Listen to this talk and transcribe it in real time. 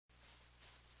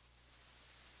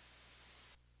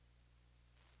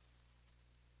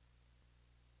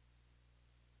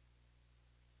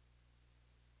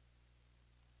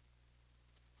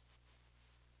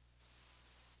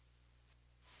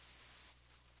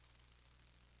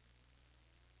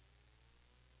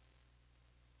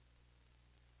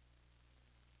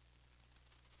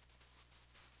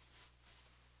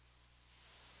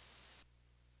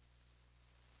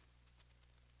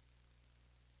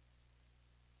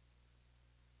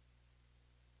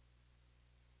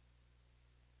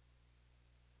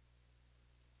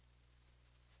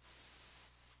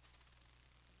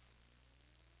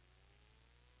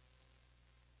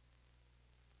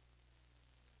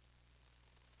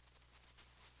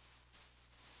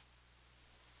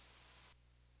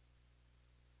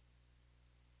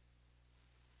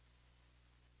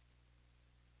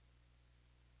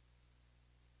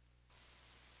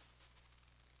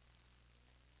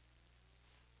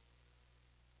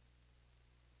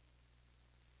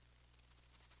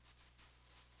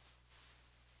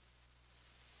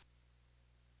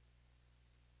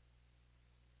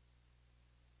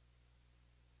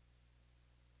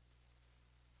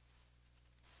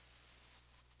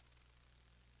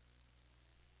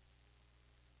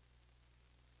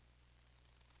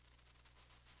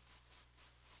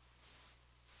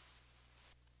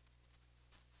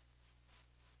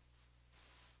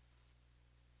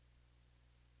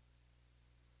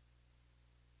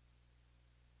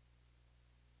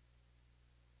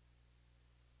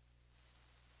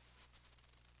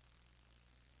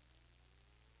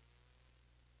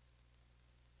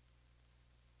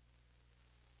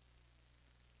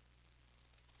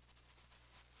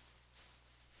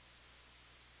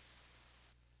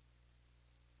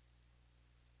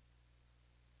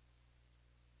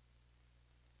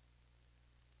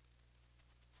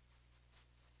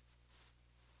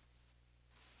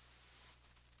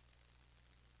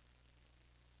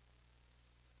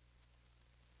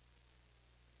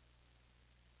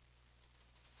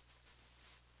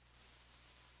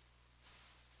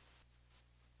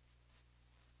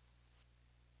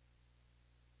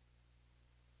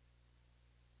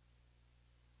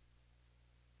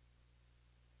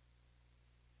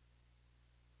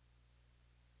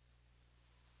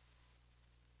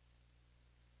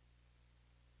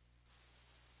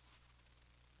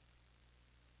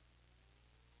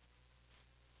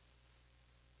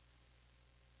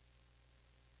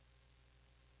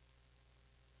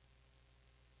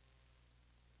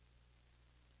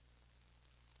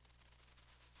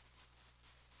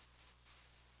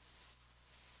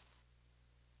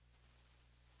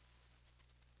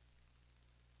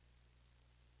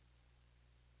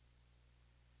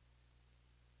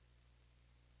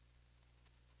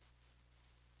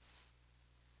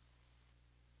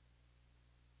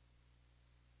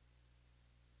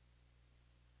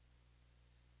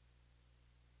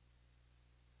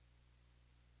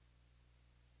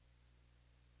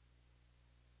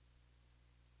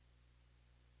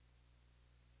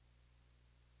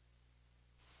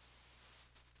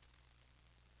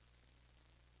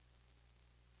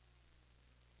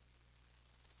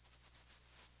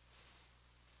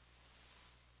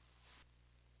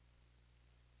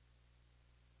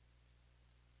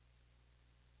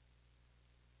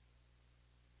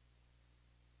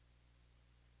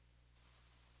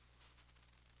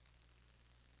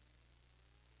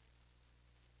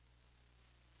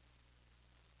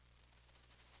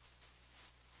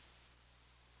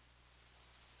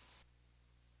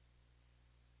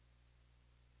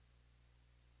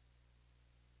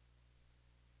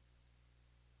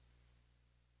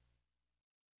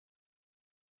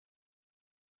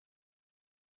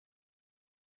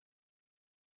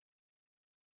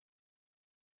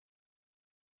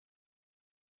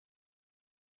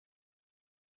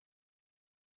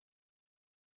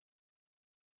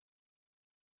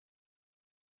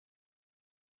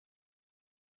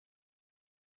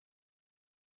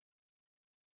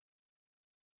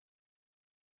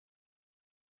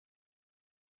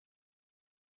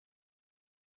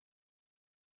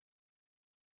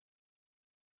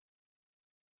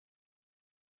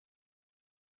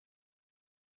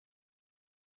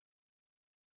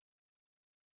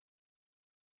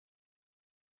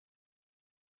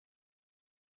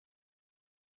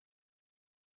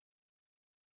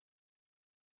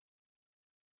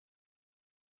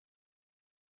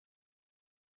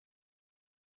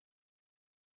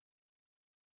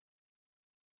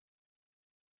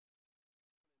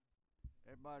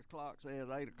Everybody's clock says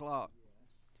 8 o'clock,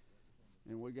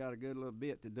 and we got a good little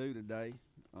bit to do today.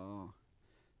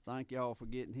 Thank y'all for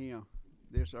getting here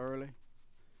this early.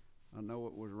 I know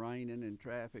it was raining and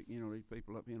traffic. You know, these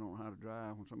people up here don't know how to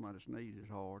drive when somebody sneezes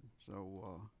hard.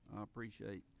 So I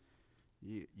appreciate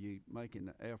you making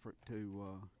the effort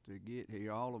to get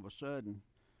here. All of a sudden,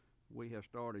 we have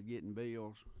started getting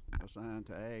bills assigned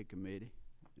to Ag Committee,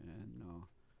 and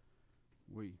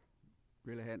we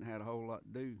really hadn't had a whole lot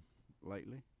to do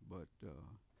lately. But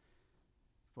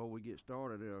before we get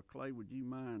started, Clay, would you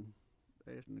mind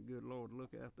asking the good Lord to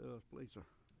look after us, please, sir?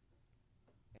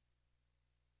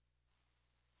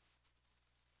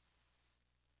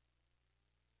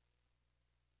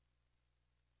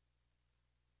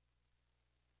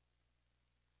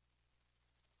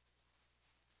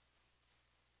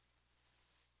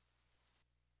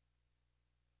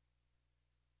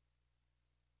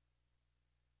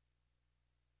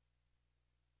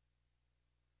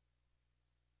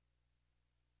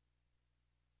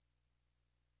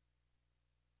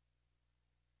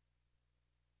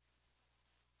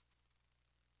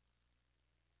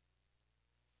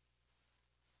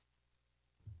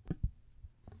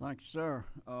 Thank you, sir.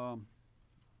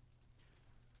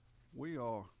 We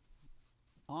are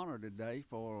honored today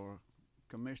for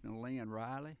Commissioner Lynn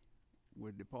Riley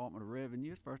with Department of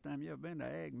Revenue. It's the first time you ever been to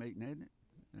Ag meeting, isn't it?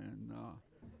 And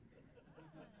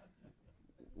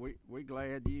we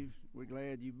glad you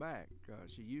back.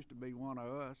 She used to be one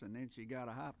of us, and then she got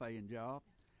a high-paying job,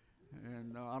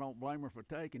 and I don't blame her for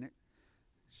taking it.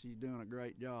 She's doing a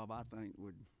great job, I think,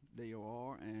 with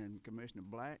DOR and Commissioner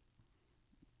Black.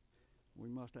 We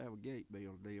must have a gate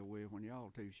bill to deal with when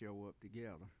y'all two show up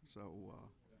together. So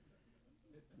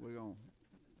we're gonna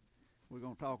we're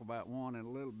gonna talk about one in a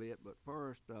little bit. But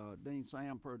first, Dean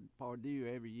Sam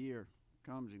Pardue every year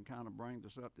comes and kind of brings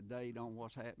us up to date on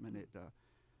what's happening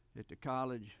at the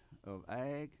College of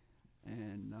Ag,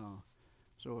 and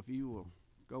so if you will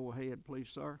go ahead, please,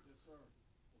 sir. Yes, sir.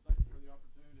 Well, thank you for the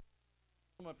opportunity.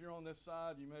 If you're on this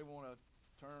side, you may want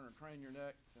to turn or crane your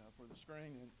neck for the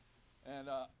screen. And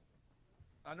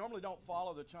I normally don't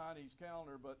follow the Chinese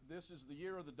calendar, but this is the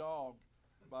year of the dog,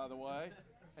 by the way,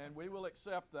 and we will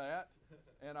accept that.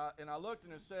 And I looked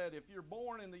and it said, if you're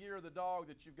born in the year of the dog,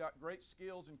 that you've got great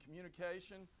skills in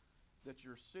communication, that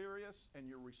you're serious, and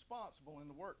you're responsible in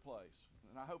the workplace.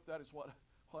 And I hope that is what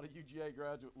a UGA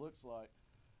graduate looks like.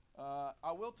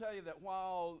 I will tell you that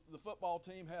while the football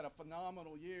team had a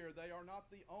phenomenal year, they are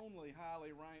not the only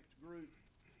highly ranked group.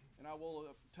 And I will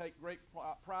take great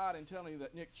pride in telling you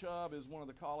that Nick Chubb is one of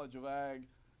the College of Ag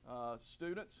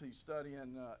students. He's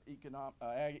studying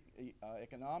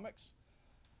economics.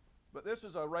 But this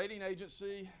is a rating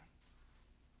agency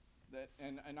that,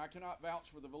 and I cannot vouch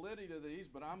for the validity of these,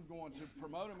 but I'm going to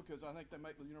promote them because I think they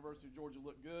make the University of Georgia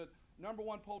look good.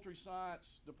 #1 poultry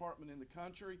science department in the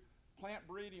country. Plant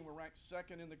breeding, we're ranked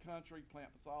 2nd in the country.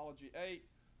 Plant pathology, 8.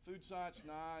 Food science,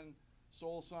 9.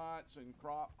 Soil science and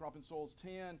crop and soils,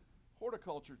 10.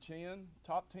 Horticulture, 10.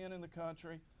 Top 10 in the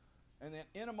country. And then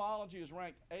entomology is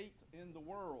ranked 8th in the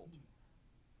world.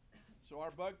 So our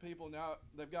bug people now,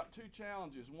 they've got 2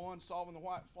 challenges. One, solving the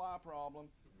white fly problem.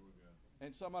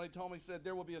 And somebody told me, said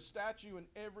there will be a statue in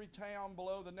every town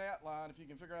below the gnat line if you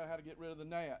can figure out how to get rid of the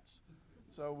gnats.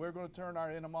 So we're going to turn our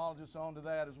entomologists on to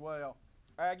that as well.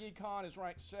 Ag Econ is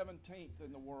ranked 17th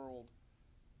in the world.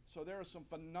 So there are some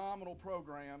phenomenal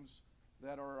programs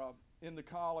that are in the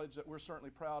college that we're certainly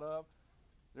proud of.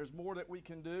 There's more that we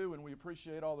can do, and we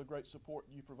appreciate all the great support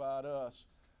you provide us.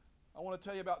 I want to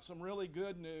tell you about some really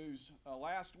good news.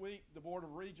 Last week, the Board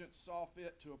of Regents saw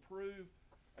fit to approve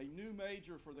a new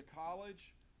major for the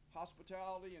college,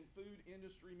 hospitality and food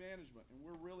industry management, and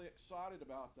we're really excited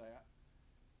about that.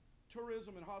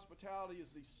 Tourism and hospitality is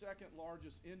the 2nd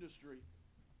largest industry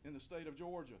in the state of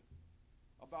Georgia,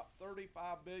 about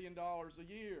 $35 billion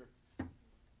a year.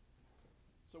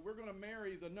 So we're going to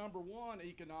marry the #1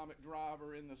 economic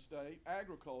driver in the state,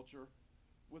 agriculture,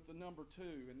 with the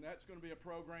 #2, and that's going to be a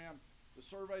program. The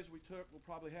surveys we took will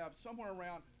probably have somewhere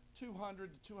around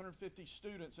 200 to 250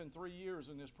 students in 3 years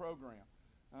in this program,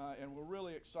 and we're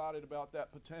really excited about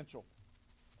that potential.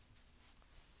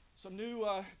 Some new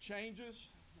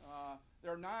changes.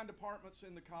 There are 9 departments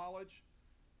in the college,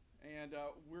 and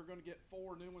we're going to get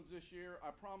 4 new ones this year.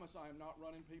 I promise I am not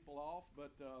running people off,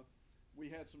 but we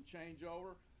had some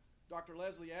changeover. Dr.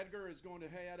 Leslie Edgar is going to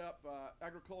head up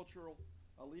agricultural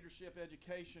leadership,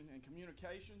 education, and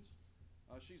communications.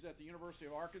 She's at the University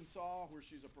of Arkansas, where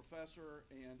she's a professor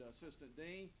and assistant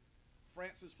dean.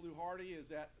 Francis Fluharty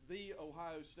is at The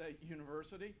Ohio State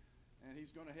University, and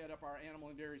he's going to head up our animal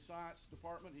and dairy science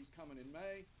department. He's coming in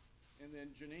May. And then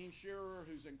Janine Shearer,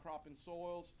 who's in crop and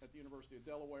soils at the University of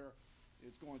Delaware,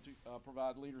 is going to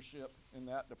provide leadership in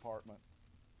that department.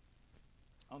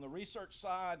 On the research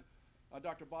side,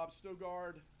 Dr. Bob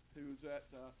Stugard, who's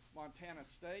at Montana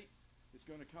State, is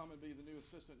going to come and be the new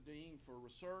assistant dean for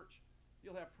research.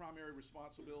 He'll have primary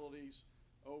responsibilities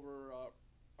over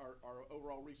our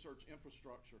overall research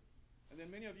infrastructure. And then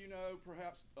many of you know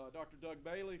perhaps Dr. Doug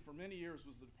Bailey for many years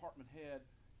was the department head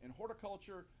in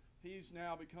horticulture. He's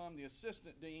now become the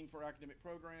assistant dean for academic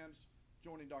programs,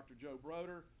 joining Dr. Joe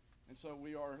Broder. And so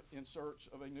we are in search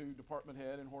of a new department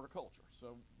head in horticulture.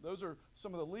 So those are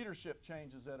some of the leadership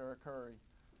changes that are occurring.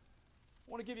 I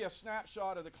want to give you a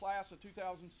snapshot of the class of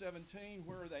 2017.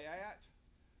 Where are they at?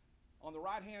 On the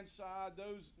right-hand side,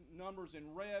 those numbers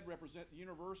in red represent the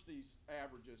university's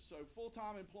averages. So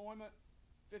full-time employment,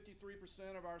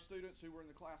 53% of our students who were in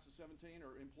the class of 17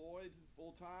 are employed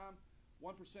full-time.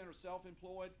 1% are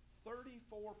self-employed. 34%,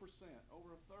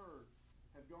 over a third,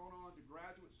 have gone on to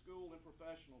graduate school and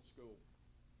professional school.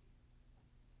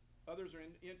 Others are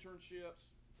in internships,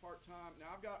 part-time.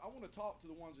 Now I want to talk to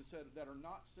the ones that said that are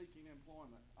not seeking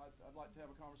employment. I'd like to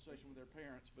have a conversation with their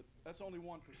parents, but that's only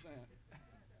 1%.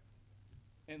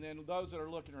 And then those that are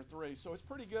looking are 3. So it's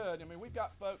pretty good. I mean, we've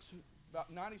got folks,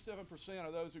 about 97%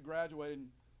 of those who graduated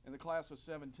in the class of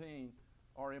 17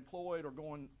 are employed or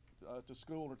going to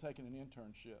school or taking an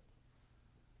internship.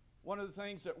 One of the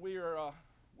things that we're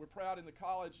proud in the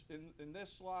college, in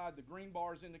this slide, the green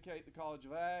bars indicate the College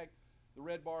of Ag, the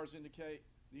red bars indicate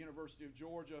the University of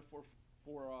Georgia for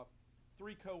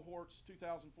 3 cohorts,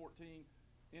 2014,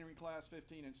 entering class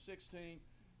 15 and 16.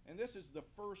 And this is the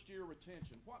first year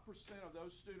retention. What percent of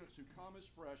those students who come as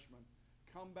freshmen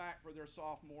come back for their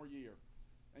sophomore year?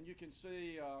 And you can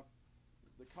see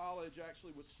the college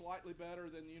actually was slightly better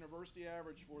than the university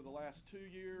average for the last 2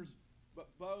 years, but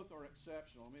both are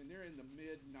exceptional. I mean, they're in the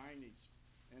mid-90s,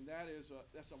 and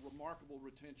that's a remarkable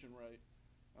retention rate.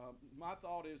 My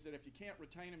thought is that if you can't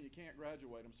retain them, you can't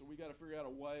graduate them. So we got to figure out a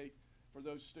way for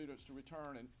those students to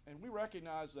return. And we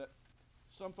recognize that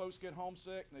some folks get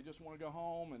homesick and they just want to go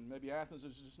home, and maybe Athens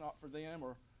is just not for them,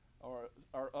 or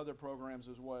our other programs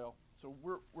as well. So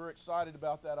we're excited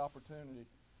about that opportunity.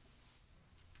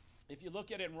 If you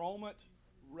look at enrollment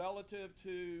relative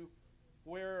to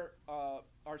where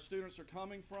our students are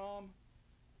coming from,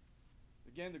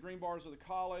 again, the green bars are the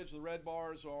college, the red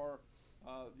bars are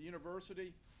the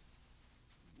university.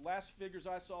 Last figures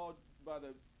I saw by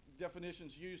the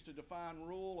definitions used to define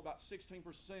rural, about 16%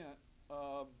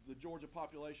 of the Georgia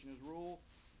population is rural.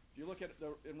 If you look at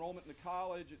the enrollment in the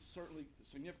college, it's certainly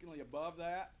significantly above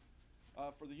that.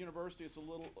 For the university, it's a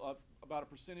little, about 1.5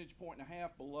 percentage points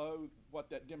below what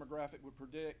that demographic would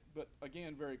predict, but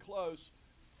again, very close.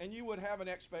 And you would have an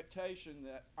expectation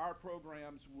that our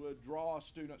programs would draw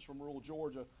students from rural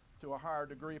Georgia to a higher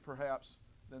degree, perhaps,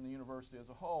 than the university as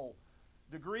a whole.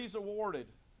 Degrees awarded,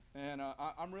 and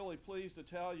I'm really pleased to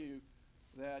tell you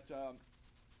that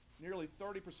nearly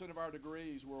 30% of our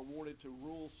degrees were awarded to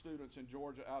rural students in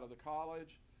Georgia out of the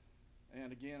college,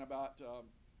 and again, about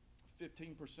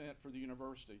 15% for the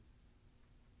university.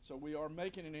 So we are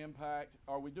making an impact.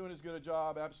 Are we doing as good a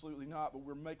job? Absolutely not, but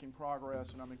we're making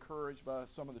progress, and I'm encouraged by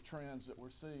some of the trends that we're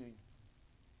seeing.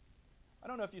 I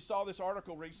don't know if you saw this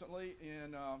article recently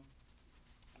in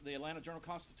the Atlanta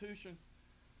Journal-Constitution.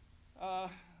 I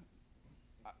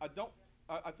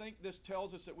think this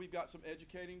tells us that we've got some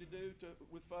educating to do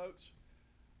with folks.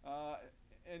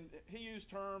 And he used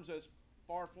terms as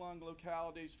far-flung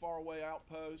localities, faraway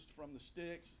outposts from the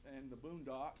sticks and the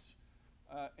boondocks.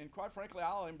 And quite frankly,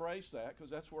 I'll embrace that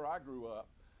because that's where I grew up.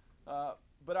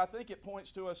 But I think it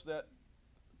points to us that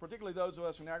particularly those of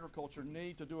us in agriculture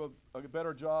need to do a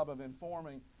better job of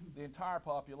informing the entire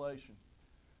population.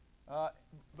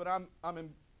 But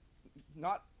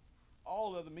not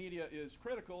all of the media is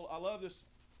critical. I love this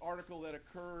article that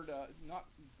occurred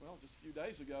just a few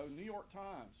days ago, New York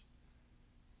Times.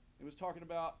 It was talking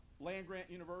about land-grant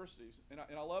universities, and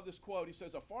I love this quote. He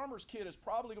says, "A farmer's kid is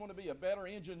probably going to be a better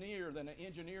engineer than an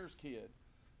engineer's kid.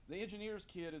 The engineer's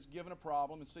kid is given a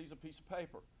problem and sees a piece of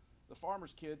paper. The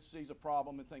farmer's kid sees a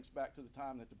problem and thinks back to the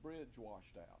time that the bridge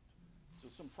washed out." So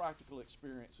some practical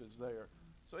experiences there.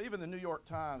 So even the New York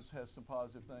Times has some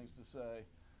positive things to say.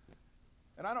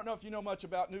 And I don't know if you know much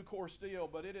about Nucor Steel,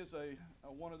 but it is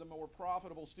one of the more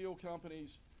profitable steel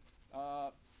companies.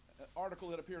 An article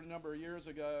that appeared a number of years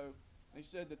ago, and he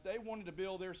said that they wanted to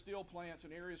build their steel plants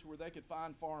in areas where they could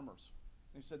find farmers.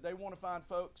 And he said they want to find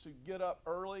folks who get up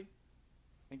early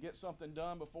and get something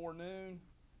done before noon.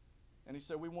 And he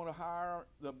said we want to hire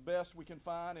the best we can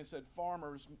find, and said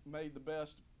farmers made the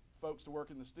best folks to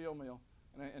work in the steel mill.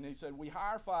 And he said, we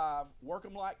hire 5, work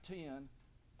them like 10,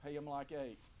 pay them like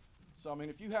 8. So, I mean,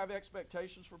 if you have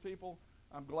expectations for people,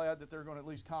 I'm glad that they're going to at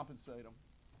least compensate them.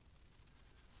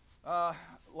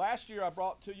 Last year I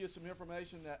brought to you some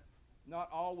information that not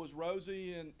all was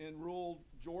rosy in rural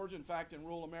Georgia, in fact in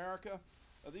rural America.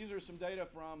 These are some data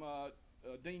from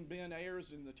Dean Ben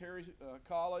Ayers in the Terry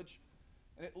College,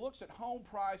 and it looks at home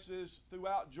prices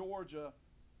throughout Georgia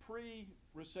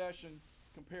pre-recession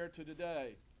compared to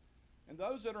today. And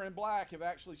those that are in black have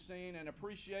actually seen an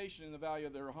appreciation in the value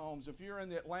of their homes. If you're in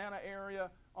the Atlanta area,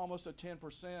 almost a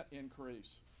 10%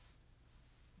 increase.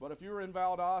 But if you're in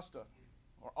Valdosta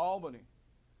or Albany,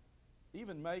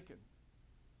 even Macon,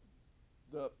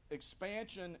 the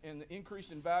expansion and the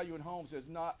increase in value in homes has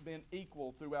not been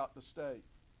equal throughout the state.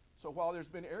 So while there's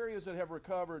been areas that have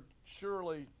recovered,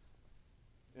 surely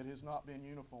it has not been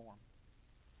uniform.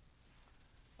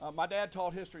 My dad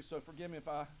taught history, so forgive me if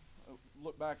I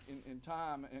look back in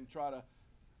time and try to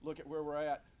look at where we're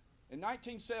at. In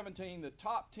 1917, the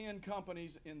top 10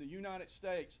 companies in the United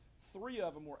States, 3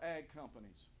 of them were ag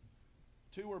companies.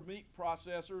 2 were meat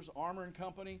processors, Armour and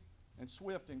Company and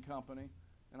Swift and Company.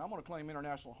 And I'm going to claim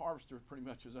International Harvester pretty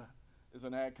much as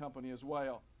an ag company as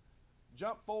well.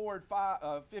 Jump forward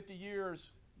 50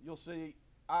 years, you'll see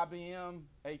IBM,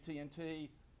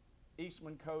 AT&T,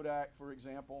 Eastman Kodak, for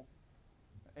example,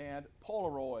 and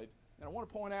Polaroid. And I want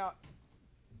to point out,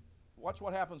 watch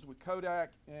what happens with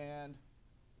Kodak and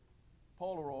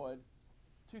Polaroid.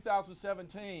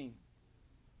 2017,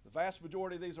 the vast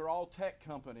majority of these are all tech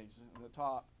companies in the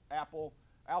top. Apple,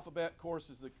 Alphabet, of course,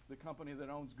 is the company that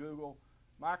owns Google,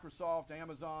 Microsoft,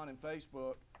 Amazon, and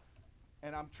Facebook.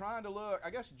 And I'm trying to look, I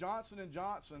guess Johnson &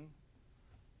 Johnson,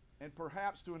 and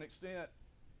perhaps to an extent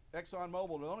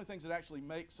ExxonMobil, are the only things that actually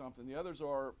make something. The others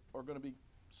are going to be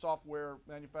software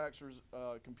manufacturers,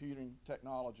 computing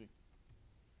technology.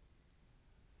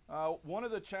 One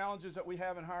of the challenges that we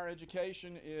have in higher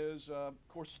education is, of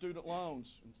course, student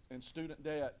loans and student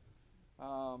debt.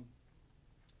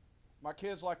 My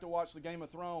kids like to watch the Game of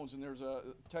Thrones, and there's a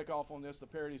takeoff on this. The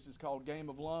parody is called Game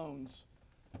of Loans.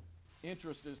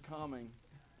 Interest is coming.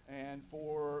 And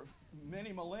for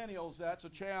many millennials, that's a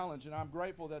challenge. And I'm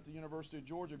grateful that the University of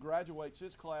Georgia graduates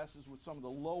its classes with some of the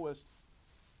lowest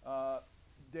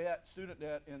student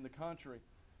debt in the country.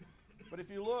 But if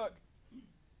you look,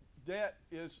 debt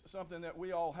is something that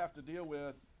we all have to deal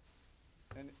with.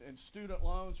 And student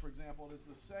loans, for example, is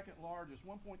the second largest,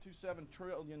 $1.27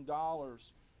 trillion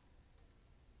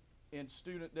in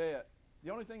student debt.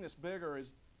 The only thing that's bigger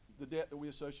is the debt that we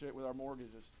associate with our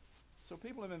mortgages. So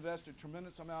people have invested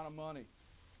tremendous amount of money.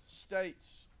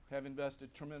 States have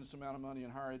invested tremendous amount of money in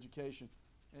higher education,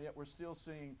 and yet we're still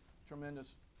seeing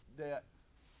tremendous debt.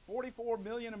 44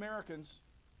 million Americans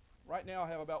right now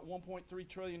have about $1.3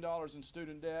 trillion in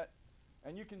student debt,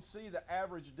 and you can see the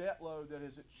average debt load that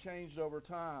has changed over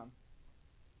time.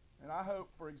 And I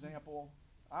hope, for example,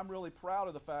 I'm really proud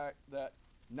of the fact that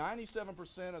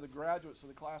 97% of the graduates of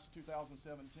the class of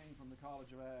 2017 from the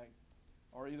College of Ag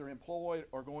are either employed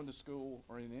or going to school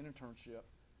or in an internship.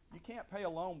 You can't pay a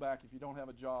loan back if you don't have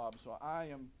a job, so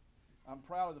I'm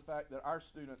proud of the fact that our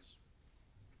students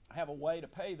have a way to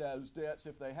pay those debts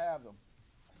if they have them.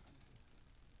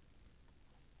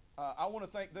 I want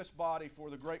to thank this body for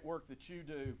the great work that you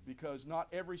do, because not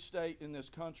every state in this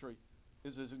country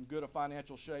is as in good a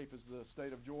financial shape as the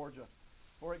state of Georgia.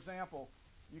 For example,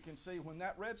 you can see when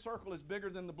that red circle is bigger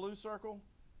than the blue circle,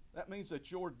 that means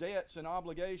that your debts and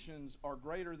obligations are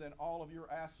greater than all of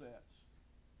your assets.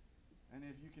 And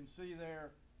if you can see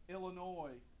there,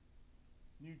 Illinois,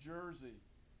 New Jersey,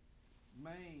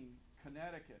 Maine,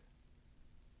 Connecticut,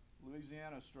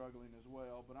 Louisiana is struggling as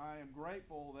well. But I am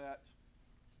grateful that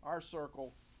our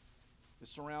circle is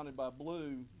surrounded by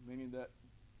blue, meaning that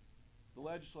the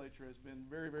legislature has been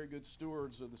very, very good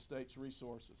stewards of the state's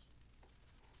resources.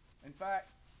 In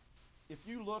fact, if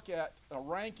you look at a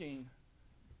ranking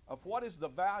of what is the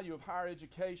value of higher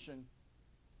education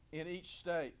in each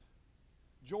state,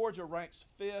 Georgia ranks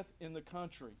 5th in the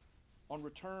country on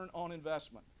return on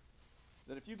investment.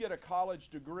 That if you get a college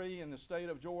degree in the state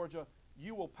of Georgia,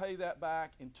 you will pay that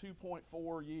back in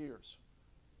 2.4 years.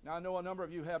 Now, I know a number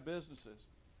of you have businesses.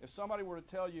 If somebody were to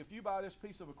tell you, if you buy this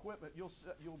piece of equipment, you'll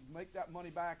make that money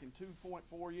back in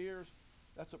 2.4 years,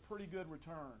 that's a pretty good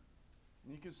return.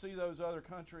 And you can see those other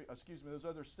those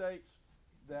other states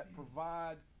that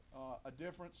provide a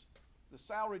difference. The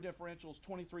salary differential is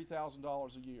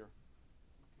 $23,000 a year.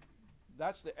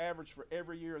 That's the average for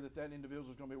every year that individual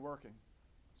is going to be working.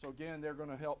 So again, they're going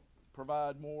to help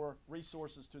provide more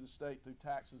resources to the state through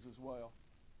taxes as well.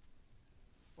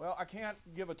 Well, I can't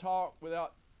give a talk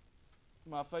without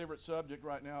my favorite subject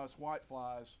right now is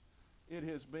whiteflies. It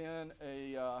has been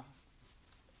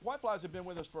whiteflies have been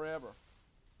with us forever,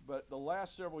 but the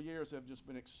last several years have just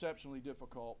been exceptionally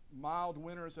difficult. Mild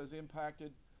winters has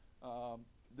impacted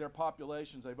their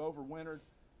populations. They've overwintered.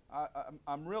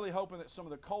 I'm really hoping that some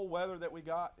of the cold weather that we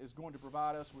got is going to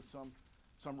provide us with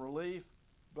some relief,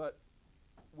 but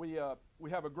we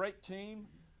have a great team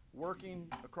working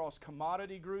across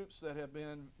commodity groups that have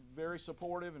been very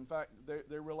supportive. In fact,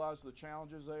 they realize the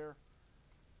challenges there.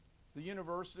 The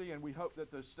university, and we hope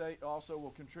that the state also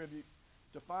will contribute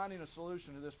to finding a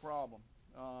solution to this problem.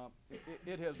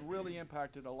 It has really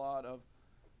impacted a lot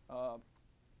of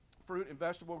fruit and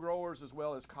vegetable growers as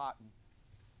well as cotton.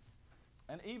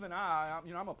 And even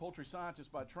I'm a poultry scientist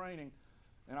by training,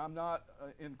 and I'm not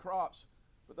in crops,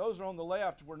 but those are on the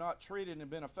left were not treated and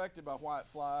been affected by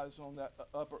whiteflies on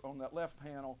that left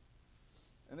panel.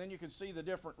 And then you can see the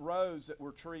different rows that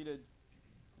were treated,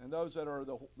 and those that are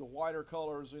the whiter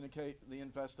colors indicate the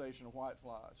infestation of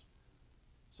whiteflies.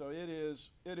 So it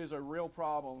is a real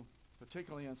problem,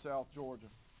 particularly in South Georgia.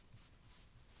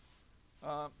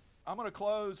 I'm going to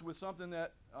close with something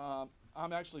that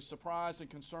I'm actually surprised and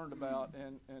concerned about,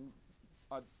 and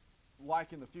I'd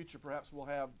like in the future perhaps we'll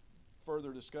have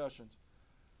further discussions.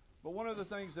 But one of the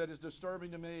things that is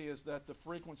disturbing to me is that the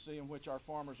frequency in which our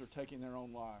farmers are taking their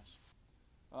own lives.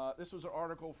 This was an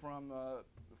article from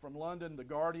London, The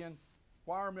Guardian.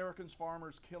 Why are Americans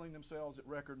farmers killing themselves at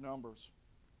record numbers?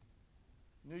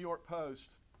 New York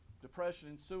Post, depression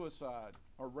and suicide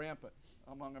are rampant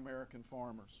among American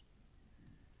farmers.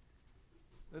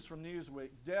 This from Newsweek,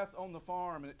 Death on the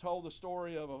Farm, and it told the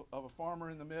story of a farmer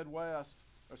in the Midwest,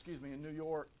 in New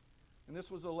York. And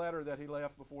this was a letter that he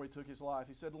left before he took his life.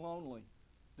 He said, lonely,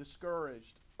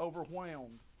 discouraged,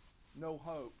 overwhelmed, no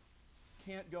hope,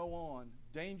 can't go on,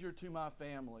 danger to my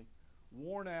family,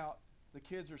 worn out, the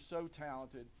kids are so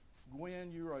talented,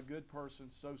 Gwen, you're a good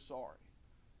person, so sorry.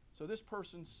 So this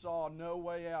person saw no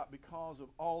way out because of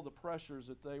all the pressures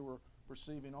that they were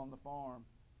receiving on the farm.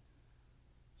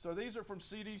 So these are from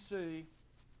CDC.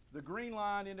 The green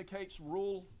line indicates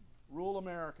rural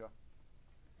America.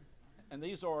 And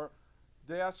these are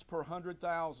deaths per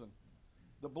 100,000.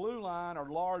 The blue line are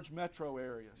large metro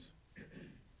areas.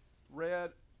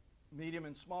 Red, medium,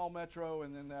 and small metro,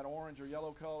 and then that orange or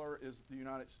yellow color is the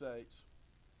United States.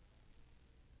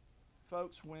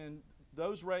 Folks, when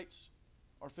those rates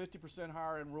are 50%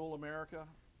 higher in rural America,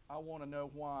 I want to know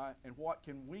why and what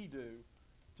can we do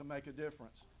to make a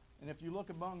difference. And if you look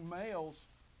among males,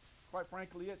 quite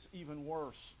frankly, it's even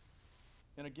worse.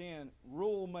 And again,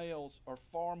 rural males are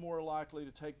far more likely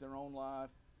to take their own life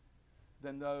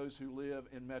than those who live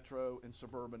in metro and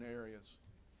suburban areas.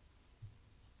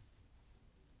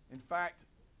 In fact,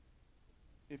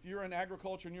 if you're in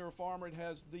agriculture and you're a farmer, it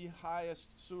has the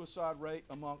highest suicide rate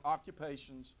among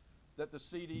occupations that the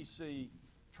CDC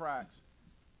tracks,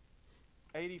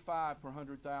 85 per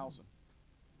 100,000.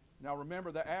 Now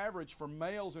remember, the average for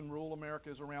males in rural America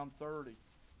is around 30.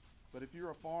 But if you're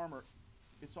a farmer,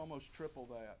 it's almost triple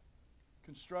that.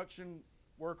 Construction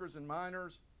workers and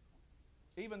miners,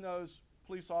 even those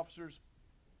police officers,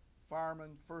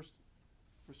 firemen, first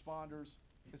responders,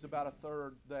 is about a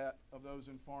third that of those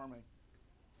in farming.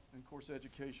 And of course,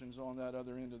 education's on that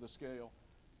other end of the scale.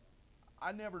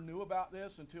 I never knew about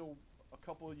this until a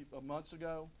couple of months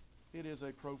ago. It is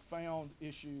a profound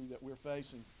issue that we're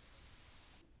facing.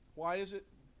 Why is it?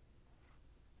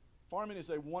 Farming is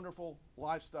a wonderful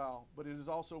lifestyle, but it is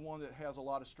also one that has a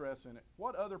lot of stress in it.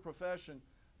 What other profession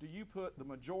do you put the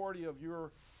majority of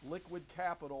your liquid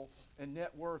capital and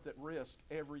net worth at risk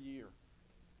every year?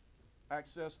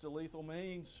 Access to lethal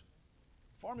means.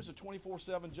 Farming is a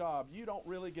 24/7 job. You don't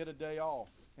really get a day off.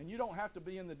 And you don't have to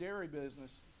be in the dairy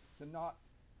business to not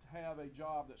have a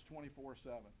job that's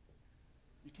 24/7.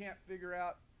 You can't figure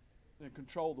out and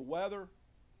control the weather,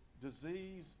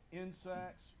 disease,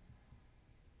 insects.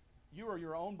 You are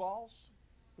your own boss,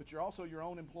 but you're also your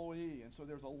own employee. And so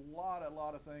there's a lot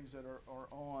of things that are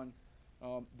on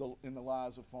in the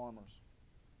lives of farmers.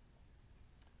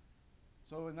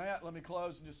 So in that, let me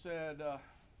close and just said,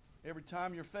 every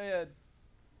time you're fed,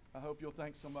 I hope you'll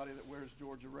thank somebody that wears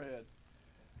Georgia red.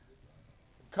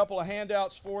 A couple of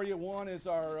handouts for you. One is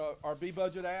our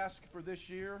B-Budget ask for this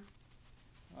year.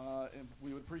 And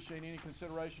we would appreciate any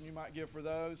consideration you might give for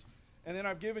those. And then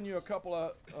I've given you a couple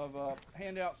of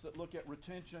handouts that look at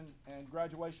retention and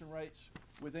graduation rates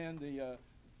within the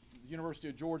University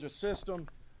of Georgia system.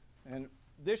 And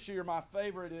this year, my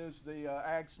favorite is the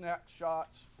Ag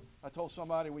Snapshots. I told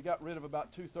somebody we got rid of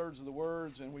about 2/3 of the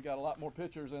words, and we got a lot more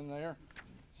pictures in there.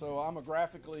 So I'm a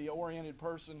graphically oriented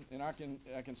person, and I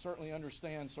can certainly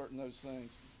understand certain those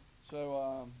things.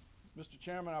 So, Mr.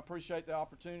 Chairman, I appreciate the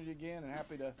opportunity again and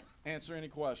happy to answer any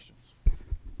questions.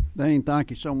 Dean, thank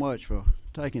you so much for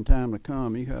taking time to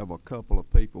come. You have a couple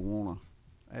of people want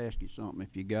to ask you something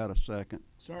if you got a second.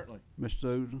 Certainly. Miss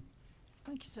Susan?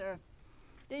 Thank you, sir.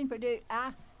 Dean Perdue,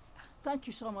 I thank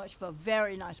you so much for a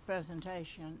very nice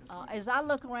presentation. As I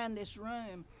look around this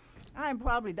room, I am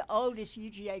probably the oldest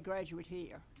UGA graduate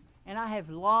here, and I have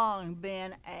long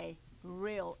been a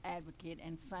real advocate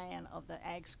and fan of the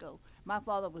Ag School. My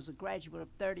father was a graduate of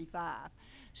 35.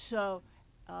 So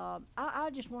I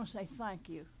just want to say thank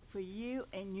you for you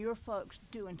and your folks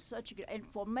doing such a good, and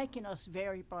for making us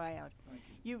very proud. Thank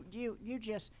you. You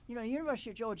just, you know, University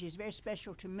of Georgia is very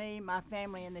special to me, my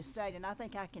family, and this state, and I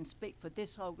think I can speak for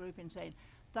this whole group in saying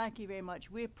thank you very much.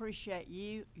 We appreciate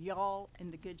you, y'all,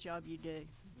 and the good job you do.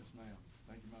 Yes, ma'am.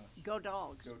 Thank you much. Go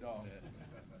Dogs. Go Dogs.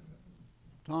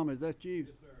 Tom, is that you?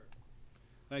 Yes, sir.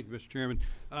 Thank you, Mr. Chairman.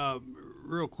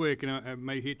 Real quick, and I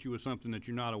may hit you with something that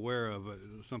you're not aware of,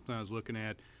 something I was looking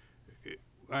at.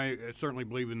 I certainly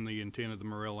believe in the intent of the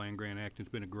Morrell Land Grant Act. It's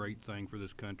been a great thing for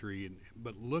this country.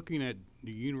 But looking at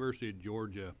the University of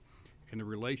Georgia and the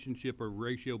relationship or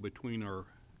ratio between our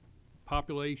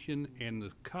population and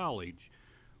the college,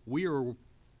 we are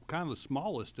kind of the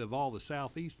smallest of all the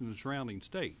southeast and the surrounding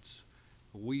states.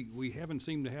 We haven't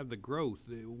seemed to have the growth.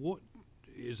 What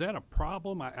is that a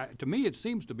problem? To me, it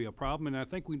seems to be a problem, and I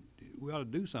think we ought to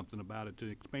do something about it to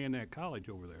expand that college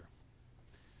over there.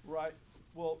 Right.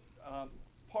 Well,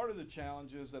 part of the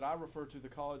challenge is that I refer to the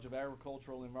College of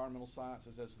Agricultural and Environmental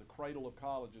Sciences as the cradle of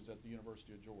colleges at the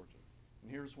University of Georgia.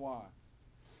 And here's why.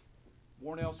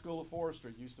 Warnell School of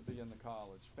Forestry used to be in the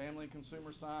college. Family and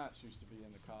Consumer Science used to be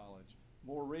in the college.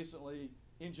 More recently,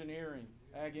 engineering,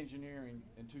 ag engineering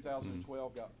in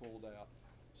 2012 got pulled out.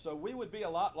 So we would be a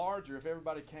lot larger if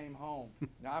everybody came home.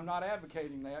 Now, I'm not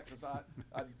advocating that because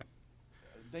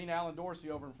Dean Allen Dorsey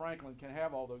over in Franklin can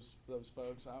have all those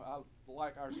folks. I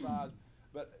like our size.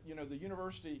 But, you know, the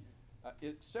university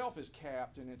itself is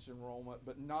capped in its enrollment,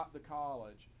 but not the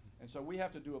college. And so we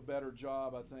have to do a better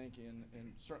job, I think, in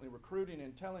certainly recruiting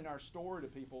and telling our story to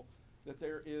people that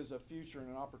there is a future and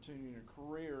an opportunity and a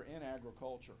career in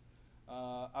agriculture.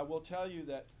 I will tell you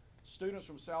that students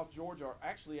from South Georgia are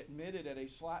actually admitted at a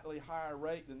slightly higher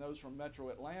rate than those from Metro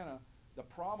Atlanta. The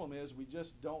problem is we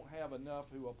just don't have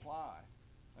enough who apply.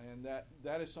 And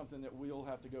that is something that we'll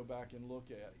have to go back and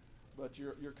look at. But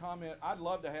your comment, I'd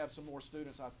love to have some more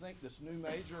students. I think this new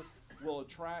major will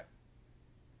attract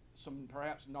some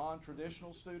perhaps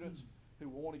non-traditional students who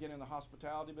want to get in the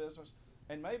hospitality business.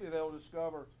 And maybe they'll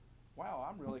discover, wow,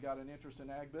 I've really got an interest in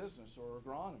ag business or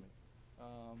agronomy.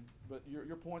 But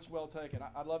your point's well taken.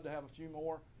 I'd love to have a few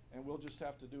more, and we'll just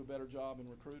have to do a better job in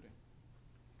recruiting.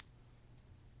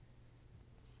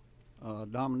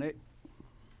 Dominic?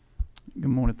 Good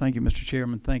morning. Thank you, Mr.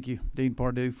 Chairman. Thank you, Dean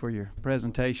Perdue, for your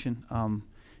presentation.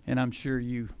 And I'm sure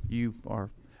you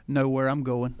know where I'm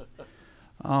going.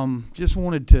 Just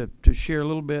wanted to share a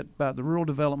little bit about the Rural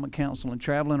Development Council and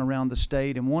traveling around the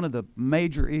state. And one of the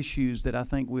major issues that I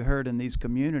think we heard in these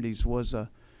communities was a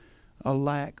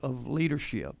lack of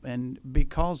leadership. And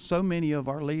because so many of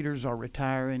our leaders are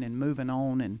retiring and moving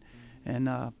on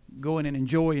and going and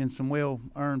enjoying some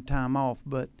well-earned time off,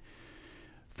 but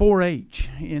 4-H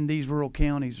in these rural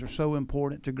counties are so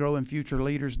important to growing future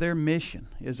leaders. Their mission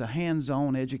is a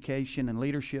hands-on education and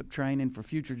leadership training for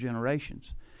future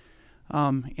generations.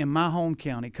 In my home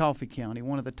county, Coffee County,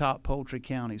 one of the top poultry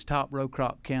counties, top row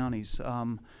crop counties,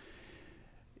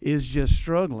 is just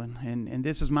struggling. And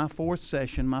this is my fourth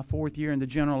session, my fourth year in the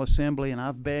General Assembly, and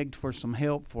I've begged for some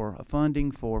help for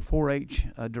funding for 4-H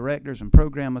directors and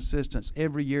program assistants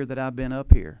every year that I've been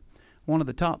up here. One of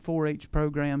the top 4-H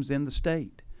programs in the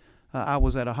state. I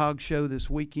was at a hog show this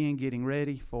weekend getting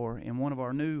ready in one of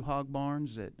our new hog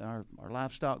barns, at our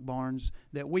livestock barns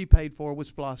that we paid for with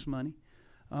SPLOST money.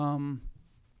 And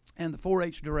the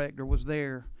 4-H director was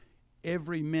there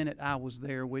every minute I was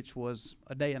there, which was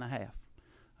a day and a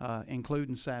half,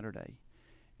 including Saturday.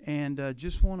 And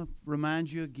just want to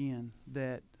remind you again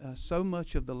that so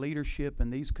much of the leadership in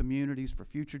these communities for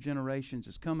future generations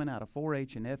is coming out of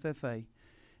 4-H and FFA.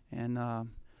 And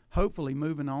hopefully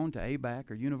moving on to ABAC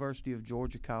or University of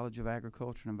Georgia College of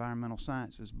Agriculture and Environmental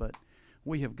Sciences. But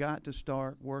we have got to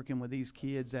start working with these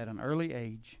kids at an early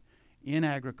age in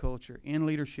agriculture, in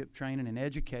leadership training and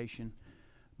education.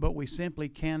 But we simply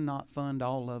cannot fund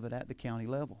all of it at the county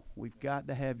level. We've got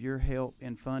to have your help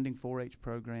in funding 4-H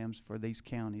programs for these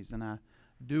counties. And I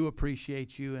do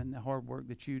appreciate you and the hard work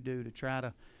that you do to try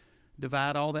to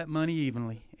divide all that money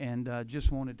evenly. And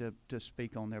just wanted to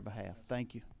speak on their behalf.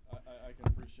 Thank you. I can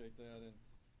appreciate that, and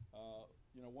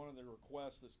you know, one of the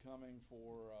requests that's coming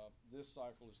for this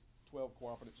cycle is 12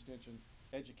 cooperative extension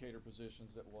educator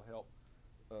positions that will help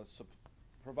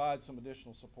provide some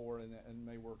additional support and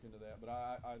may work into that. But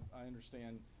I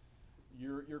understand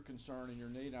your concern and your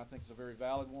need, and I think it's a very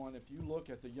valid one. If you look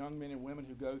at the young men and women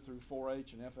who go through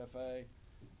 4-H and FFA,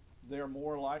 they're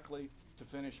more likely to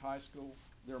finish high school.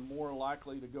 They're more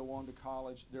likely to go on to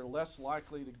college. They're less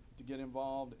likely to get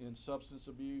involved in substance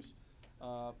abuse.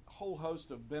 A whole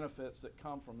host of benefits that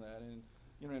come from that. And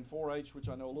you know, in 4-H, which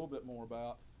I know a little bit more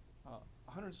about,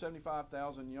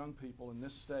 175,000 young people in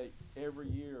this state every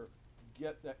year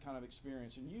get that kind of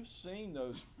experience. And you've seen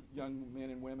those young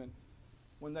men and women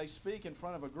when they speak in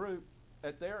front of a group.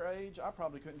 At their age, I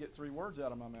probably couldn't get 3 words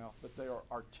out of my mouth, but they are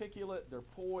articulate, they're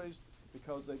poised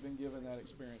because they've been given that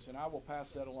experience. And I will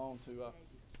pass that along to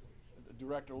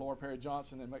Director Laura Perry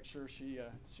Johnson and make sure she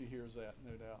hears that,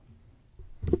 no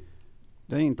doubt.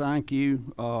 Dean, thank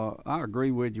you. I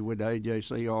agree with you with the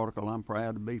AJC article. I'm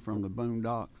proud to be from the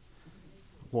Boondocks.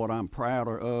 What I'm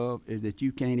prouder of is that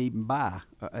you can't even buy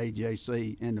a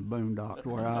AJC in the Boondocks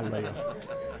where I live.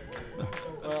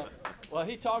 Well,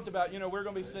 he talked about, you know, we're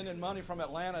going to be sending money from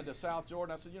Atlanta to South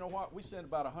Jordan. I said, you know what, we send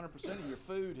about 100% of your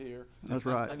food here. That's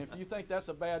right. And if you think that's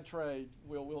a bad trade,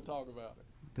 we'll talk about it.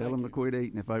 Tell them to quit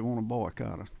eating if they want to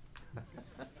boycott us.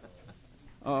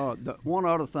 The one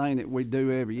other thing that we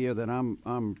do every year that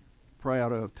I'm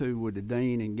proud of too with the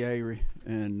Dean and Gary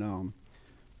and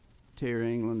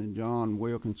Terry England and John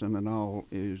Wilkinson and all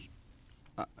is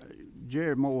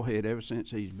Jared Moorhead, ever since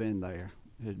he's been there,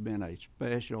 has been a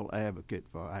special advocate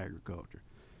for agriculture.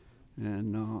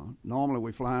 And normally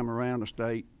we fly him around the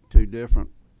state to different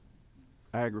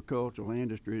agricultural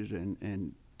industries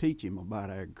and teach him about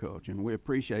agriculture, and we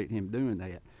appreciate him doing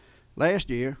that. Last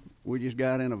year, we just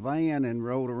got in a van and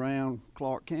rode around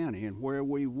Clark County, and where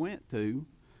we went to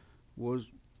was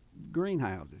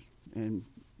greenhouses and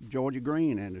Georgia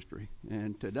green industry.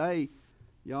 And today,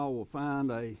 y'all will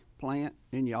find a plant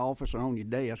in your office or on your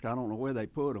desk. I don't know where they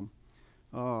put them.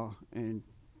 And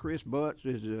Chris Butts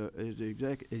is the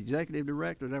executive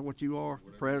director. Is that what you are?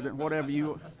 President, whatever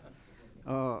you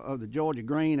of the Georgia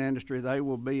green industry. They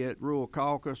will be at Rural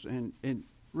Caucus. And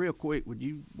real quick, would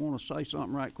you want to say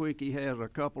something right quick? He has a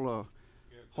couple of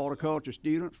horticulture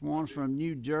students. One's from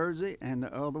New Jersey, and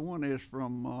the other one is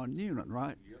from Newnan,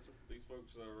 right? Yes, sir. These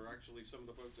folks are actually some of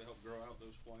the folks that help grow out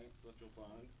those plants that you'll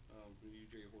find from the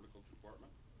UGA Horticulture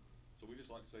Department. So we just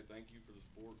like to say thank you for the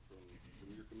support from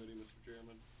your committee, Mr.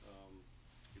 Chairman.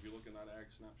 If you look in that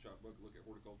Ag Snapshot book, look at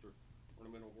horticulture.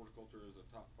 Ornamental horticulture is a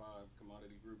top 5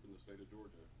 commodity group in the state of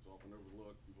Georgia. It's often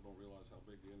overlooked. People don't realize how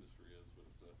big the industry is, but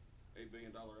it's a $8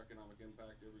 billion economic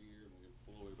impact every year, and we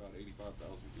employ about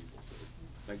 85,000 people. So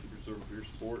thank you for your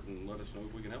support, and let us know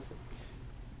if we can help them.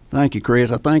 Thank you, Chris.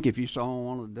 I think if you saw on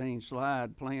one of the Dean's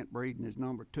slide, plant breeding is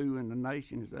number 2 in the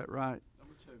nation. Is that right?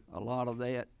 Number 2. A lot of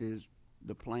that is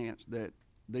the plants that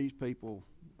these people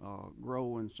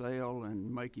grow and sell and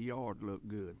make your yard look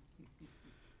good.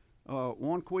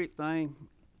 One quick thing,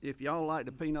 if y'all like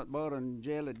the peanut butter and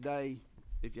jelly day,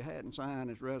 if you hadn't signed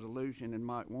this resolution and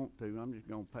might want to, I'm just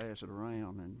going to pass it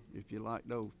around, and if you like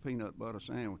those peanut butter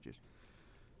sandwiches.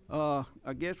 I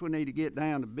guess we need to get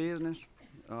down to business.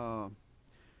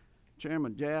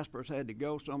 Chairman Jaspers had to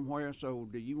go somewhere, so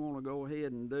do you want to go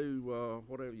ahead and do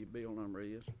whatever your bill number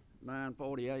is,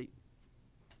 948?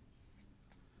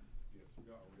 Yes, we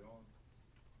on.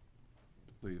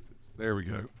 See if it's, there we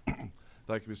go.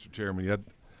 Thank you, Mr. Chairman. I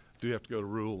do have to go to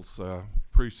rules.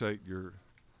 Appreciate your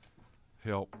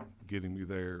help getting me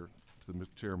there to the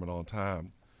Mr. Chairman on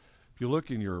time. If you look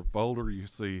in your folder, you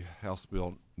see House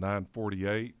Bill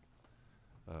 948.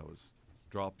 Was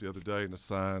dropped the other day and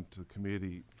assigned to the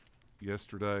committee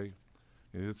yesterday.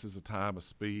 And this is a time of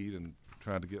speed and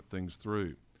trying to get things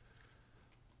through.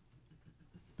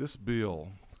 This bill,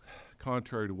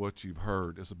 contrary to what you've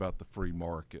heard, is about the free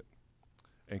market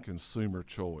and consumer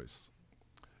choice.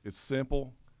 It's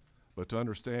simple, but to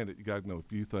understand it, you got to know a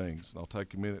few things. And I'll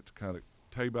take a minute to kind of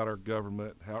tell you about our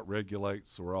government, how it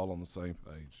regulates, so we're all on the same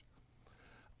page.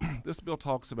 This bill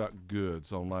talks about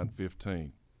goods on line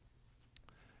 15.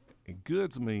 And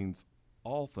goods means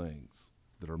all things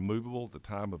that are movable at the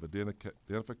time of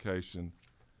identification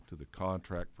to the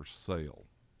contract for sale.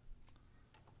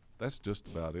 That's just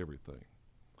about everything.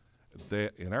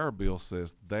 That in our bill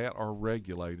says that are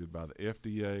regulated by the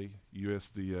FDA,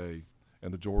 USDA,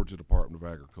 and the Georgia Department of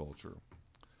Agriculture.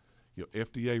 You know,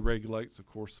 FDA regulates, of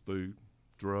course, food,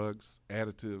 drugs,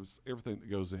 additives, everything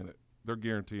that goes in it. They're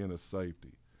guaranteeing us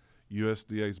safety.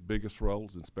 USDA's biggest role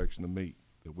is inspection of meat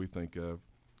that we think of,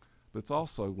 but it's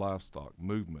also livestock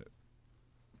movement,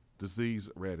 disease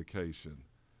eradication,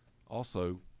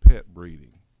 Also, pet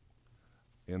breeding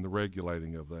and the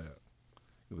regulating of that.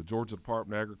 The Georgia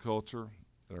Department of Agriculture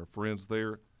and our friends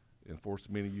there enforce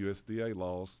many USDA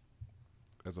laws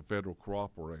as a federal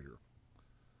cooperator.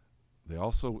 They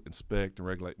also inspect and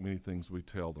regulate many things we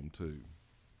tell them to.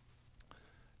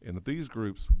 And at these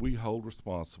groups, we hold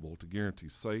responsible to guarantee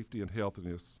safety and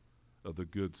healthiness of the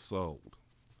goods sold.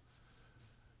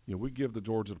 You know, we give the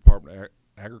Georgia Department of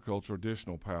Agriculture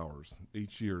additional powers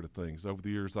each year to things. Over the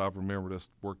years, I've remembered us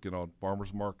working on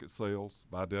farmers market sales,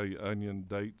 Vidalia onion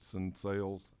dates and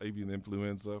sales, avian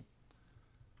influenza,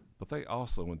 but they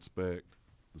also inspect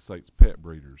the state's pet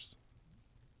breeders.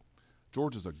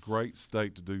 Georgia's a great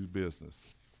state to do business,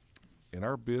 and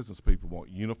our business people want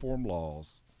uniform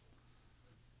laws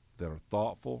that are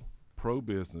thoughtful,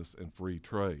 pro-business, and free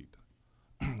trade.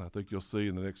 I think you'll see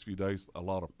in the next few days a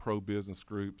lot of pro-business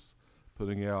groups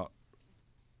putting out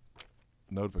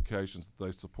notifications that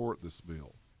they support this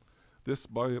bill. This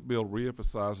bill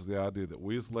reemphasizes the idea that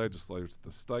we as legislators at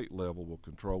the state level will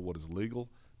control what is legal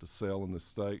to sell in this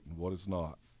state and what is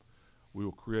not.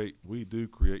 We do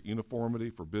create uniformity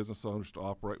for business owners to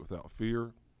operate without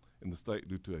fear in the state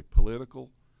due to a political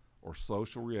or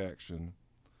social reaction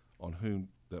on whom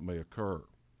that may occur.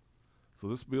 So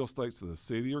this bill states that the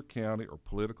city or county or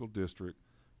political district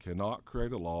cannot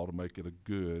create a law to make it a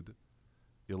good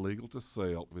illegal to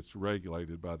sell if it's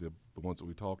regulated by the ones that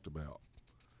we talked about.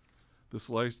 This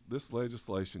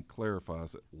legislation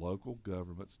clarifies that local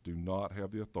governments do not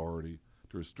have the authority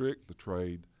to restrict the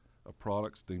trade of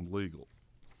products deemed legal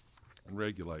and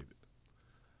regulated.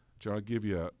 John, I'll give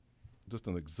you just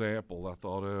an example I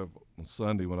thought of on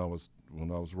Sunday when I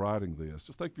was writing this.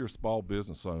 Just think if you're a small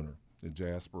business owner in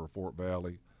Jasper or Fort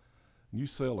Valley, and you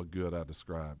sell a good I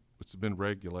described, which has been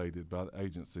regulated by the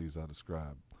agencies I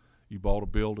described. You bought a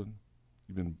building,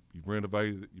 you've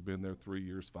renovated it, you've been there 3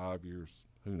 years, 5 years,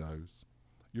 who knows.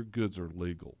 Your goods are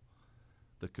legal.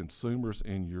 The consumers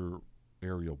in your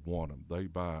area want them. They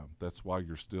buy them. That's why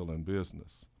you're still in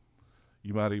business.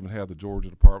 You might even have the Georgia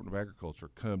Department of Agriculture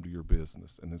come to your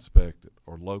business and inspect it,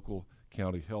 or local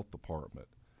county health department.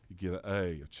 You get an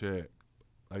A, a check,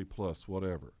 A+,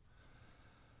 whatever.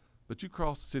 But you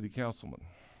cross the city councilman,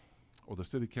 or the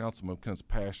city councilman becomes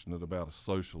passionate about a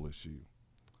social issue.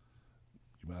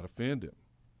 You might offend him.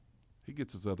 He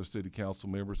gets his other city council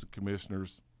members and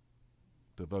commissioners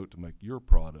to vote to make your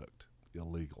product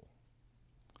illegal.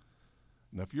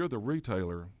 Now, if you're the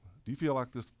retailer, do you feel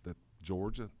like that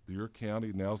Georgia, your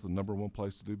county, now is the #1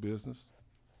 place to do business?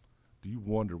 Do you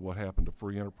wonder what happened to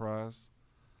free enterprise?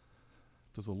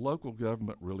 Does the local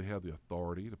government really have the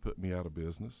authority to put me out of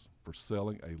business for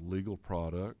selling a legal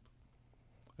product?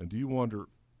 And do you wonder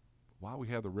why we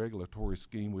have the regulatory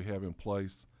scheme we have in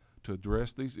place to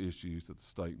address these issues at the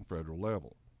state and federal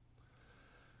level?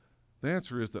 The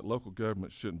answer is that local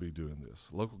governments shouldn't be doing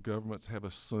this. Local governments have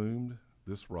assumed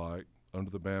this right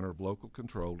under the banner of local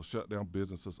control to shut down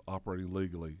businesses operating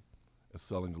legally and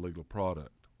selling a legal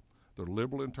product. Their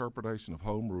liberal interpretation of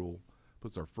home rule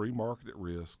puts our free market at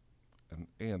risk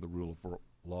and the rule of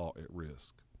law at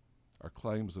risk. Our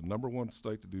claim as the #1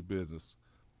 state to do business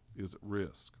is at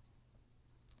risk.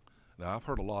 Now, I've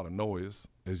heard a lot of noise,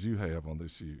 as you have on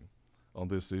this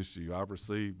issue. I've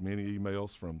received many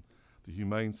emails from the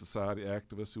Humane Society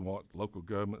activists who want local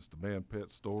governments to ban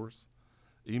pet stores,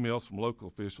 emails from local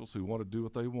officials who want to do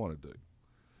what they want to do,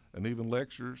 and even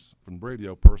lectures from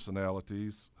radio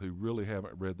personalities who really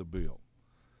haven't read the bill.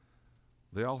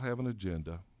 They all have an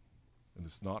agenda, and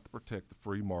it's not to protect the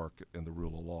free market and the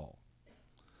rule of law.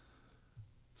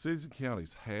 Cities and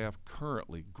counties have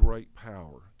currently great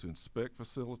power to inspect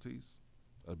facilities,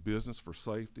 a business for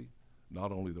safety,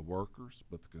 not only the workers,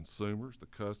 but the consumers, the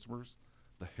customers,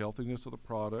 the healthiness of the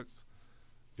products,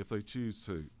 if they choose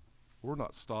to. We're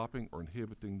not stopping or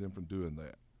inhibiting them from doing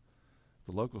that. If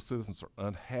the local citizens are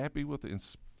unhappy with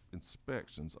the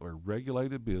inspections of a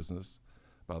regulated business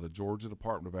by the Georgia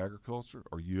Department of Agriculture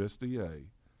or USDA,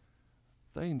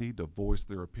 they need to voice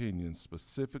their opinions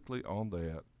specifically on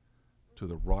that to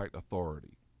the right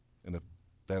authority. And if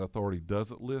that authority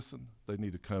doesn't listen, they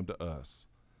need to come to us,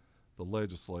 the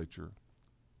legislature,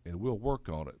 and we'll work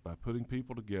on it by putting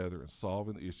people together and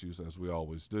solving the issues as we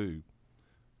always do,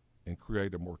 and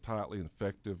create a more tightly and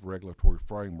effective regulatory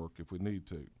framework if we need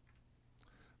to.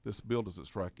 This bill doesn't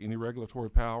strike any regulatory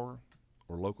power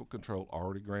or local control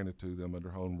already granted to them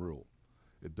under home rule.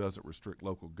 It doesn't restrict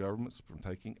local governments from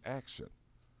taking action,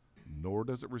 nor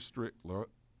does it restrict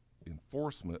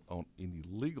enforcement on any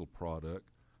legal product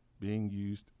being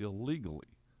used illegally.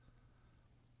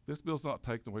 This bill's not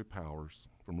taking away powers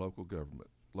from local government.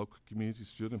 Local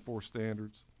communities should enforce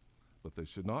standards, but they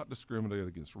should not discriminate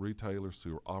against retailers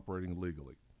who are operating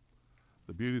legally.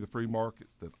 The beauty of the free market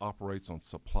is that it operates on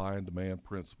supply and demand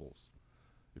principles.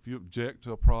 If you object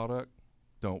to a product,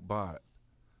 don't buy it.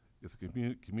 If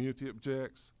the community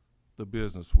objects, the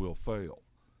business will fail.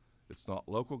 It's not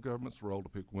local government's role to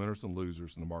pick winners and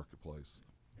losers in the marketplace,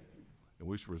 and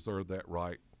we should reserve that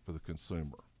right for the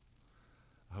consumer.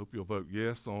 I hope you'll vote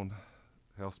yes on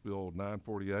House Bill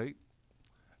 948.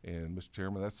 And Mr.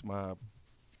 Chairman, that's my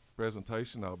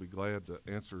presentation. I'll be glad to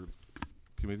answer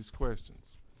committee's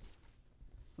questions.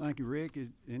 Thank you, Rick.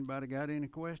 Anybody got any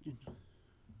questions?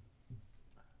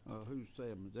 Who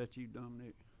said them? Is that you,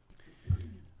 Dominic?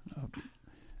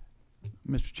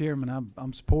 Mr. Chairman,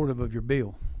 I'm supportive of your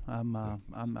bill.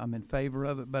 I'm in favor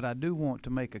of it, but I do want to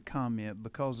make a comment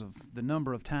because of the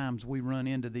number of times we run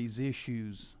into these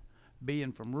issues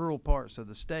being from rural parts of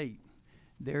the state.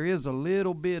 There is a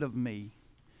little bit of me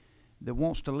that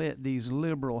wants to let these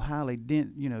liberal, highly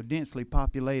densely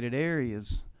populated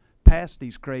areas pass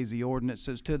these crazy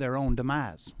ordinances to their own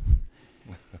demise.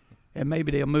 And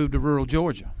maybe they'll move to rural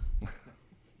Georgia.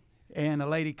 And a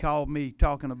lady called me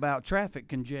talking about traffic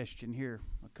congestion here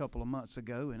a couple of months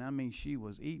ago, and I mean, she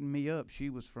was eating me up. She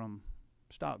was from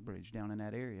Stockbridge down in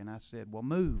that area, and I said, well,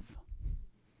 move.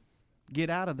 Get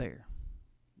out of there.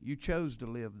 You chose to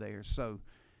live there. So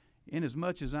in as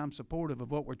much as I'm supportive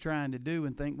of what we're trying to do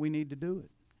and think we need to do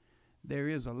it, there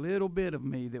is a little bit of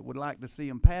me that would like to see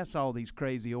them pass all these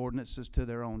crazy ordinances to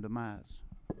their own demise.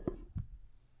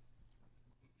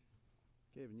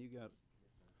 Kevin, you got it.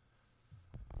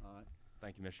 All right.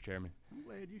 Thank you, Mr. Chairman. I'm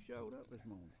glad you showed up this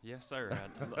morning. Yes, sir.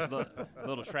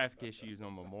 Little traffic issues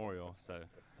on Memorial, so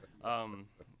and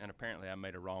apparently I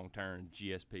made a wrong turn.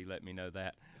 GSP let me know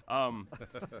that.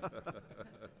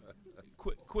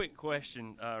 Quick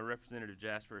question, Representative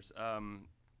Jaspers.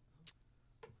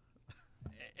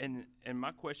 And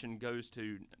my question goes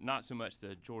to not so much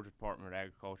the Georgia Department of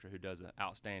Agriculture, who does an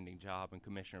outstanding job, and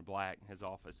Commissioner Black in his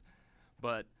office,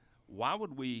 but why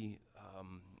would we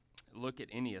look at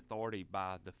any authority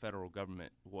by the federal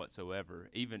government whatsoever,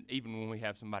 even when we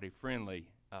have somebody friendly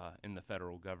in the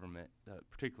federal government,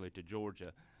 particularly to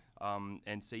Georgia,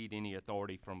 and cede any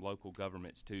authority from local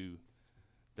governments to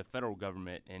the federal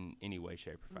government in any way,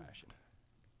 shape, or fashion?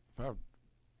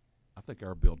 I think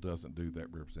our bill doesn't do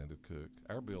that, Representative Cook.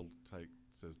 Our bill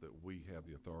says that we have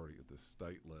the authority at the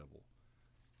state level,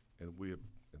 and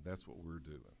that's what we're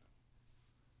doing.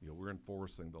 You know, we're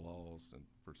enforcing the laws, and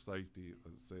for safety,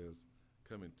 as it says,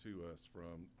 coming to us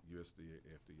from USDA,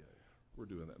 FDA. We're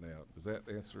doing that now. Does that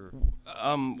answer?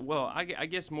 Well, I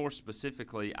guess more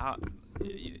specifically,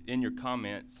 in your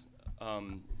comments,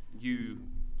 you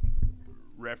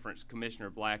referenced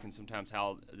Commissioner Black and sometimes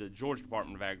how the Georgia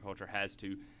Department of Agriculture has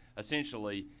to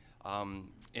essentially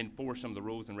enforce some of the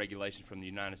rules and regulations from the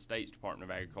United States Department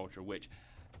of Agriculture, which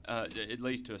at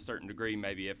least to a certain degree,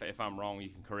 maybe if I'm wrong, you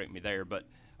can correct me there, but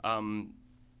I'm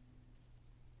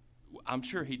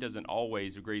sure he doesn't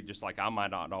always agree, just like I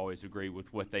might not always agree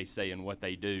with what they say and what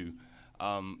they do.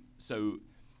 So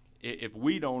if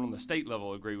we don't on the state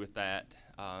level agree with that,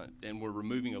 then we're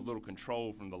removing a little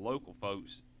control from the local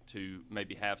folks to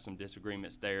maybe have some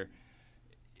disagreements there.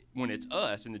 When it's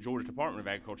us in the Georgia Department of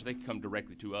Agriculture, they can come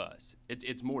directly to us.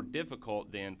 It's more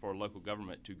difficult then for a local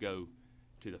government to go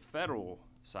to the federal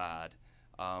side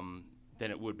than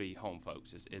it would be home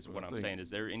folks, is what I'm saying. Is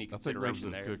there any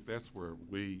consideration there? Cook, that's where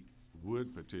we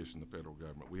would petition the federal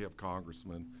government. We have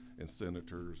congressmen and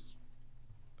senators.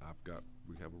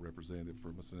 We have a representative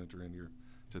from a senator in here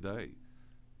today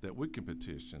that we can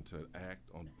petition to act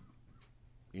on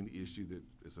any issue that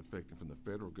is affecting from the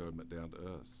federal government down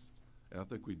to us. And I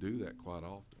think we do that quite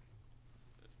often.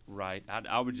 Right.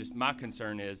 I would just, my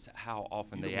concern is how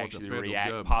often they actually the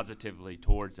react positively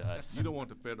towards us. You don't want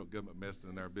the federal government messing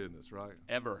in our business, right?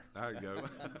 Ever. There you go.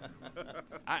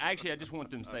 I just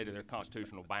want them to stay to their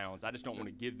constitutional bounds. I just don't want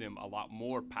to give them a lot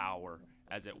more power,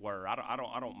 as it were. I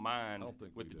don't mind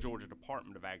with the Georgia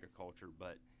Department of Agriculture,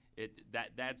 but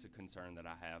that's a concern that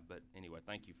I have. But anyway,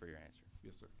 thank you for your answer.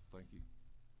 Yes, sir. Thank you.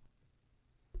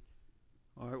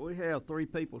 All right, we have 3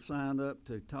 people signed up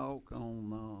to talk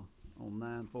on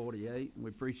 948, and we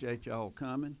appreciate y'all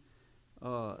coming.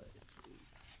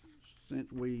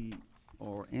 Since we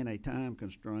are in a time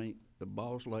constraint, the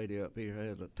boss lady up here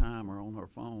has a timer on her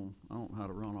phone. I don't know how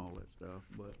to run all that stuff,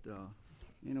 but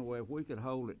anyway, if we could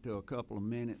hold it to a couple of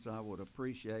minutes, I would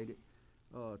appreciate it.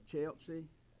 Chelsea,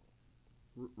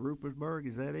 Rupersburg,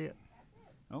 is that it?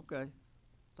 Okay.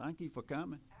 Thank you for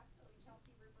coming. Absolutely.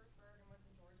 Chelsea Rupersburg. I'm with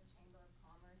the Georgia Chamber of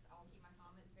Commerce. I'll keep my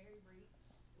comments very brief.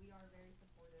 We are very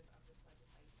supportive of this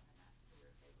legislation and ask for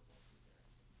your favorable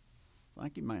consideration.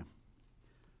 Thank you, ma'am.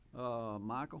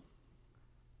 Michael?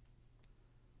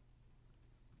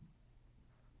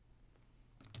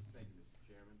 Thank you, Mr.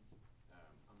 Chairman.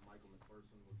 I'm Michael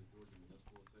McPherson with the Georgia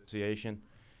Municipal Association.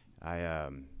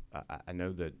 I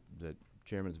know that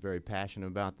Chairman's very passionate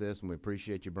about this, and we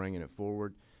appreciate you bringing it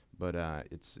forward. But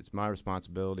it's my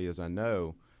responsibility, as I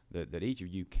know that each of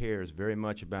you cares very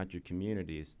much about your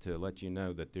communities, to let you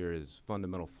know that there is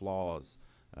fundamental flaws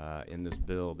in this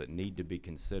bill that need to be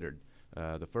considered.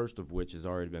 The first of which has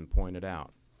already been pointed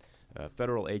out.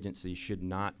 Federal agencies should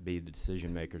not be the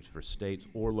decision makers for states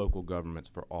or local governments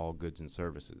for all goods and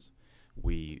services.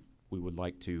 We would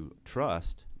like to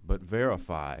trust but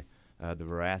verify the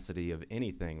veracity of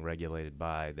anything regulated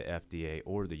by the FDA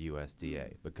or the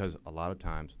USDA, because a lot of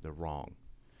times they're wrong.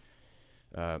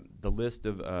 The list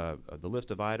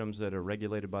of items that are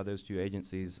regulated by those two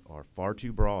agencies are far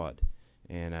too broad,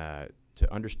 and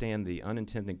to understand the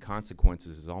unintended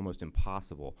consequences is almost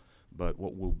impossible. But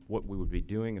what we would be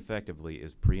doing effectively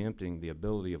is preempting the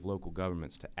ability of local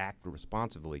governments to act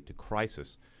responsibly to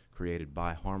crisis created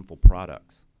by harmful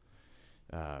products.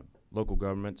 Local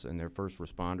governments and their first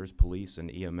responders, police and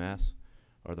EMS,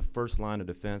 are the first line of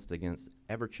defense against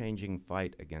ever-changing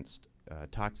fight against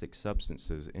toxic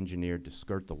substances engineered to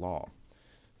skirt the law.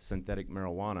 Synthetic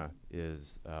marijuana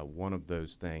is one of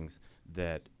those things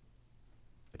that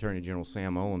Attorney General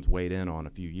Sam Owens weighed in on a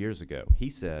few years ago. He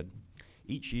said,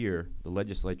 each year the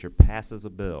legislature passes a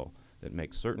bill that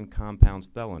makes certain compounds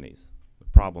felonies. The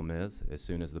problem is, as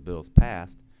soon as the bill is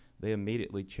passed, they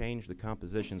immediately change the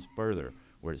compositions further,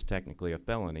 where it's technically a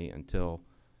felony until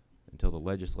the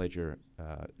legislature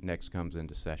next comes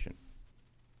into session.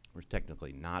 Or it's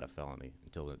technically not a felony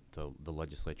until the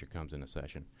legislature comes into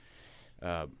session.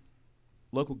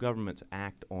 Local governments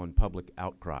act on public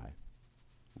outcry,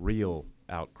 real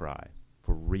outcry,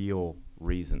 for real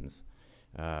reasons.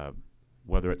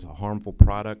 Whether it's a harmful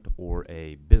product or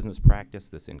a business practice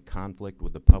that's in conflict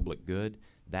with the public good,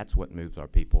 that's what moves our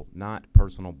people, not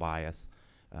personal bias.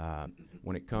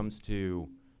 When it comes to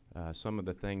some of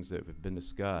the things that have been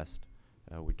discussed,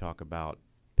 we talk about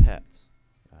pets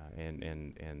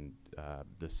and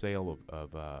the sale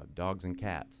of dogs and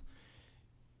cats.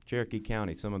 Cherokee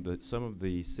County, some of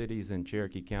the cities in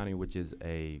Cherokee County, which is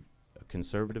a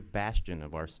conservative bastion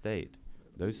of our state,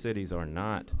 those cities are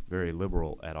not very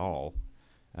liberal at all.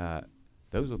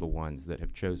 Those are the ones that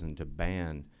have chosen to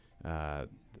ban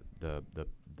the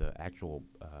actual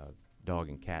dog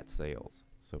and cat sales.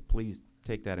 So please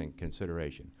take that in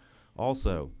consideration.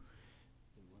 Also,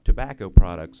 tobacco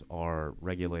products are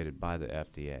regulated by the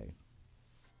FDA.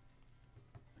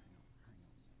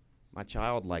 My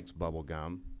child likes bubble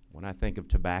gum. When I think of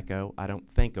tobacco, I don't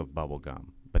think of bubble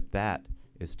gum, but that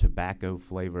is tobacco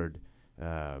flavored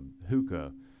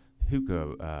hookah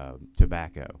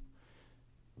tobacco.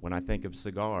 When I think of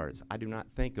cigars, I do not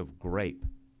think of grape.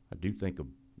 I do think of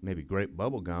maybe grape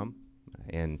bubble gum.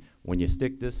 And when you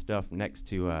stick this stuff next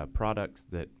to products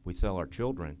that we sell our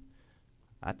children,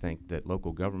 I think that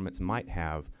local governments might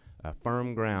have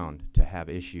firm ground to have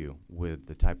issue with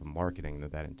the type of marketing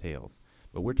that entails.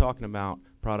 But we're talking about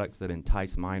products that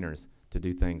entice minors to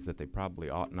do things that they probably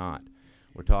ought not.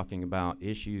 We're talking about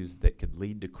issues that could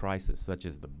lead to crisis, such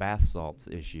as the bath salts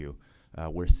issue,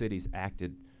 where cities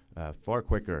acted far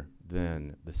quicker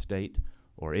than the state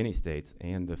or any states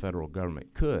and the federal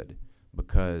government could,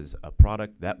 because a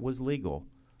product that was legal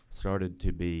started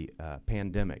to be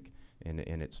pandemic in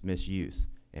its misuse,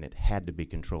 and it had to be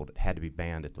controlled. It had to be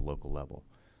banned at the local level.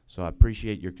 So I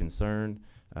appreciate your concern.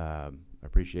 I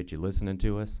appreciate you listening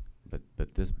to us,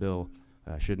 but this bill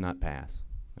should not pass,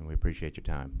 and we appreciate your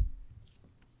time.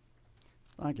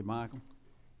 Thank you, Michael.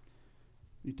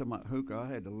 You talking about hookah?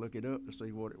 I had to look it up to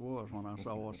see what it was when I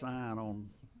saw a sign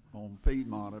on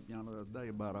Piedmont up yonder the other day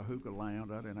about a hookah lounge.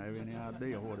 I didn't have any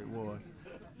idea what it was.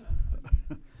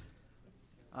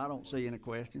 I don't see any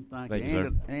questions. Thank you.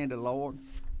 Sir. Andy Lord.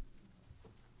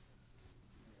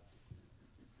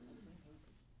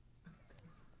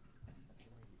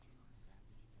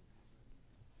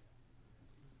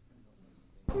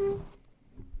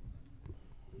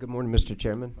 Good morning, Mr.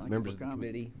 Chairman, Thank you members for of the coming.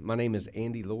 committee. My name is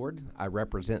Andy Lord. I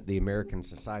represent the American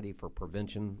Society for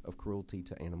Prevention of Cruelty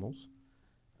to Animals.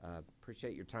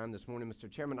 Appreciate your time this morning, Mr.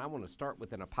 Chairman. I want to start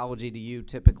with an apology to you.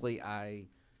 Typically,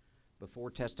 before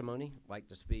testimony, like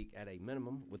to speak at a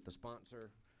minimum with the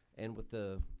sponsor and with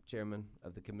the chairman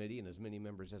of the committee and as many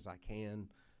members as I can.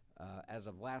 As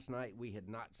of last night, we had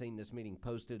not seen this meeting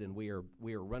posted, and we are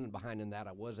running behind in that.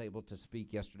 I was able to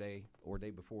speak yesterday or day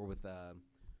before with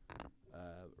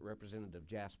Representative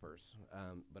Jaspers,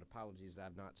 but apologies that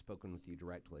I've not spoken with you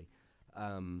directly.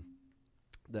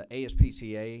 The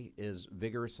ASPCA is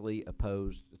vigorously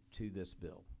opposed to this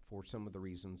bill for some of the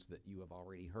reasons that you have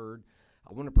already heard.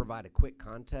 I want to provide a quick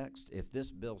context. If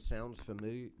this bill sounds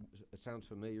familiar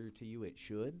to you, it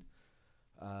should.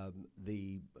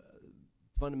 The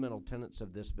fundamental tenets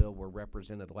of this bill were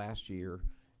represented last year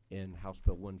in House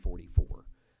Bill 144.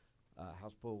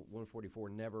 House Bill 144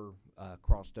 never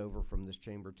crossed over from this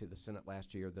chamber to the Senate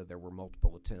last year, though there were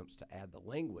multiple attempts to add the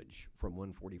language from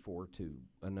 144 to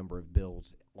a number of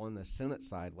bills on the Senate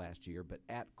side last year. But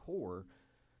at core,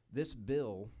 this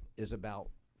bill is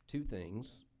about two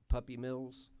things: puppy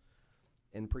mills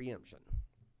and preemption.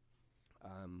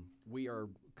 We are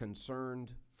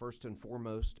concerned first and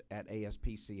foremost at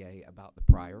ASPCA about the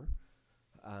prior.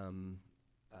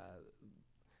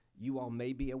 You all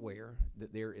may be aware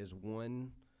that there is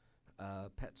one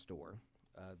pet store.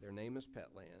 Their name is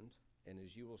Petland, and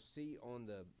as you will see on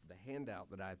the handout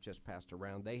that I've just passed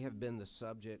around, they have been the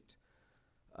subject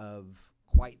of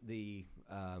quite the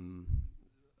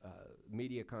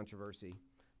media controversy.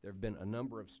 There have been a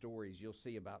number of stories. You'll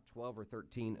see about 12 or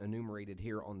 13 enumerated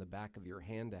here on the back of your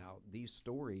handout. These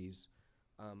stories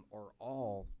are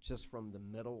all just from the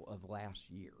middle of last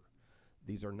year.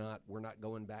 These are not, we're not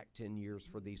going back 10 years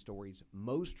for these stories.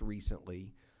 Most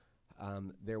recently,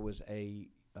 there was a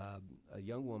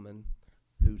young woman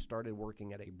who started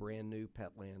working at a brand new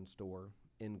Petland store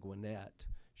in Gwinnett.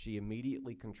 She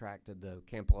immediately contracted the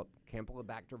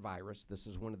Campylobacter virus. This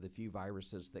is one of the few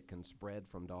viruses that can spread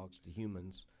from dogs to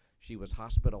humans. She was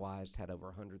hospitalized, had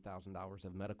over $100,000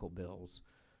 of medical bills,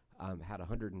 had a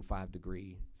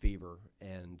 105-degree fever,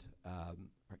 and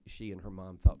she and her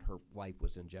mom felt her life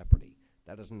was in jeopardy.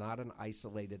 That is not an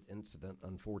isolated incident,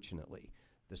 unfortunately.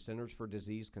 The Centers for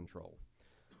Disease Control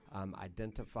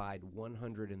identified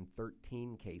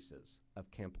 113 cases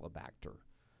of Campylobacter.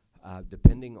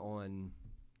 Depending on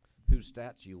whose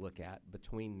stats you look at,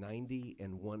 between 90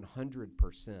 and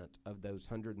 100% of those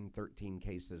 113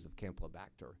 cases of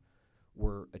Campylobacter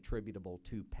were attributable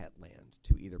to Petland,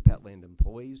 to either Petland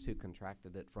employees who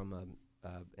contracted it from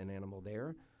an animal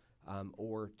there,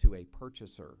 or to a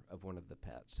purchaser of one of the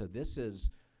pets. So this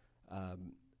is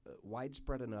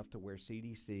widespread enough to where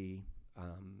CDC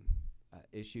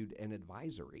issued an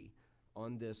advisory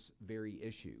on this very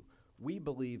issue. We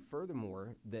believe,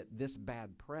 furthermore, that this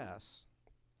bad press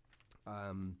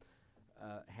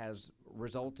has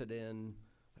resulted in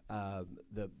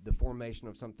the formation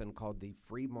of something called the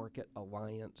Free Market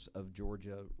Alliance of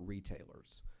Georgia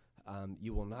Retailers.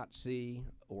 You will not see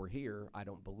or hear, I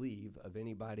don't believe, of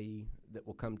anybody that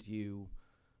will come to you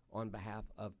on behalf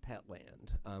of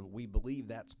Petland. We believe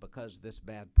that's because this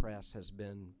bad press has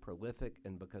been prolific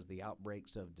and because the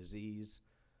outbreaks of disease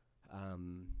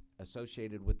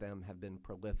associated with them have been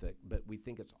prolific. But we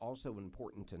think it's also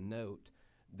important to note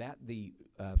that the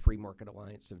Free Market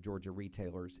Alliance of Georgia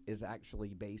Retailers is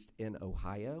actually based in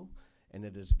Ohio, and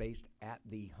it is based at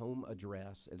the home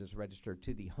address. It is registered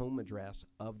to the home address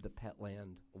of the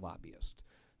Petland lobbyist.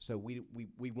 So we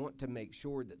want to make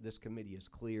sure that this committee is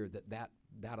clear that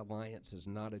that alliance is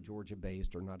not a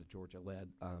Georgia-based or not a Georgia-led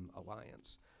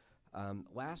alliance.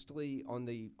 Lastly, on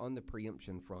the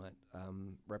preemption front,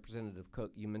 Representative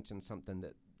Cook, you mentioned something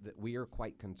that we are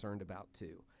quite concerned about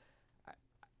too.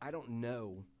 I don't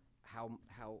know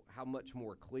how much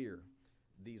more clear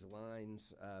these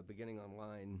lines beginning on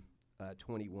line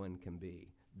 21 can be.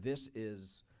 This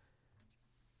is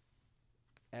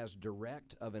as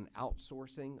direct of an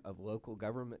outsourcing of local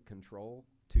government control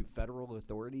to federal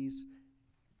authorities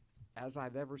as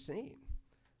I've ever seen.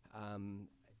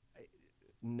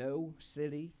 No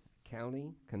city,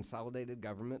 county, consolidated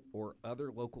government, or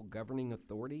other local governing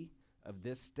authority of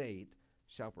this state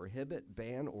shall prohibit,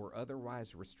 ban, or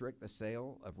otherwise restrict the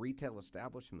sale of retail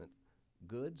establishment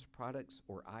goods, products,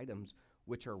 or items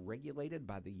which are regulated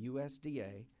by the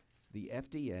USDA, the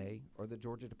FDA, or the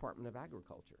Georgia Department of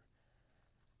Agriculture.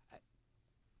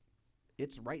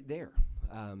 It's right there.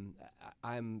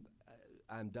 I'm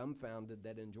dumbfounded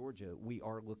that in Georgia we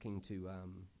are looking to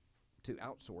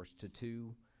outsource to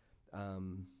two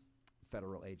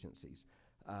federal agencies.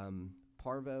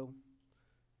 Parvo,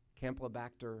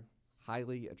 Campylobacter,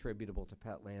 highly attributable to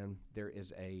Petland. There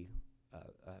is a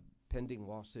pending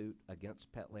lawsuit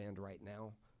against Petland right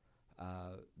now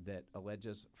that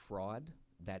alleges fraud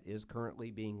that is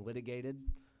currently being litigated.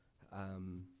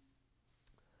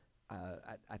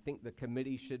 I think the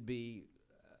committee should be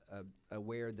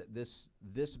aware that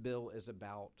this bill is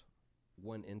about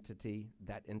one entity.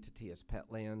 That entity is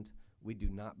Petland. We do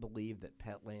not believe that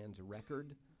Petland's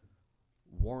record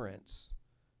warrants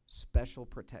special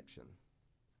protection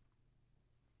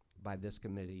by this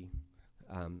committee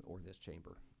or this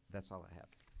chamber. That's all I have,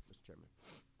 Mr. Mr. Chairman.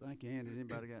 Thank you, Andy.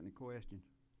 Anybody got any questions?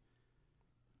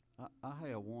 I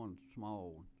have one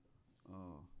small one.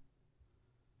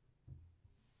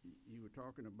 You were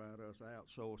talking about us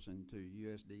outsourcing to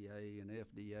USDA and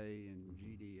FDA and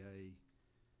GDA.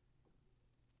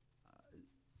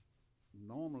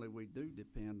 Normally, we do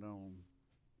depend on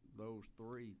those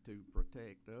three to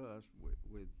protect us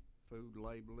with food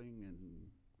labeling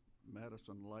and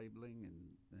medicine labeling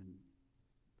and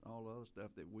all the other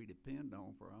stuff that we depend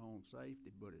on for our own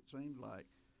safety. But it seems like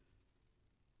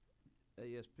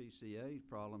ASPCA's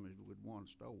problem is with one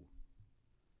store.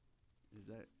 Is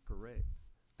that correct?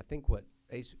 I think what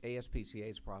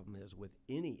ASPCA's problem is with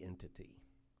any entity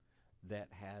that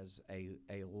has a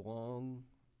long,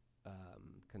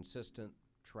 consistent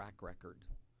track record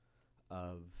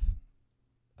of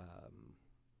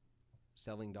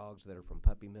selling dogs that are from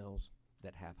puppy mills,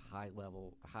 that have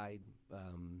high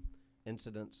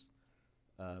incidence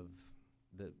of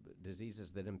the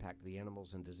diseases that impact the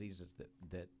animals and diseases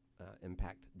that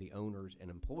impact the owners and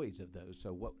employees of those.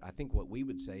 So what we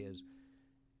would say is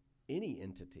any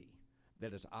entity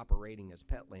that is operating as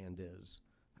Petland is,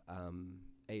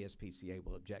 ASPCA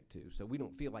will object to. So we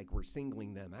don't feel like we're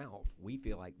singling them out. We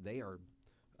feel like they are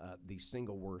the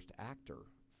single worst actor.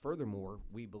 Furthermore,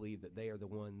 we believe that they are the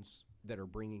ones that are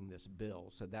bringing this bill.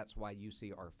 So that's why you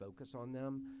see our focus on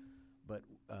them. But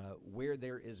where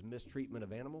there is mistreatment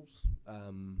of animals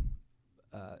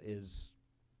is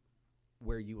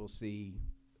where you will see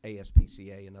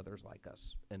ASPCA and others like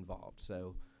us involved.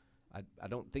 So I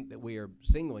don't think that we are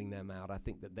singling them out. I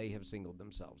think that they have singled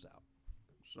themselves out.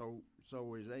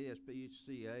 So is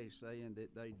ASPCA saying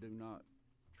that they do not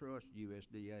trust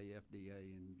USDA, FDA,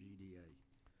 and GDA?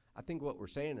 I think what we're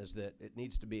saying is that it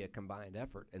needs to be a combined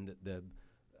effort, and that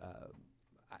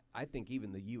I think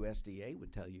even the USDA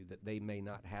would tell you that they may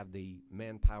not have the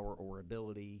manpower or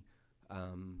ability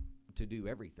to do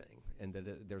everything, and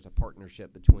that there's a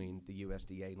partnership between the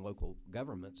USDA and local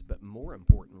governments. But more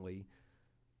importantly,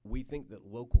 we think that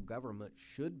local government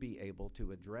should be able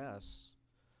to address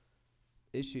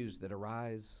issues that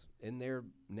arise in their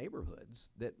neighborhoods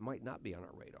that might not be on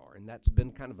our radar, and that's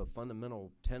been kind of a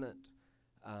fundamental tenet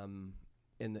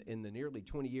in the nearly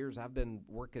 20 years I've been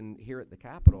working here at the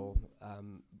Capitol.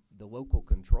 The local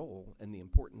control and the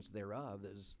importance thereof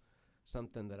is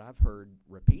something that I've heard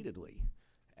repeatedly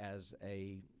as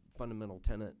a fundamental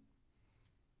tenet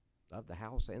of the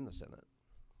House and the Senate.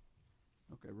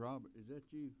 Okay, Robert, is that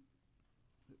you?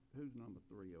 Who's number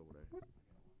 3 over there?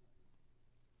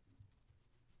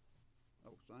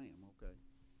 Oh, Sam, okay.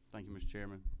 Thank you, Mr.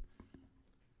 Chairman.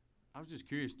 I was just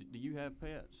curious, do you have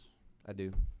pets? I do.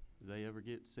 Do they ever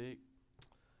get sick?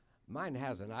 Mine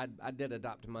hasn't. I did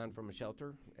adopt mine from a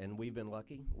shelter, and we've been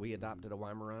lucky. We adopted a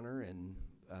Weimaraner, and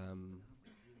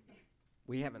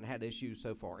we haven't had issues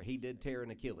so far. He did tear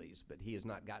an Achilles, but he has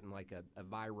not gotten like a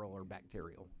viral or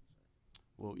bacterial.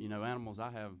 Well, you know, animals, I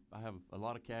have a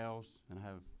lot of cows, and I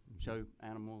have show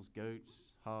animals, goats,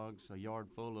 hogs, a yard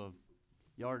full of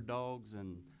yard dogs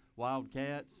and wild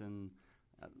cats and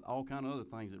all kind of other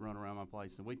things that run around my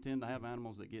place. And we tend to have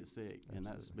animals that get sick, and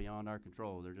that's beyond our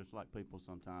control. They're just like people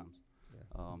sometimes.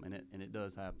 Yeah. And it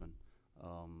does happen.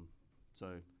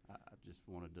 So I just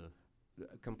wanted to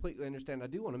completely understand. I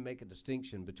do want to make a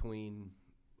distinction between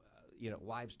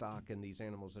livestock and these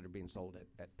animals that are being sold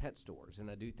at pet stores. And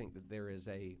I do think that there is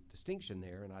a distinction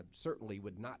there, and I certainly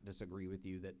would not disagree with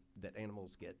you that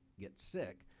animals get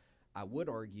sick. I would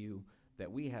argue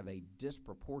that we have a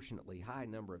disproportionately high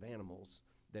number of animals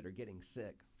that are getting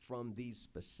sick from these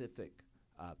specific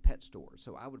pet stores.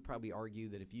 So I would probably argue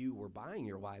that if you were buying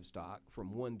your livestock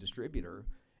from one distributor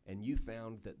and you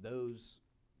found that those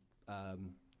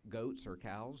goats or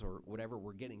cows or whatever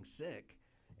were getting sick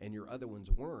and your other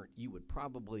ones weren't, you would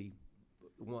probably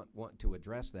want to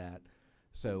address that.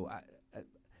 So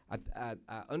I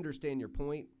understand your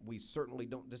point. We certainly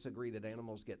don't disagree that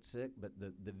animals get sick, but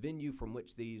the venue from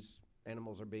which these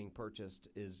animals are being purchased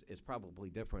is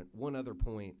probably different. One other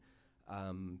point,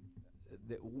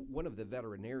 that one of the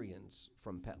veterinarians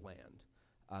from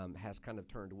Petland has kind of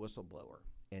turned whistleblower,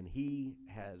 and he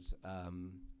has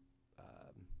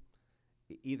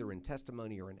either in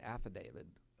testimony or in affidavit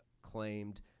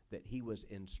claimed that he was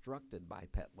instructed by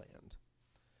Petland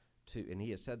and he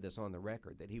has said this on the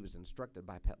record, that he was instructed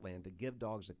by Petland to give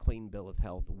dogs a clean bill of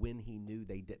health when he knew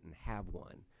they didn't have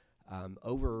one.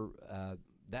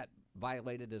 That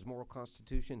violated his moral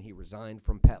constitution. He resigned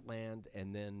from Petland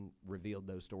and then revealed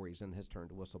those stories and has turned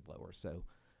whistleblower. So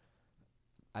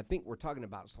I think we're talking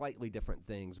about slightly different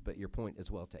things, but your point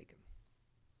is well taken.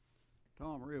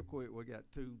 Tom, real quick, we got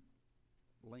 2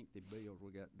 lengthy bills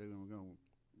we got to do, and we're going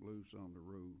to lose some of the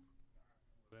rules.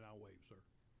 Then I'll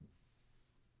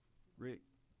Rick,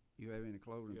 you have any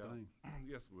closing Yeah. thing?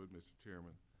 Yes, I would, Mr.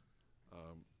 Chairman.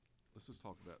 Let's just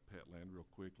talk about Petland real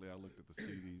quickly. I looked at the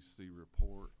CDC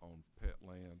report on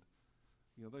Petland.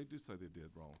 You know, they do say they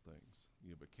did wrong things.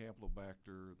 You know, but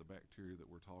Campylobacter, the bacteria that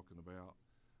we're talking about,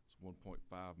 it's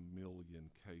 1.5 million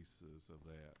cases of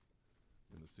that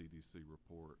in the CDC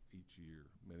report each year.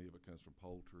 Many of it comes from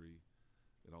poultry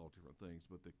and all different things.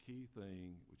 But the key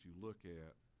thing which you look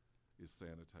at is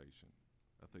sanitation.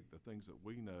 I think the things that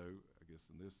we know, I guess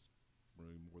in this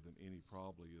room more than any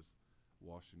probably, is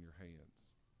washing your hands.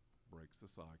 Breaks the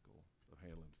cycle of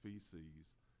handling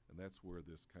feces, and that's where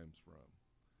this comes from.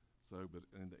 So, but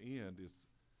in the end, it's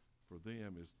for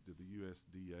them is, did the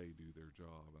USDA do their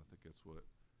job? I think that's what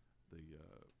the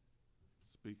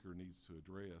speaker needs to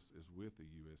address, is with the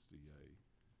USDA.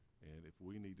 And if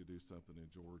we need to do something in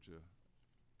Georgia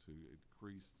to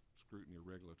increase scrutiny or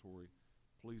regulatory,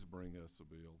 please bring us a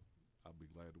bill. I'll be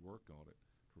glad to work on it,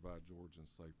 provide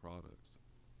Georgians safe products.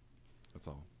 That's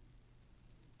all.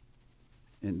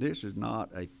 And this is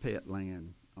not a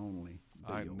Petland only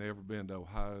bill. I've never been to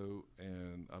Ohio,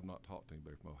 and I've not talked to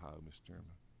anybody from Ohio, Mr.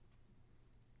 Chairman.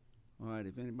 All right,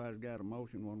 if anybody's got a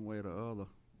motion one way or the other,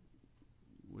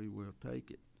 we will take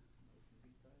it.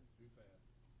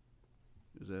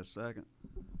 Is there a second?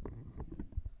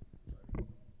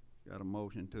 Got a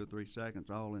motion, 2 or 3 seconds.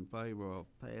 All in favor of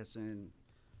passing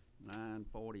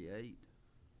 948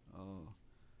 on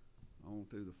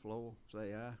to the floor,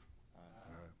 say aye. Aye.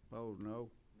 Opposed,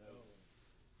 no? No.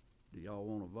 Do y'all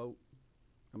want to vote?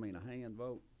 I mean, a hand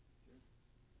vote? Sure.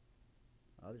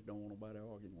 I just don't want nobody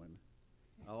arguing with me.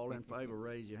 All in favor,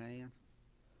 raise your hand.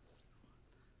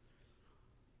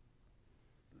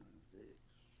 5, 6,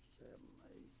 7,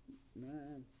 8,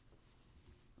 9.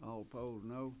 All opposed,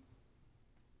 no.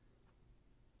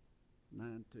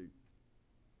 9-2. Is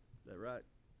that right?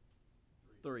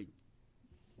 3.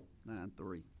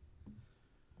 9-3.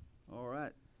 All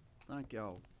right. Thank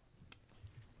y'all.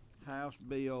 House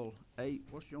Bill 8,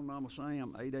 what's your number,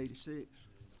 Sam? 886?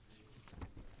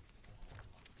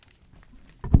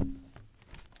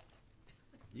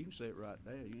 You can sit right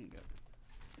there. You ain't got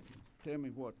to. Tell me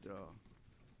what,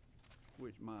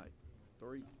 which mic?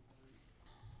 3?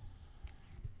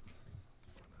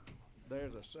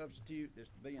 There's a substitute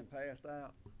that's being passed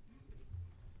out.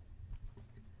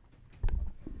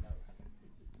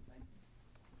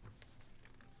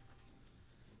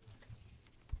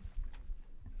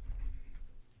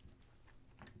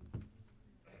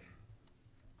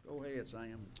 Go ahead,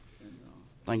 Sam. And,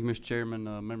 Thank you, Mr. Chairman,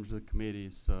 members of the committee.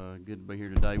 It's good to be here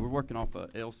today. We're working off a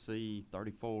LC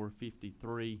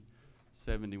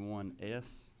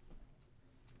 345371S.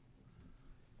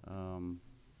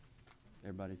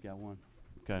 Everybody's got one?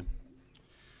 Okay.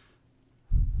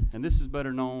 And this is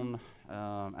better known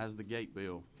as the gate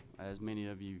bill, as many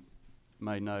of you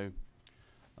may know.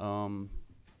 And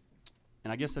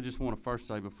I guess I just want to first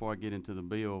say, before I get into the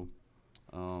bill,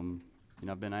 you know,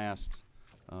 I've been asked,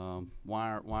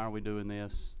 why are we doing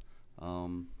this?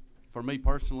 For me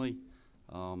personally,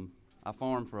 I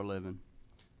farm for a living,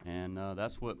 and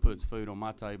that's what puts food on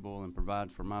my table and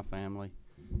provides for my family.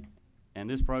 And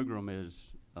this program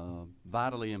is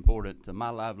vitally important to my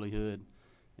livelihood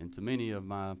and to many of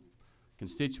my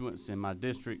constituents in my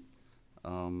district.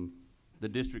 The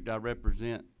district I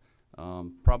represent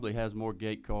probably has more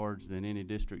gate cards than any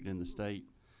district in the state,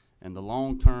 and the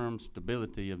long-term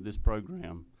stability of this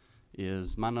program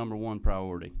is my #1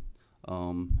 priority.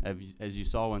 As you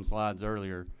saw in slides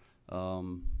earlier,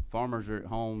 farmers are at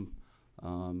home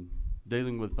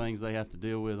dealing with things they have to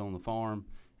deal with on the farm,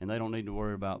 and they don't need to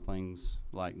worry about things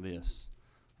like this.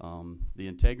 The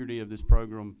integrity of this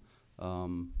program,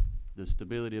 the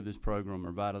stability of this program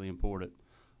are vitally important.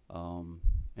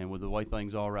 And with the way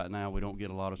things are right now, we don't get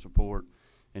a lot of support.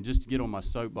 And just to get on my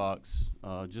soapbox,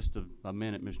 just a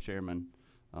minute, Mr. Chairman,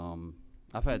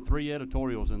 I've had 3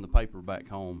 editorials in the paper back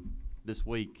home this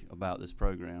week about this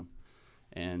program.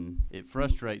 And it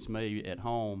frustrates me at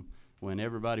home when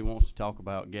everybody wants to talk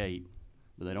about GATE,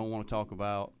 but they don't want to talk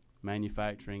about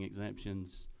manufacturing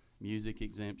exemptions, music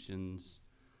exemptions,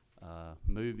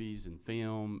 movies and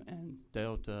film and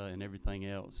Delta and everything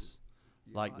else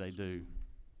like they do.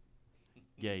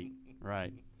 GATE,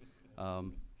 right.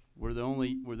 We're the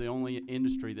only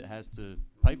industry that has to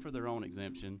pay for their own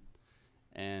exemption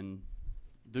and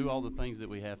do all the things that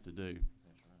we have to do.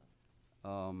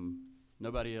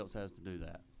 Nobody else has to do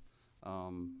that.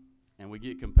 And we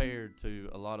get compared to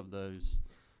a lot of those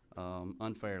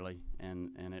unfairly,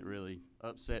 and it really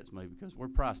upsets me because we're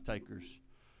price takers.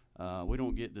 We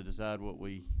don't get to decide what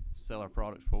we sell our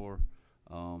products for.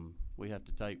 We have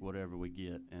to take whatever we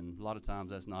get, and a lot of times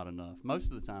that's not enough. Most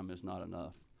of the time it's not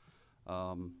enough.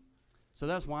 So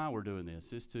that's why we're doing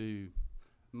this, is to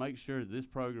make sure that this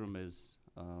program is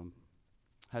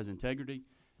has integrity,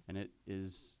 and it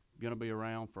is going to be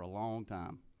around for a long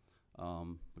time,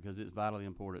 because it's vitally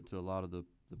important to a lot of the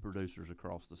producers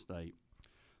across the state.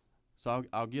 So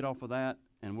I'll get off of that,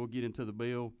 and we'll get into the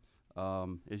bill.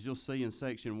 As you'll see in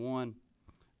Section 1,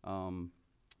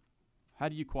 how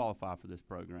do you qualify for this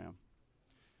program?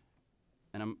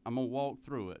 And I'm going to walk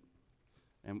through it.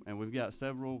 And we've got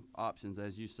several options,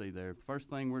 as you see there. First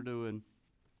thing we're doing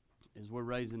is we're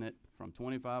raising it from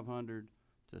 $2,500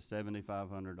 to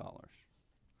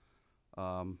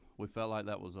 $7,500. We felt like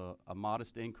that was a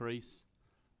modest increase.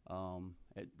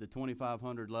 At the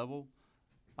 $2,500 level,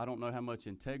 I don't know how much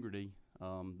integrity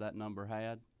that number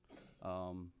had.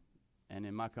 And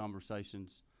in my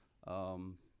conversations,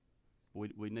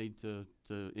 we need to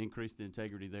increase the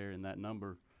integrity there in that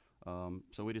number.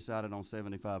 So we decided on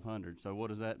 $7,500. So what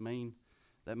does that mean?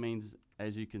 That means,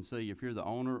 as you can see, if you're the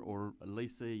owner or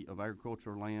lessee of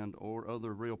agricultural land or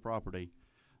other real property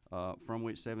from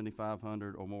which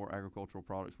 7,500 or more agricultural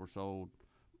products were sold,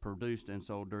 produced and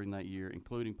sold during that year,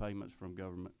 including payments from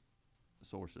government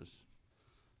sources.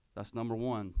 That's number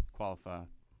one, qualify.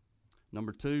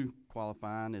 Number two,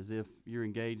 qualifying is if you're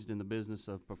engaged in the business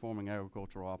of performing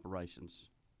agricultural operations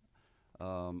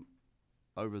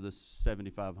over the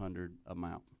 7,500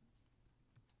 amount.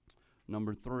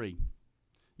 Number three,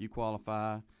 you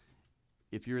qualify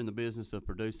if you're in the business of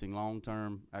producing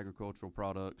long-term agricultural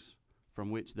products from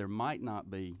which there might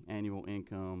not be annual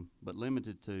income, but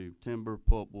limited to timber,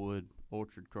 pulpwood,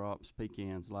 orchard crops,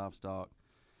 pecans, livestock,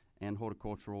 and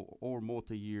horticultural or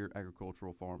multi-year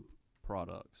agricultural farm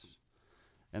products.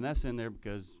 And that's in there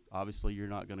because obviously you're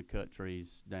not going to cut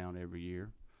trees down every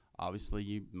year. Obviously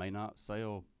you may not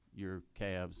sell your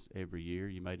calves every year.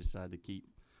 You may decide to keep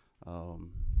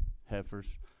heifers,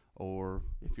 or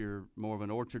if you're more of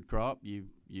an orchard crop, you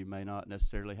may not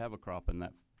necessarily have a crop in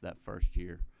that first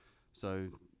year. So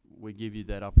we give you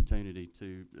that opportunity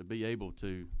to be able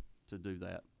to do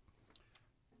that.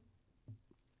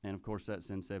 And of course that's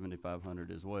in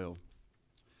 7,500 as well.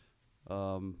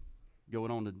 Going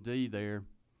on to D there,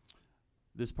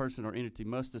 this person or entity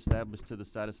must establish to the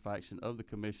satisfaction of the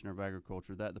Commissioner of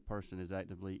Agriculture that the person is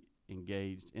actively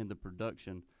engaged in the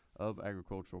production of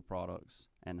agricultural products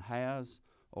and has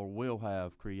or will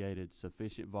have created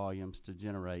sufficient volumes to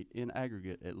generate in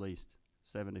aggregate at least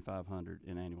 7,500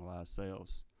 in annualized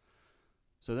sales.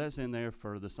 So that's in there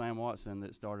for the Sam Watson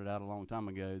that started out a long time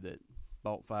ago that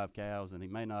bought 5 cows, and he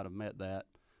may not have met that,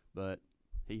 but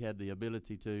he had the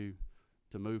ability to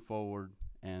move forward,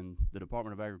 and the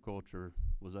Department of Agriculture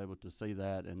was able to see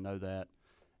that and know that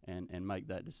and make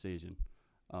that decision.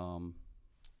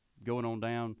 Going on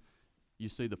down, you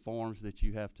see the forms that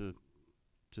you have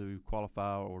to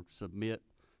qualify or submit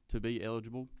to be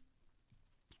eligible.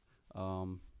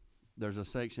 There's a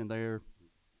section there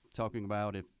talking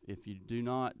about if you do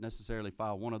not necessarily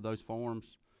file one of those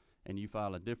forms and you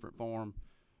file a different form,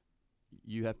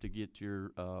 you have to get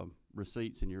your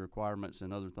receipts and your requirements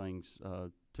and other things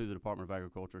to the Department of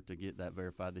Agriculture to get that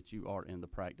verified that you are in the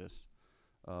practice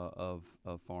of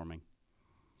farming.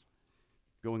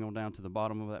 Going on down to the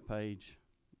bottom of that page,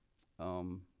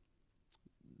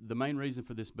 the main reason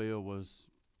for this bill was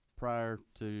prior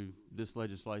to this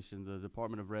legislation, the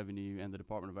Department of Revenue and the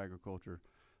Department of Agriculture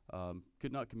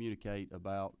could not communicate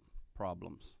about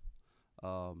problems.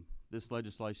 This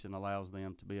legislation allows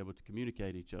them to be able to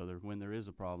communicate each other when there is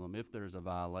a problem. If there is a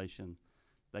violation,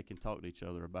 they can talk to each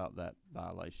other about that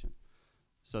violation.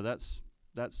 So that's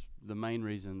the main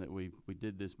reason that we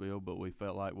did this bill, but we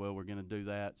felt like, well, we're going to do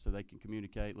that so they can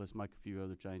communicate. Let's make a few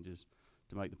other changes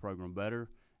to make the program better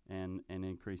and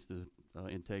increase the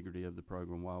integrity of the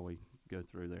program while we go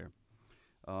through there.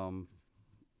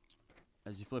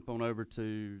 As you flip on over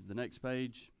to the next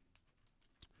page,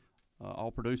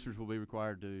 all producers will be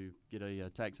required to get a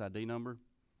tax ID number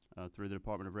through the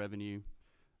Department of Revenue,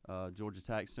 Georgia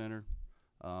Tax Center.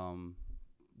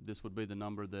 This would be the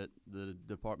number that the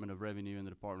Department of Revenue and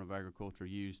the Department of Agriculture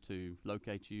use to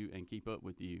locate you and keep up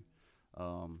with you,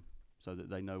 so that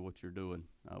they know what you're doing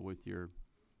with your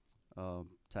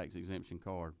tax exemption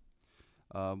card.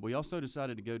 We also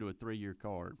decided to go to a 3-year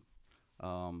card.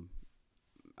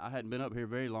 I hadn't been up here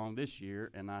very long this year,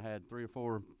 and I had 3 or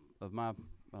 4 of my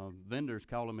vendors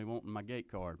calling me wanting my gate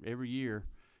card. Every year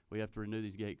we have to renew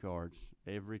these gate cards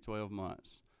every 12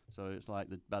 months. So it's like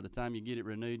by the time you get it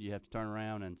renewed, you have to turn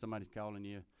around and somebody's calling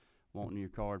you wanting your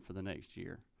card for the next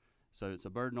year. So it's a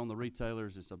burden on the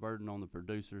retailers, it's a burden on the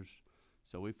producers.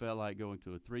 So we felt like going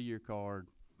to a 3-year card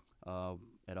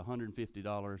at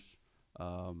 $150,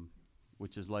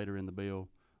 which is later in the bill,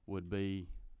 would be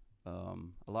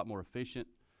a lot more efficient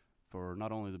for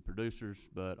not only the producers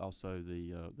but also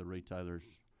the retailers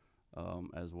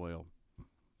as well.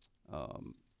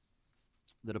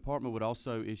 The department would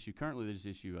also currently they just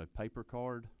issue a paper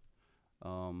card.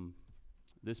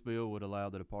 This bill would allow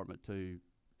the department to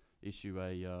issue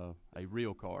a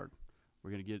real card.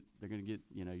 They're gonna get,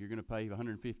 you're gonna pay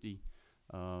 $150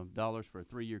 for a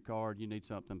 3-year card. You need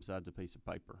something besides a piece of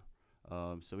paper.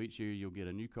 So each year you'll get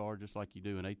a new card just like you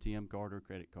do an ATM card or a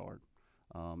credit card.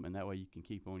 And that way you can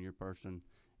keep on your person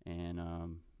and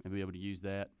be able to use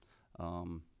that.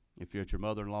 If you're at your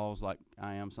mother-in-law's like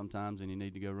I am sometimes and you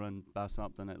need to go run buy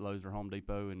something at Lowe's or Home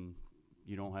Depot and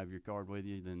you don't have your card with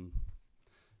you, then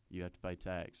you have to pay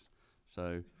tax.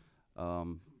 So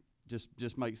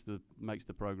just makes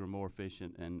the program more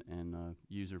efficient and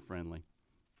user-friendly.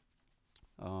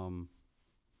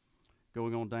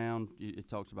 Going on down, it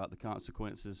talks about the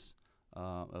consequences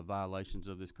of violations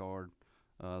of this card.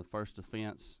 First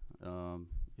offense,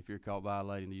 if you're caught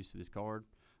violating the use of this card,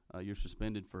 you're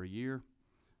suspended for a year.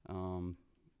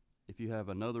 If you have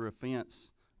another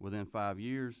offense within 5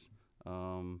 years,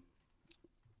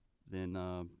 then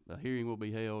a hearing will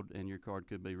be held and your card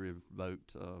could be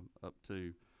revoked up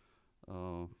to,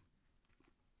 you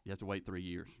have to wait 3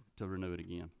 years to renew it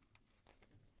again.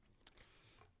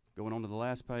 Going on to the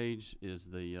last page is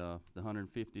the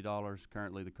 $150.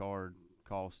 Currently the card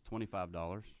costs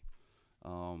 $25.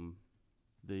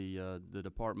 The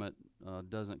department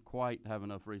doesn't quite have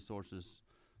enough resources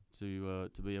to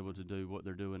be able to do what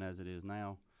they're doing as it is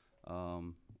now,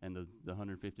 and the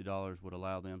 $150 would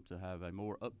allow them to have a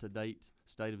more up-to-date,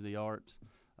 state-of-the-art,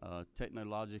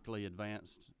 technologically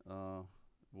advanced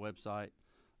website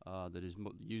that is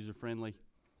user-friendly.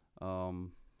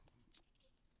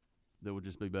 That would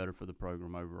just be better for the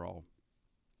program overall.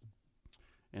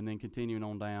 And then continuing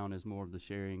on down is more of the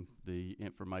sharing the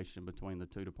information between the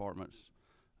two departments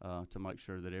to make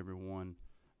sure that everyone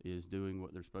is doing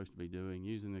what they're supposed to be doing,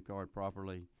 using the card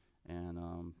properly,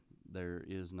 and there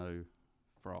is no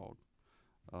fraud.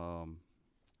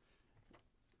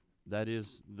 That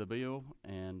is the bill,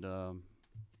 and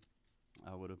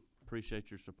I would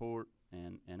appreciate your support.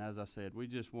 And as I said, we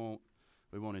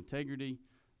want integrity.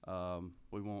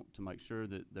 We want to make sure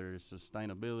that there is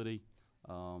sustainability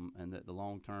and that the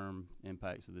long-term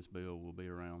impacts of this bill will be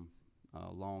around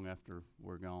long after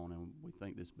we're gone, and we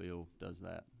think this bill does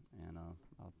that. And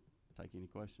I'll take any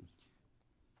questions.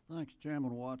 Thanks,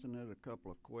 Chairman Watson. There's a couple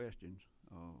of questions.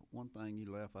 One thing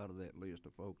you left out of that list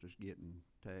of folks that's getting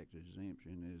tax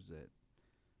exemption is that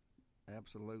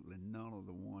absolutely none of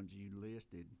the ones you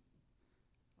listed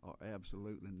are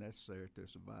absolutely necessary to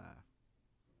survive.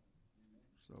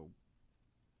 So,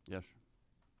 yes,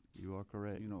 sir. You are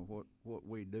correct. You know, what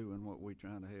we do and what we're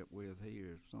trying to help with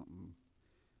here is something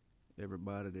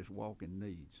everybody that's walking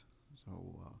needs.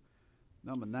 So,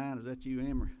 number 9, is that you,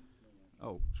 Emery?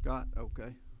 Oh, Scott,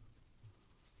 okay.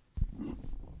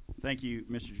 Thank you,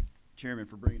 Mr. Chairman,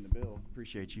 for bringing the bill.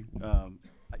 Appreciate you.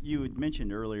 You had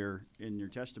mentioned earlier in your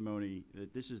testimony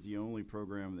that this is the only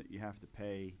program that you have to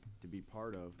pay to be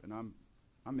part of, and I'm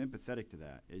empathetic to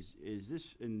that. Is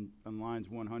this in on lines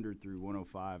 100 through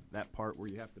 105, that part where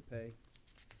you have to pay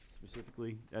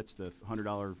specifically? That's the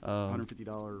 $100, $150,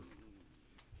 or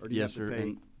do you have to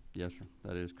pay? Yes, sir.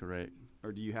 That is correct.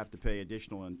 Or do you have to pay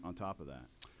additional on top of that?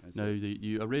 No,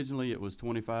 you originally it was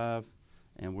 $25,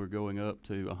 and we're going up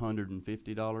to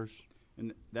 $150.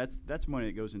 And that's money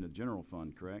that goes into the general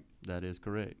fund, correct? That is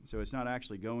correct. So it's not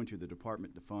actually going to the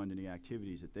department to fund any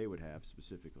activities that they would have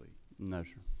specifically? No,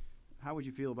 sir. How would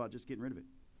you feel about just getting rid of it?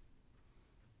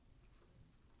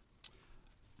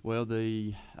 Well,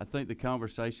 I think the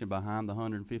conversation behind the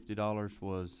 $150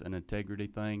 was an integrity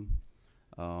thing.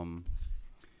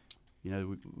 You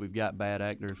know, we've got bad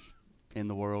actors in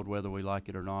the world, whether we like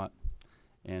it or not.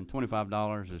 And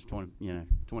 $25 is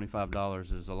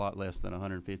 $25 is a lot less than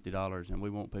 $150, and we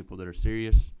want people that are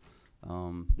serious,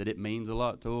 that it means a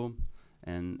lot to them,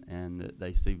 and that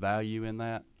they see value in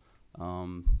that.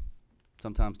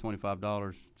 Sometimes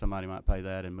 $25, somebody might pay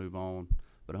that and move on,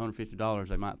 but $150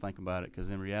 they might think about it,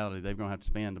 because in reality they're going to have to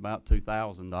spend about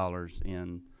 $2,000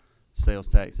 in sales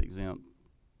tax exempt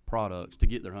products to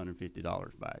get their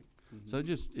 $150 back. Mm-hmm. So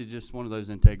it's just one of those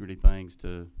integrity things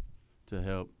to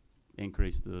help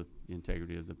increase the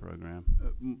integrity of the program.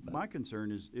 My concern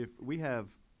is if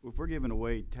we're giving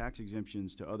away tax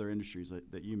exemptions to other industries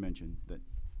that you mentioned, that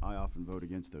I often vote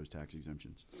against those tax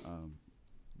exemptions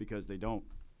because they're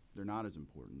not as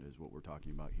important as what we're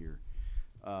talking about here,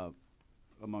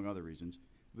 among other reasons.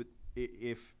 But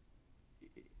if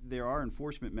there are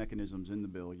enforcement mechanisms in the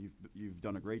bill. You've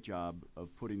done a great job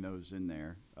of putting those in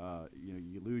there.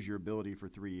 You lose your ability for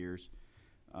 3 years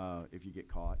if you get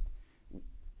caught.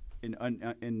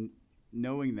 And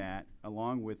knowing that,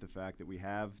 along with the fact that we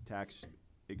have tax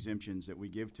exemptions that we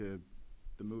give to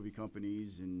the movie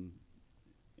companies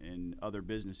and other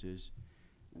businesses,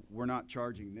 we're not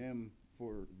charging them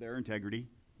for their integrity.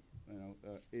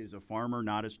 Is a farmer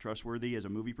not as trustworthy as a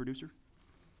movie producer?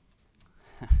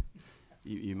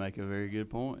 You make a very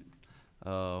good point.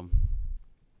 You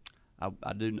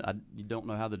don't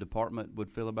know how the department would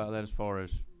feel about that as far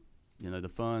as, the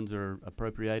funds are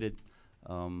appropriated.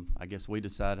 I guess we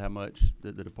decide how much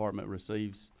the department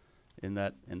receives in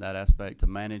that aspect to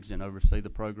manage and oversee the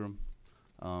program,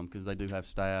 because they do have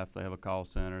staff, they have a call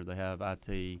center, they have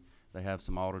IT, they have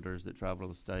some auditors that travel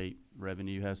to the state.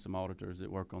 Revenue has some auditors that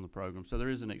work on the program. So there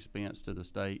is an expense to the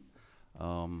state.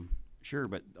 Sure,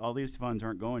 but all these funds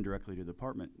aren't going directly to the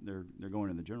department. They're going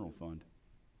in the general fund.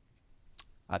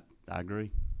 I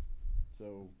agree.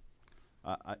 So,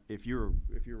 if you're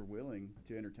willing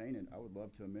to entertain it, I would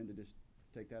love to amend to just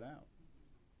take that out.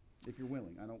 If you're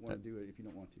willing, I don't want to do it if you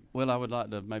don't want to. Well, I would like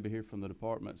to maybe hear from the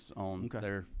departments on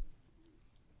their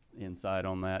insight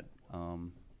on that.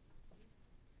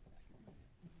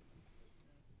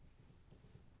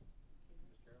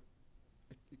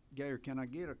 Gary, can I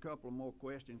get a couple of more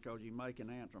questions, because you may can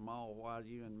answer them all while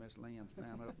you and Miss Lynn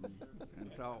stand up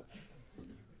and talk.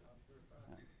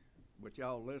 But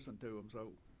y'all listen to them,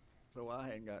 so I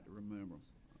hadn't got to remember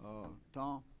them.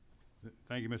 Tom?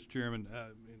 Thank you, Mr. Chairman.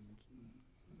 And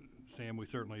Sam, we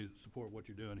certainly support what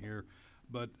you're doing here.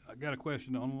 But I got a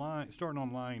question starting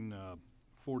on line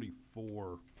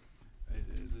 44.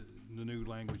 The new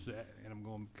language, and I'm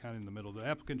going kind of in the middle. The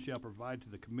applicant shall provide to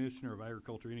the Commissioner of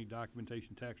Agriculture any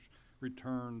documentation, tax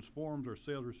returns, forms, or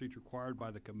sales receipts required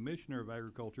by the Commissioner of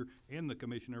Agriculture and the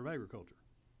Commissioner of Agriculture.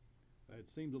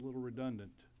 It seems a little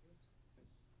redundant.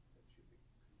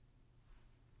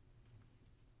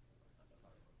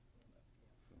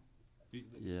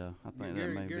 Yeah, I think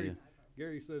that may be.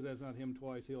 Gary says that's not him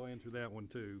twice. He'll answer that one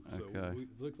too. So Okay.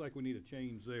 Looks like we need a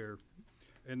change there.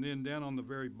 And then down on the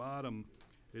very bottom,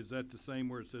 is that the same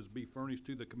where it says be furnished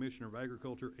to the Commissioner of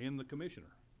Agriculture and the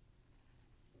Commissioner?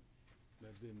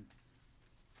 That didn't.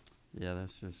 Yeah,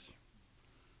 that's just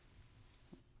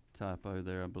typo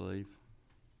there, I believe.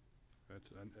 That's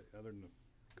other than the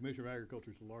Commissioner of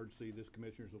Agriculture is a large C. This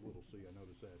Commissioner's a little C. I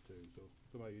noticed that too. So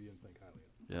somebody you didn't think highly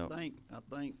of. Yep. I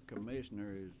think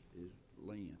Commissioner is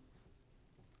Lynn.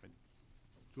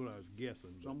 That's what I was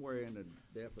guessing. Somewhere in the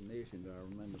definitions, I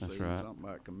remember That's seeing right. something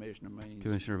about Commissioner means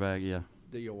Commissioner of Ag, yeah.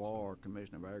 DOR,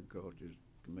 Commissioner of Agriculture is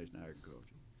Commissioner of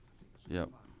Agriculture. Yep.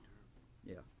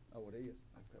 Yeah. Oh, it is?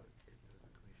 Okay.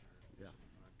 Yeah.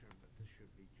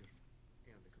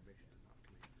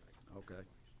 Okay.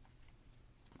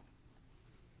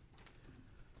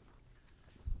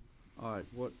 All right,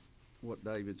 what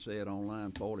David said on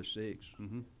line 46,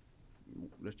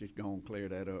 let's just go and clear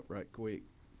that up right quick.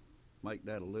 Make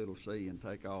that a little C and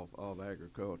take off of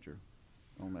agriculture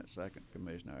on that second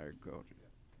Commissioner of Agriculture.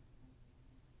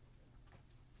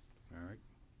 All right.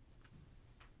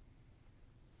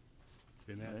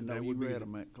 And I know that you would be read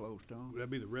them that close, Tom. Would that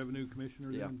be the Revenue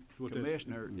Commissioner Yeah, then? Is what that's-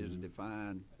 Commissioner is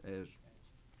defined as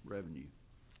revenue.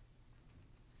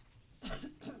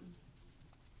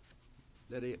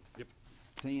 That it? Yep.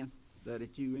 10, that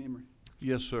it you, Emery?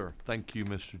 Yes, sir. Thank you,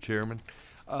 Mr. Chairman.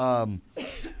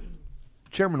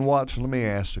 Chairman Watson, let me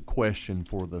ask a question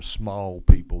for the small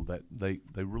people that they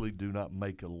really do not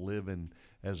make a living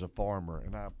as a farmer,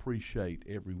 and I appreciate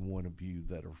every one of you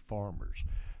that are farmers.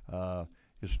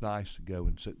 It's nice to go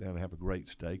and sit down and have a great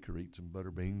steak or eat some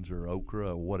butter beans or okra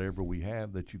or whatever we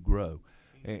have that you grow.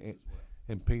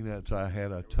 And peanuts, I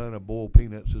had a ton of boiled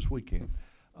peanuts this weekend.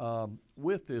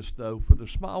 With this, though, for the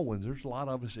small ones, there's a lot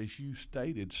of us, as you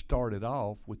stated, started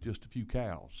off with just a few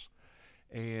cows.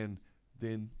 And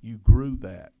then you grew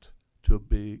that to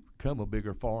become a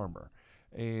bigger farmer.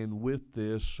 And with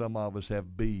this, some of us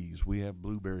have bees, we have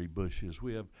blueberry bushes,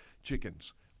 we have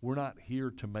chickens. We're not here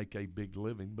to make a big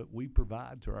living, but we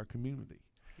provide to our community.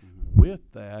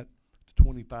 With that, the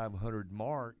 2,500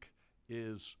 mark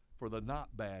is for the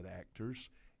not bad actors.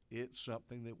 It's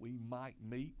something that we might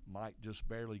meet, might just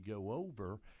barely go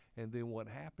over, and then what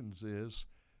happens is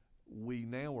we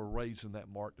now are raising that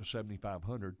mark to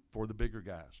 7,500 for the bigger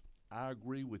guys. I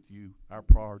agree with you. Our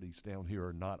priorities down here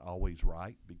are not always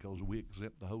right because we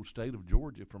exempt the whole state of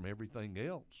Georgia from everything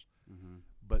else.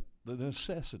 But the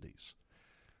necessities.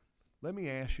 Let me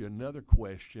ask you another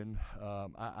question.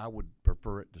 I would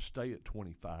prefer it to stay at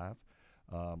 25.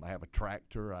 I have a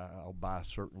tractor. I'll buy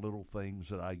certain little things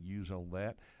that I use on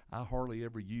that. I hardly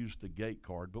ever use the gate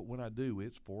card, but when I do,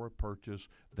 it's for a purchase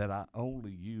that I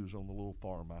only use on the little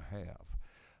farm I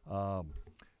have.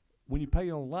 When you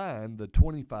pay online, the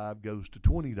 $25 goes to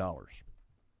 $20.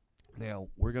 Now,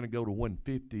 we're going to go to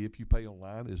 $150 if you pay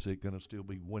online. Is it going to still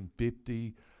be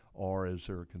 $150, or is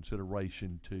there a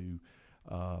consideration to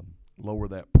lower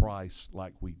that price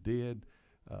like we did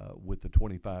with the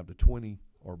 25 to 20,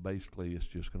 or basically it's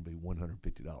just going to be $150,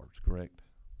 correct?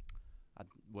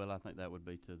 Well, I think that would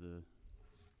be to the,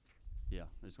 yeah,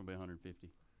 it's going to be 150.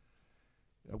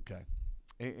 Okay.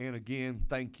 And again,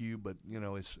 thank you, but you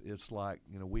know, it's like,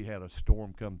 you know, we had a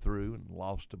storm come through and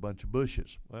lost a bunch of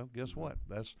bushes. Well, guess what?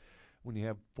 That's when you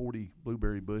have 40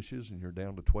 blueberry bushes and you're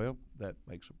down to 12, that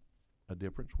makes a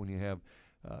difference. When you have,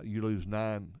 you lose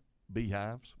 9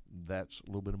 beehives, that's a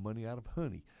little bit of money out of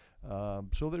honey.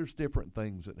 So there's different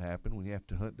things that happen when you have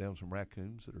to hunt down some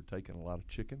raccoons that are taking a lot of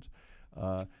chickens.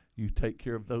 You take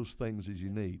care of those things as you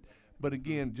need. But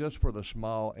again, just for the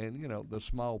small, and you know, the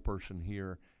small person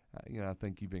here, you know, I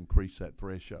think you've increased that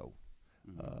threshold.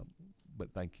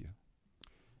 But thank you.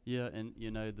 Yeah, and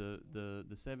you know, the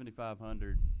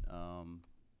 7,500,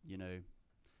 you know,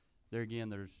 there again,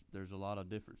 there's a lot of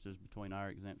differences between our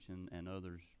exemption and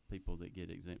others, people that get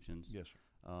exemptions. Yes, sir.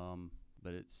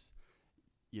 But it's,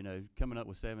 you know, coming up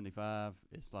with 75,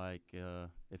 it's like,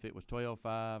 if it was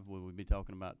 12.5, we would be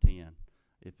talking about 10.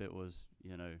 If it was,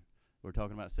 you know, we're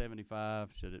talking about 75,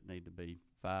 should it need to be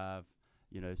 5?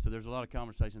 You know, so there's a lot of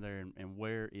conversation there, and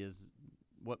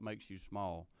what makes you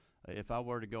small? If I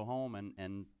were to go home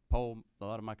and poll a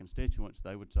lot of my constituents,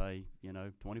 they would say, you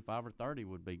know, 25 or 30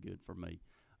 would be good for me.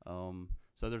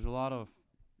 So there's a lot of,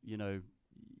 you know,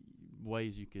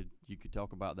 ways you could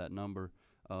talk about that number.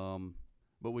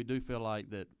 But we do feel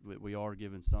like that we are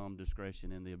given some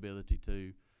discretion in the ability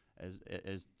to,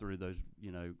 as through those,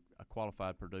 you know,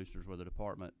 qualified producers where the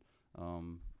department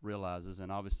realizes.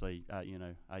 And obviously, you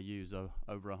know, I use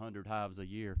over 100 hives a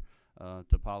year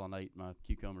to pollinate my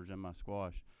cucumbers and my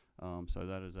squash. So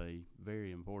that is a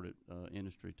very important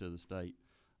industry to the state.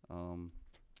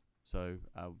 So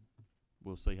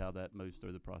we'll see how that moves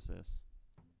through the process.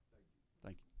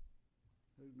 Thank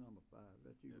you. Who's number 5?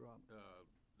 That's you, Rob?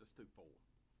 Let's do 4.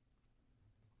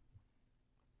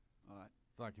 All right.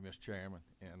 Thank you, Mr. Chairman.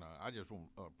 And I just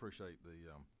want to appreciate the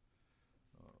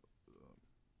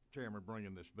chairman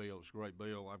bringing this bill. It's a great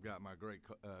bill. I've got my great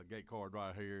gate card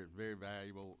right here. It's very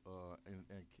valuable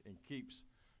and keeps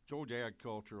Georgia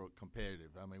agriculture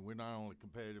competitive. I mean, we're not only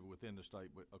competitive within the state,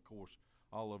 but of course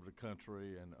all over the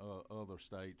country and other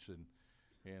states. And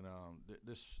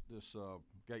this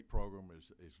gate program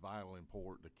is vitally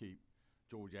important to keep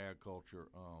Georgia agriculture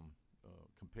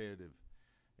competitive.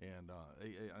 And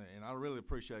I really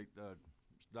appreciate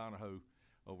Donahoe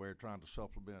over there trying to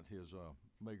supplement his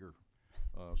meager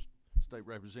state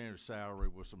representative salary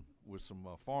with some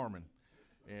farming.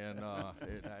 And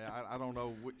I don't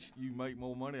know which you make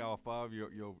more money off of,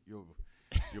 your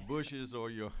bushes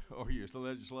or your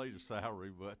legislative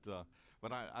salary,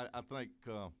 but I think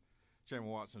Chairman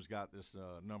Watson's got this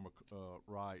number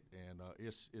right, and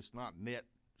it's not net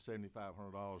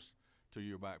 $7,500 to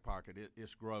your back pocket.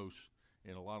 It's gross,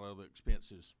 and a lot of other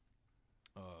expenses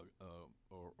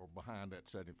are behind that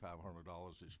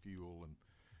 $7,500 is fuel and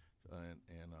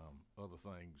other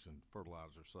things and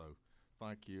fertilizer. So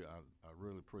thank you. I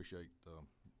really appreciate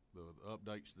the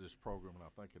updates to this program, and I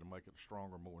think it'll make it a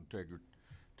stronger, more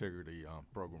integrity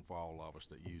program for all of us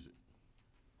that use it.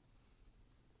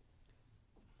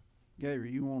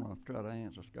 Gary, you want to try to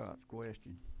answer Scott's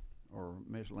question, or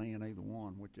Miss Lynn, either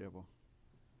one, whichever.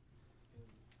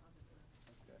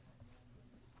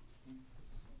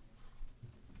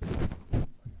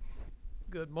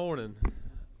 Good morning,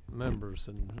 members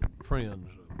and friends.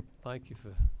 Thank you for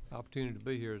the opportunity to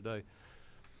be here today.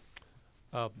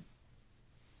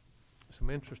 Some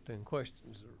interesting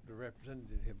questions the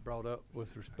representative have brought up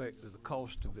with respect to the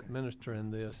cost of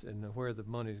administering this and where the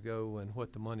monies go and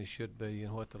what the money should be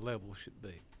and what the level should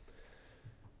be.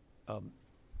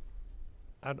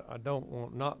 I don't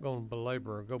want, not going to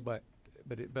belabor or go back,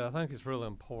 but I think it's really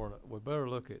important. We better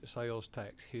look at sales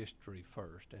tax history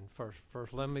first. And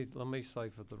first, let me say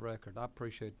for the record, I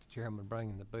appreciate the chairman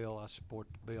bringing the bill. I support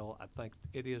the bill. I think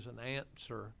it is an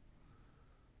answer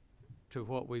to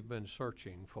what we've been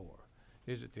searching for.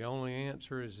 Is it the only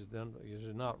answer? Is there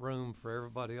not room for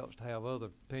everybody else to have other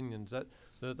opinions?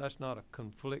 That's not a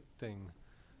conflicting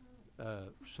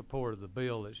support of the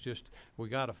bill. It's just we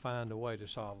got to find a way to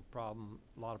solve a problem.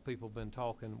 A lot of people have been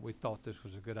talking. We thought this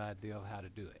was a good idea of how to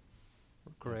do it.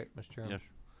 Correct, Mr. Chairman? Yes.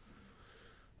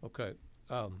 Okay.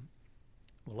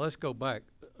 Well, let's go back.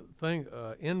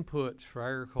 Inputs for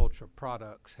agricultural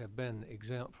products have been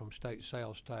exempt from state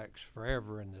sales tax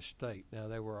forever in the state. Now,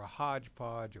 they were a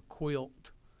hodgepodge, a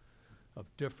quilt of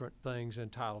different things in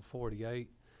Title 48.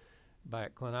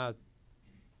 Back when I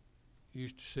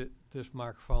used to sit this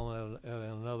microphone in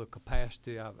another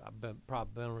capacity, I've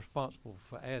probably been responsible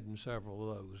for adding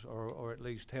several of those, or at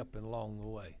least helping along the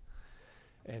way.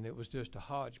 And it was just a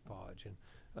hodgepodge.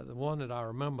 And the one that I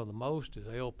remember the most is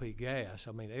LP gas.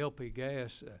 I mean, LP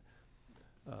gas,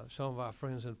 some of our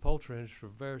friends in the poultry industry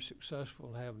were very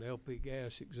successful in having LP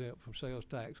gas exempt from sales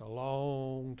tax a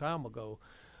long time ago.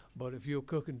 But if you're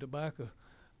cooking tobacco,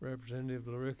 Representative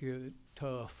LaRicchia, it's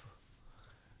tough,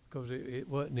 because it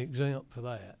wasn't exempt for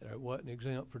that, or it wasn't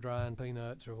exempt for drying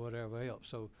peanuts or whatever else.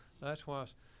 So that's why,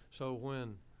 so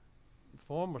when the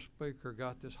former speaker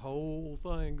got this whole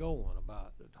thing going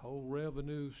about the whole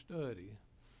revenue study,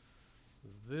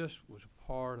 this was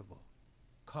part of a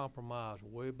compromise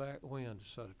way back when to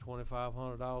set a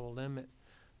 $2,500 limit.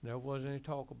 There wasn't any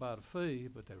talk about a fee,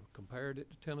 but they compared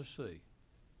it to Tennessee.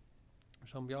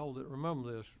 Some of y'all that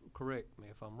remember this, correct me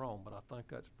if I'm wrong, but I think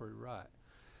that's pretty right.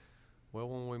 Well,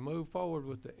 when we moved forward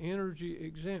with the energy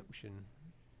exemption,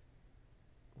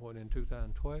 what, in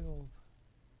 2012?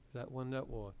 Is that when that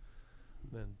was?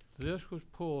 Then this was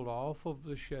pulled off of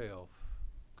the shelf,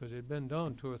 because it had been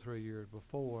done 2 or 3 years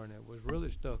before, and it was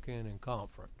really stuck in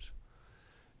conference.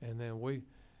 And then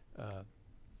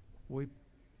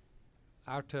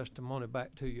our testimony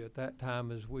back to you at that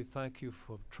time is we thank you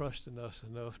for trusting us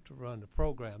enough to run the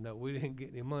program. Now, we didn't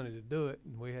get any money to do it,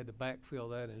 and we had to backfill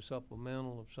that in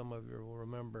supplemental, if some of you will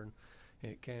remember,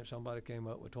 and somebody came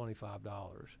up with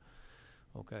 $25.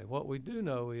 Okay, what we do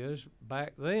know is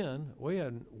back then,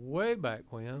 way back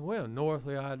when, we had no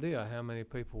earthly idea how many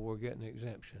people were getting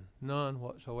exemption. None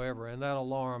whatsoever, and that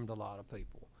alarmed a lot of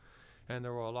people. And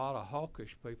there were a lot of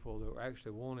hawkish people that were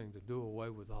actually wanting to do away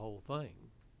with the whole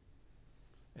thing.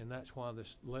 And that's why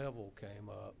this level came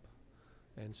up,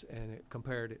 and it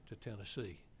compared it to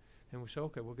Tennessee. And we said,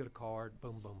 okay, we'll get a card,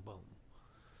 boom, boom, boom.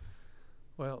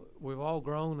 Well, we've all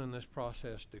grown in this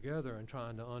process together and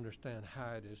trying to understand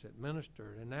how it is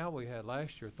administered. And now we had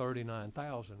last year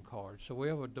 39,000 cards. So we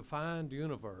have a defined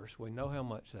universe. We know how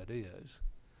much that is.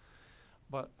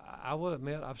 But I will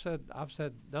admit, I've said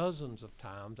dozens of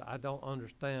times, I don't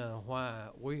understand why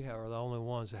we are the only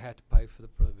ones that have to pay for the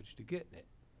privilege to getting it.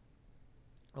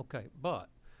 Okay, but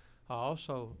I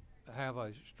also have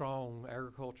a strong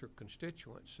agriculture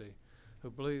constituency who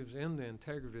believes in the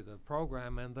integrity of the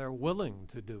program, and they're willing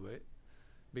to do it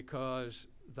because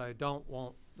they don't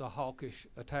want the hawkish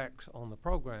attacks on the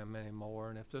program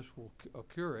anymore. And if this will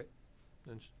cure it,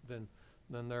 then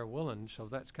they're willing. So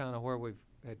that's kind of where we've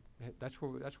had. That's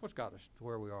what's got us to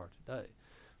where we are today.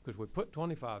 Because we put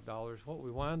 $25. What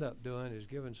we wind up doing is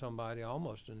giving somebody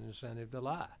almost an incentive to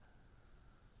lie.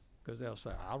 Because they'll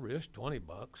say, I'll risk $20,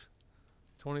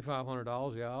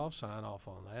 $2,500. Yeah, I'll sign off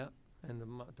on that. And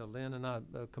to Lynn and I,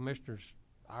 the commissioners,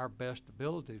 our best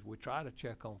abilities, we try to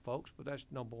check on folks, but that's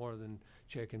no more than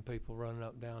checking people running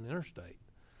up and down the interstate.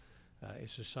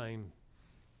 It's the same.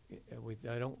 You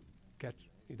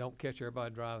don't catch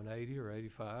everybody driving 80 or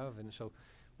 85, and so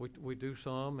we do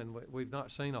some, and we've not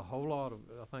seen a whole lot of.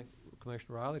 I think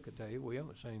Commissioner Riley could tell you we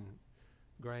haven't seen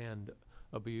grand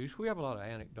abuse. We have a lot of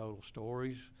anecdotal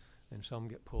stories, and some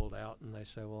get pulled out, and they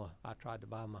say, "Well, I tried to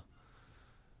buy my."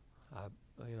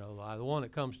 The one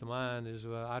that comes to mind is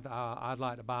I'd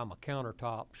like to buy my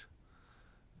countertops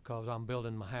because I'm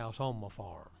building my house on my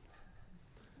farm.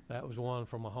 That was one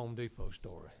from a Home Depot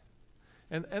story,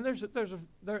 and there's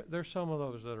some of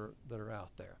those that are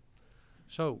out there.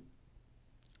 So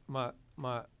my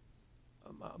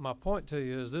point to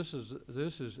you is this is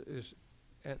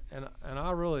and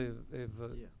I really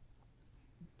have.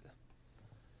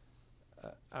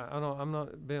 I'm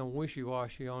not being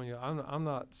wishy-washy on you. I'm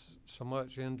not so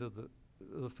much into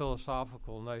the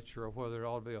philosophical nature of whether it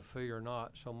ought to be a fee or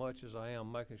not, so much as I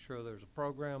am making sure there's a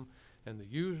program and the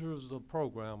users of the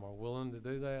program are willing to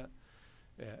do that.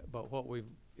 But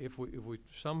if we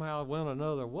somehow went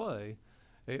another way,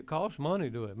 it costs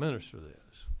money to administer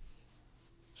this.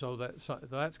 So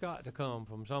that's got to come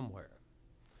from somewhere.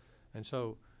 And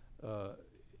so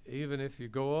even if you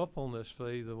go up on this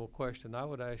fee, the question I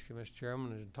would ask you, Mr.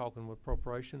 Chairman, is in talking with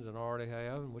appropriations, and already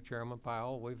have, and with Chairman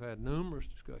Powell, we've had numerous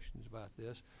discussions about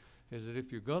this, is that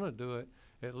if you're going to do it,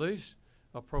 at least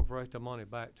appropriate the money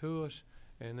back to us,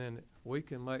 and then we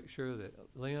can make sure that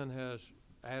Lynn has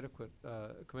adequate,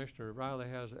 Commissioner Riley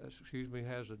has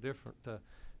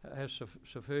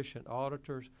sufficient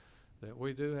auditors, that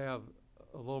we do have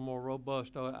a little more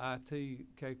robust IT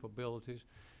capabilities.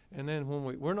 And then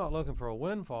when we're not looking for a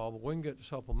windfall, but we can get the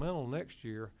supplemental next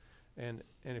year, and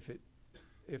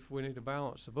if we need to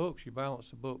balance the books, you balance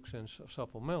the books in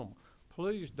supplemental.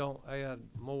 Please don't add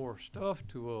more stuff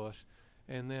to us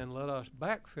and then let us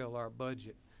backfill our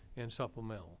budget in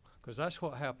supplemental, because that's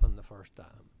what happened the first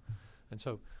time. And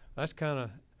so that's kind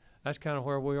of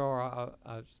where we are.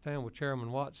 I stand with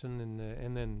Chairman Watson,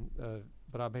 and then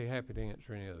but I'd be happy to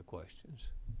answer any other questions.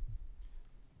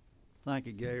 Thank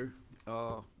you, Gary.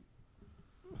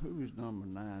 Who is number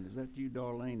 9? Is that you,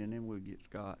 Darlene? And then we'll get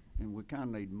Scott. And we kind of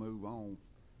need to move on.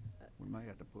 We may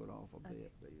have to put off a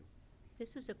bit, Bill.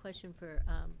 This was a question for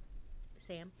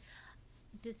Sam.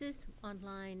 Does this on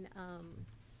line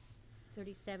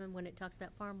 37, when it talks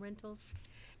about farm rentals,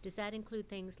 does that include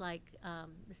things like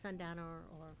the Sundowner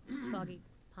or Foggy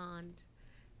Pond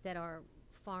that are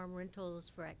farm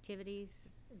rentals for activities?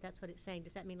 That's what it's saying.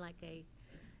 Does that mean like a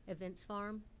events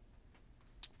farm?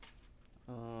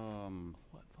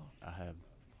 I have.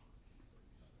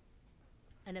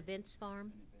 An events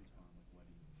farm?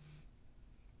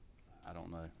 I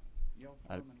don't know.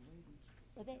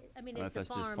 Well, I mean, I don't know it's if a that's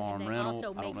just farm, farm and they rental.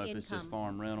 also I don't make know if it's just income.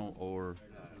 farm rental or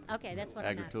Okay, that's what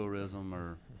I'm asking. agritourism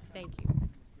or. Thank you.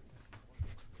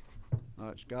 All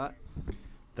right, Scott.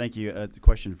 Thank you. The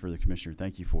question for the commissioner.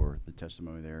 Thank you for the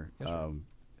testimony there. Yes, sir.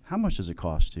 How much does it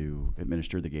cost to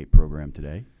administer the GATE program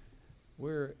today?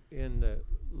 We're in the,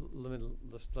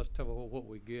 let's tell you what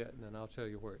we get, and then I'll tell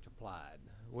you where it's applied.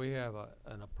 We have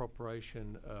an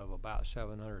appropriation of about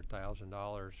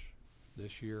 $700,000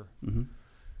 this year. Mm-hmm.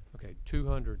 Okay,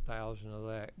 200,000 of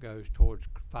that goes towards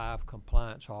 5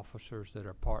 compliance officers that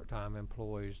are part-time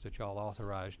employees that y'all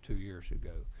authorized 2 years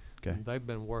ago. Okay. And they've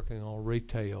been working on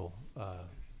retail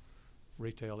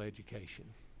education.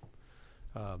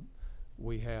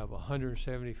 We have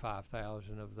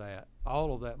 175,000 of that.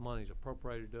 All of that money is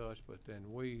appropriated to us, but then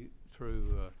we,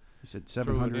 through You said through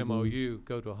 700 an MOU,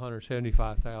 go to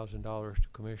 $175,000 to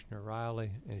Commissioner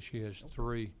Riley, and she has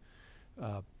 3.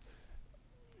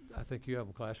 I think you have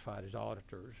them classified as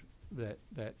auditors that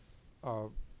are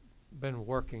been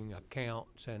working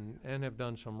accounts and have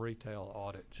done some retail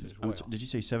audits as well. Did you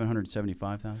say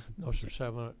 775,000? No, sir,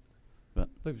 700. But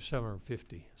I believe it's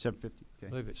 750. 750. Okay. I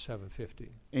believe it's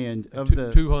 750. And of two, the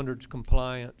 200's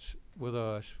compliance with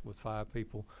us with 5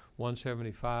 people.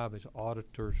 175 is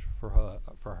auditors for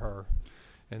her,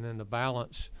 and then the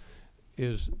balance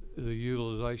is the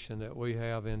utilization that we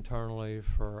have internally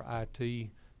for IT,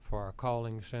 for our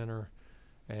calling center,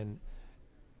 and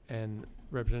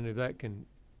Representative,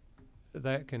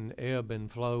 that can ebb and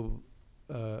flow,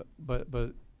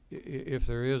 but if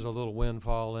there is a little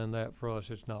windfall in that for us,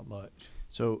 it's not much.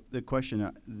 So the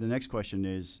next question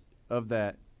is, of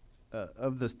that,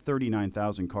 of the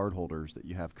 39,000 cardholders that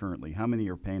you have currently, how many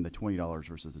are paying the $20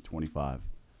 versus the $25?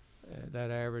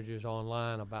 That averages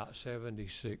online about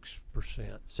 76%.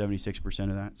 76%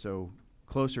 of that. So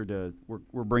closer to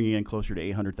we're bringing in closer to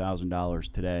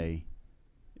 $800,000 today.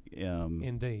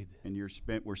 Indeed. And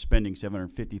we're spending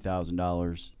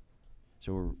 $750,000.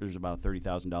 So there's about a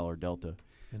 $30,000 delta.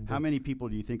 Indeed. How many people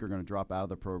do you think are going to drop out of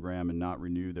the program and not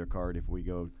renew their card if we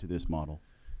go to this model?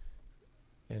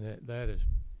 And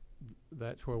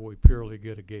that's where we purely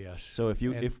get a guess. So if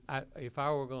you and if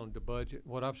I were going to budget,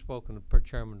 what I've spoken to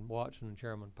Chairman Watson and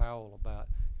Chairman Powell about,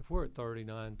 if we're at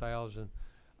 39,000,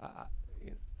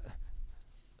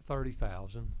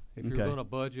 30,000. If you're going to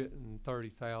budget in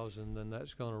 30,000, then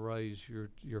that's going to raise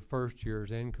your first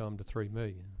year's income to $3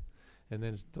 million, and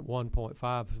then it's the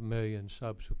 1.5 million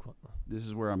subsequently. This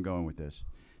is where I'm going with this.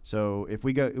 So if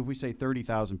we say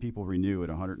 30,000 people renew at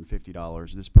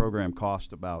 $150, this program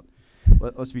costs about,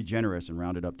 let's be generous and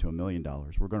round it up to $1 million.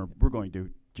 We're going to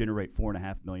generate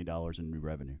 $4.5 million in new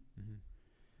revenue. Mm-hmm.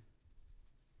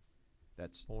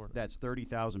 That's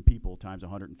 30,000 people times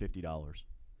 $150.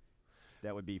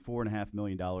 That would be $4.5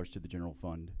 million to the general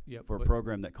fund for a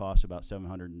program that costs about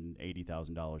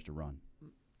 $780,000 to run.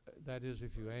 That is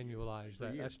if you annualize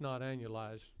that. That's not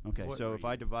annualized. Okay, so if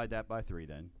I divide that by 3,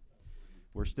 then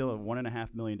we're still at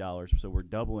 $1.5 million. So we're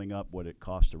doubling up what it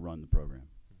costs to run the program.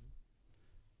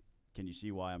 Mm-hmm. Can you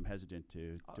see why I'm hesitant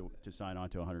to sign on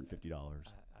to $150?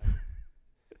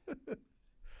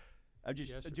 I'm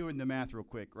just doing the math real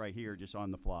quick right here, just on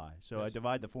the fly. So I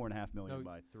divide the $4.5 million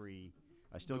by 3.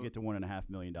 I still get to $1.5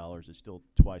 million. It's still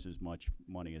twice as much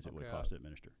money as it would cost to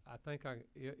administer. I think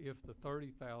if the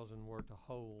 30,000 were to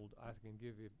hold, I can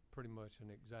give you pretty much an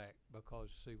exact, because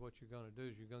see what you're going to do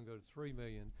is you're going to go to 3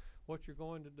 million. What you're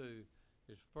going to do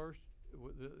is first,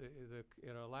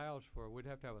 it allows for, we'd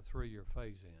have to have a 3-year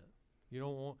phase in.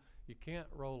 You can't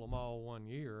roll them all 1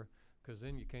 year, because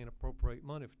then you can't appropriate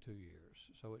money for 2 years.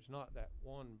 So it's not that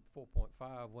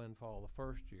 4.5 windfall the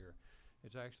first year.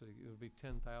 It's actually, it would be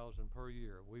 10,000 per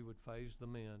year. We would phase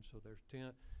them in, so there's 10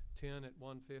 at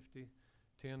 150,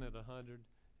 10 at 100,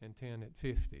 and 10 at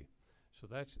 50. So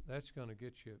that's going to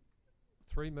get you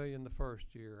 $3 million the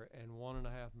first year and $1.5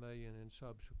 million in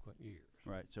subsequent years.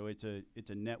 Right. So it's a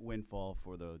net windfall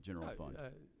for the general fund.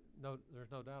 No,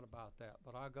 there's no doubt about that.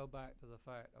 But I go back to the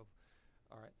fact of,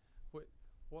 all right,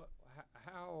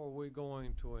 how are we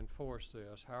going to enforce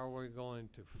this? How are we going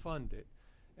to fund it?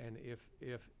 And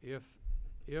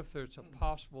if there's a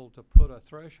possible to put a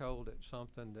threshold at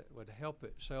something that would help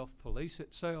itself police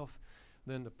itself,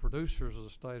 then the producers of the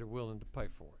state are willing to pay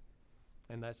for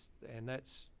it. And that's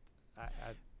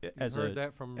as heard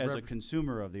that from a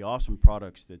consumer of the awesome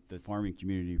products that the farming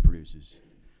community produces,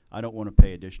 I don't want to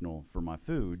pay additional for my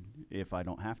food if I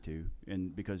don't have to,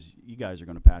 and because you guys are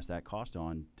going to pass that cost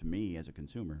on to me as a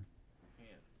consumer.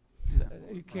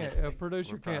 You can't. A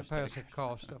producer can't pass a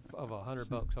cost of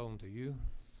 $100 on to you.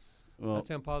 Well, that's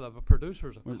impossible. A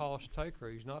producer's a cost taker.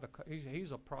 He's not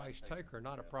he's a price taker,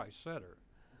 not a price setter.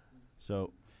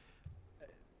 So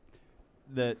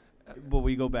that. Well,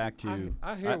 we go back to.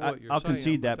 I hear what you're I'll saying,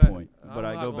 concede but that point, but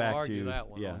I go back to that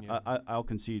one I'll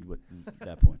concede with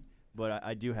that point. But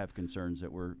I do have concerns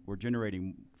that we're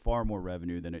generating far more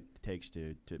revenue than it takes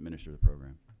to administer the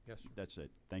program. Yes, sir. That's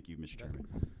it. Thank you, Mr. Chairman.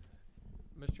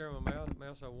 Mr. Chairman, may I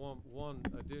also one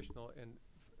additional, and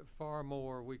far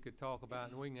more we could talk about,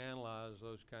 and we can analyze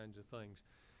those kinds of things.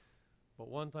 But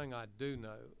one thing I do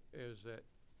know is that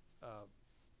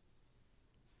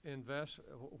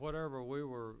whatever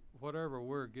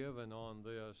we're given on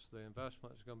this, the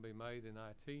investment is going to be made in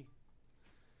IT.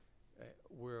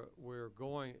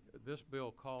 This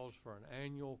bill calls for an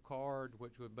annual card,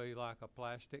 which would be like a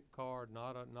plastic card,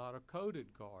 not a coded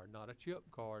card, not a chip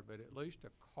card, but at least a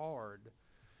card,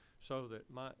 so that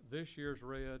this year's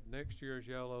red, next year's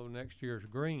yellow, next year's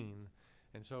green.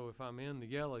 And so if I'm in the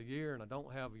yellow year and I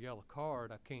don't have a yellow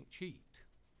card, I can't cheat.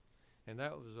 And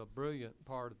that was a brilliant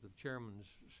part of the chairman's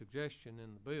suggestion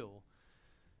in the bill.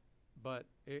 But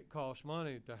it costs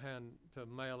money to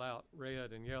mail out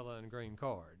red and yellow and green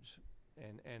cards,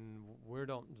 and we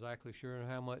don't exactly sure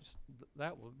how much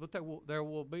that will. But there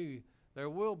will be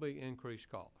increased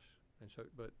costs, and so.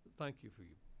 But thank you for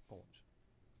your points.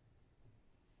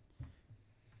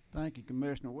 Thank you,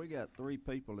 Commissioner. We got 3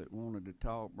 people that wanted to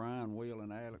talk: Brian, Will,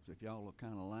 and Alex. If y'all will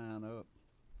kind of line up.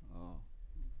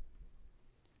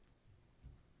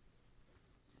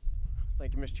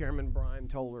 Thank you, Mr. Chairman. Brian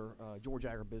Toller, Georgia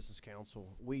Agribusiness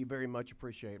Council. We very much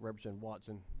appreciate Representative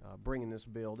Watson bringing this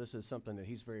bill. This is something that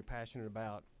he's very passionate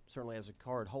about, certainly as a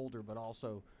card holder, but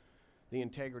also the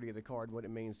integrity of the card, what it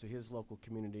means to his local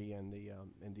community, and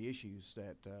the issues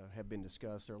that have been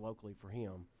discussed there locally for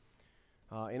him.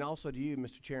 And also to you,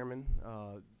 Mr. Chairman,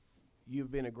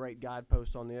 you've been a great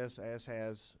guidepost on this, as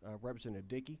has Representative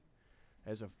Dickey,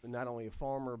 as not only a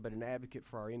farmer but an advocate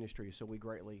for our industry, so we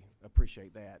greatly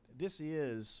appreciate that. This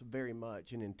is very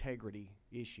much an integrity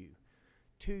issue.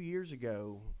 2 years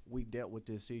ago, we dealt with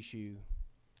this issue,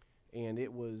 and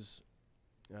it was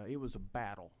a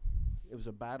battle. It was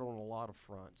a battle on a lot of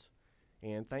fronts,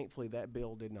 and thankfully that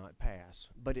bill did not pass.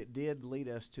 But it did lead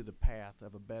us to the path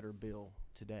of a better bill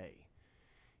today.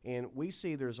 And we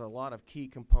see there's a lot of key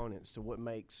components to what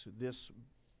makes this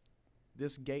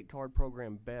gate card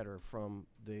program better from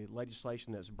the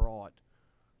legislation that's brought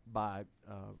by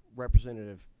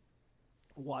Representative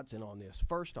Watson on this.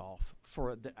 First off,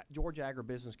 for the Georgia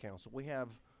Agribusiness Council, we have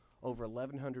over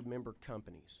 1,100 member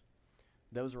companies.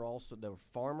 Those are also, they're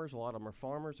farmers, a lot of them are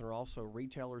farmers, and are also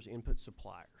retailers, input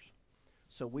suppliers.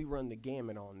 So we run the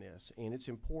gamut on this, and it's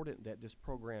important that this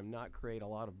program not create a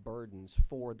lot of burdens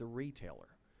for the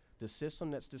retailer. The system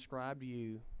that's described to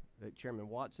you, that Chairman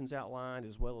Watson's outlined,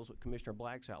 as well as what Commissioner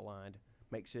Black's outlined,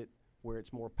 makes it where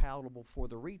it's more palatable for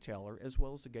the retailer as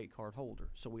well as the gate card holder.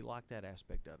 So we like that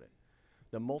aspect of it.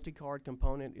 The multi-card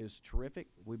component is terrific.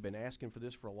 We've been asking for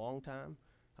this for a long time,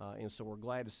 and so we're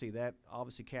glad to see that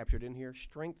obviously captured in here.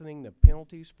 Strengthening the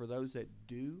penalties for those that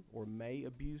do or may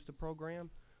abuse the program.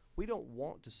 We don't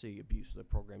want to see abuse of the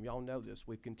program. Y'all know this.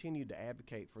 We've continued to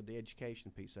advocate for the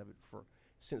education piece of it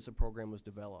since the program was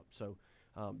developed. So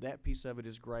that piece of it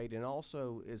is great, and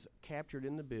also is captured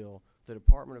in the bill. The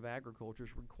Department of Agriculture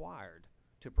is required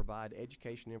to provide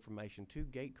education information to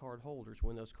gate card holders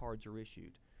when those cards are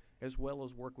issued, as well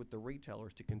as work with the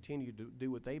retailers to continue to do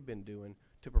what they've been doing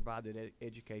to provide that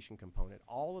education component.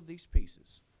 All of these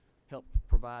pieces help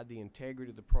provide the integrity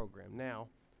of the program. Now,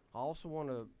 I also want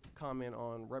to comment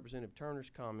on Representative Turner's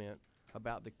comment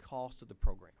about the cost of the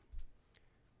program.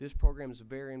 This program is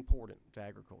very important to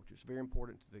agriculture. It's very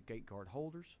important to the gate card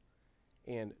holders,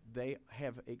 and they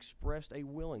have expressed a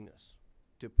willingness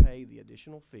to pay the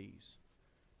additional fees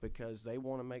because they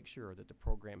want to make sure that the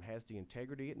program has the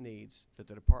integrity it needs, that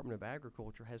the Department of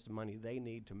Agriculture has the money they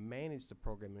need to manage the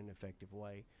program in an effective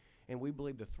way. And we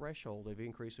believe the threshold of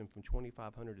increasing from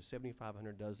 $2,500 to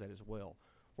 $7,500 does that as well.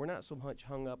 We're not so much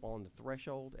hung up on the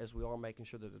threshold as we are making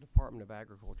sure that the Department of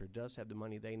Agriculture does have the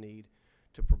money they need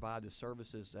to provide the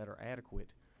services that are adequate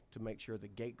to make sure the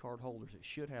gate card holders that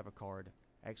should have a card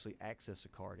actually access a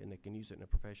card and they can use it in a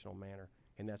professional manner,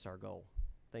 and that's our goal.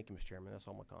 Thank you, Mr. Chairman. That's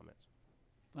all my comments.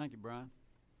 Thank you, Brian.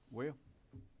 Will?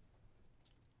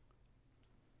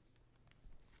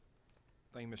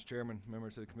 Thank you, Mr. Chairman,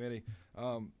 members of the committee.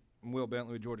 I'm Will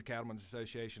Bentley with Georgia Cattlemen's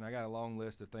Association. I got a long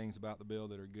list of things about the bill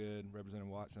that are good,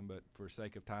 Representative Watson, but for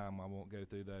sake of time, I won't go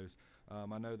through those.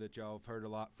 I know that y'all have heard a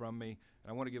lot from me,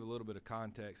 and I want to give a little bit of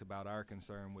context about our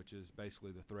concern, which is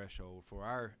basically the threshold. For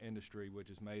our industry, which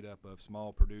is made up of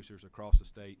small producers across the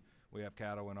state, we have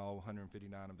cattle in all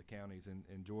 159 of the counties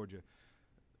in Georgia.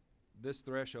 This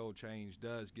threshold change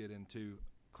does get into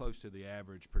close to the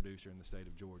average producer in the state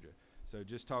of Georgia. So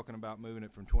just talking about moving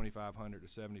it from 2,500 to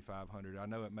 7,500, I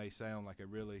know it may sound like a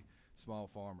really small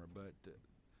farmer, but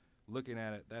looking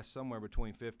at it, that's somewhere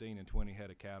between 15 and 20 head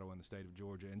of cattle in the state of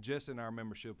Georgia. And just in our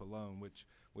membership alone, which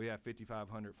we have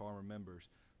 5,500 farmer members,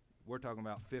 we're talking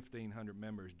about 1,500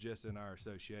 members just in our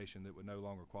association that would no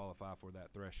longer qualify for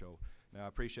that threshold. Now, I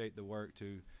appreciate the work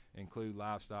to include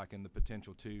livestock and the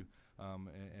potential to,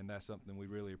 and that's something we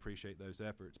really appreciate those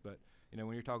efforts. But you know,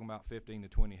 when you're talking about 15 to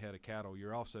 20 head of cattle,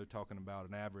 you're also talking about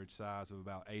an average size of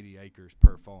about 80 acres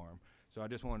per farm. So I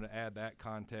just wanted to add that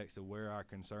context of where our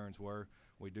concerns were.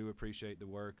 We do appreciate the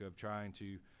work of trying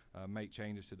to make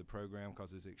changes to the program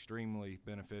because it's extremely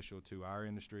beneficial to our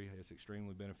industry. It's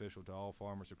extremely beneficial to all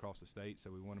farmers across the state, so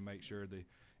we want to make sure the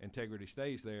integrity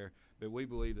stays there. But we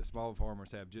believe that small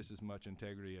farmers have just as much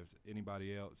integrity as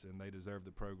anybody else, and they deserve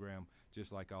the program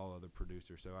just like all other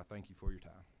producers. So I thank you for your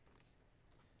time.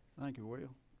 Thank you, Will.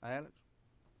 Alex?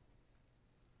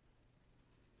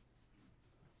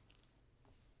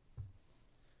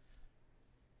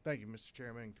 Thank you, Mr.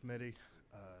 Chairman and committee,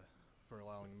 for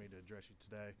allowing me to address you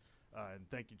today. And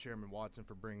thank you, Chairman Watson,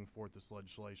 for bringing forth this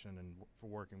legislation and for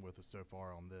working with us so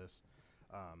far on this.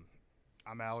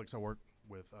 I'm Alex. I work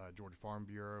with Georgia Farm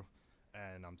Bureau,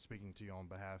 and I'm speaking to you on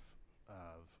behalf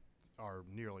of our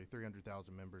nearly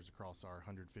 300,000 members across our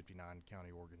 159 county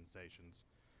organizations,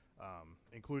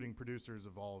 including producers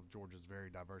of all of Georgia's very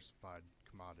diversified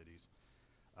commodities.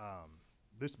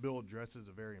 This bill addresses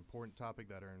a very important topic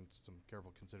that earns some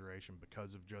careful consideration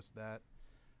because of just that.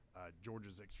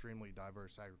 Georgia's extremely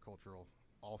diverse agricultural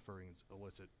offerings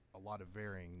elicit a lot of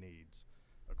varying needs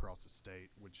across the state,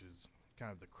 which is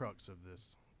kind of the crux of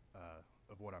this,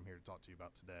 of what I'm here to talk to you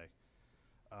about today.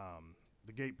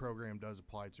 The GATE program does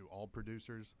apply to all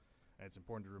producers, and it's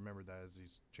important to remember that as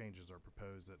these changes are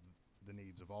proposed, that the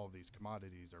needs of all of these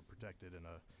commodities are protected in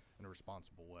a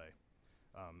responsible way.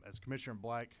 As Commissioner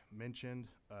Black mentioned,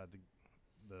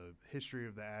 the history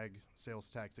of the ag sales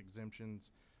tax exemptions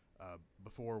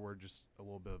before were just a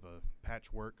little bit of a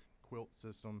patchwork quilt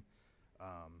system.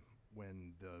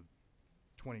 When the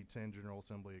 2010 General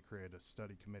Assembly created a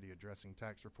study committee addressing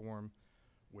tax reform,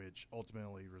 which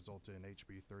ultimately resulted in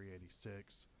HB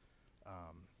 386.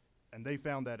 And they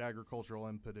found that agricultural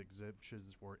input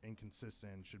exemptions were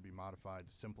inconsistent and should be modified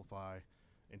to simplify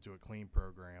into a clean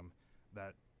program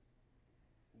that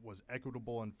was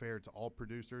equitable and fair to all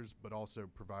producers, but also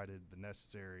provided the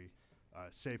necessary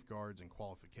safeguards and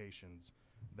qualifications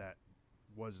that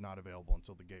was not available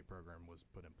until the GATE program was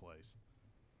put in place.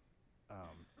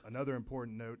 Another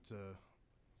important note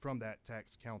from that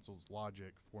tax council's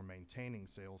logic for maintaining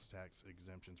sales tax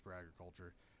exemptions for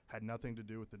agriculture had nothing to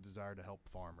do with the desire to help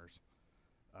farmers.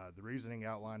 The reasoning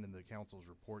outlined in the council's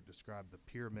report described the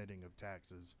pyramiding of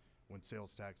taxes when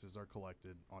sales taxes are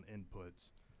collected on inputs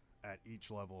at each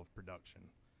level of production.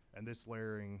 And this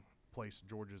layering placed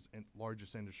Georgia's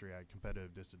largest industry at a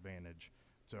competitive disadvantage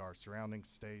to our surrounding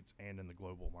states and in the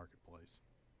global marketplace.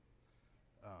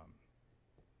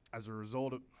 As a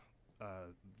result of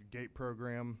the GATE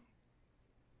program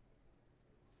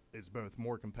is both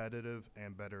more competitive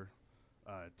and better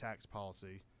tax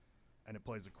policy, and it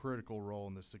plays a critical role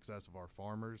in the success of our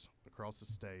farmers across the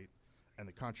state and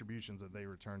the contributions that they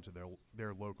return to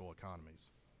their local economies.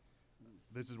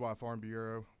 This is why Farm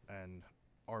Bureau and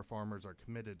our farmers are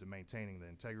committed to maintaining the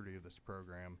integrity of this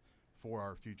program for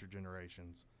our future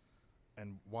generations,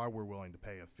 and why we're willing to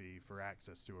pay a fee for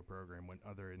access to a program when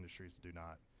other industries do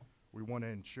not. We want to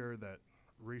ensure that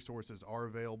resources are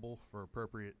available for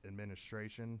appropriate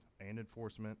administration and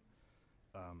enforcement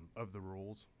of the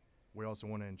rules. We also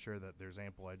want to ensure that there's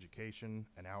ample education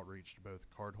and outreach to both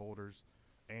cardholders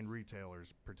and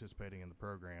retailers participating in the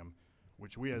program,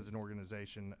 which we as an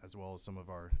organization, as well as some of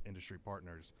our industry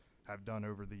partners, have done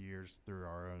over the years through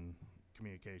our own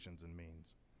communications and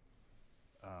means.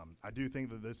 I do think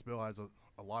that this bill has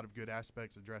a lot of good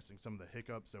aspects addressing some of the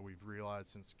hiccups that we've realized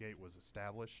since GATE was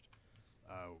established.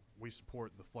 We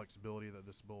support the flexibility that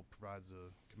this bill provides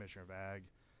the Commissioner of Ag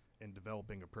in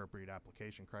developing appropriate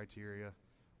application criteria,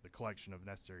 the collection of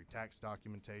necessary tax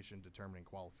documentation determining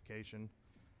qualification.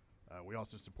 We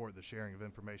also support the sharing of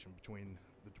information between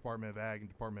the Department of Ag and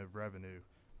Department of Revenue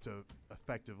to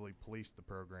effectively police the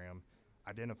program,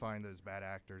 identifying those bad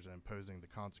actors and imposing the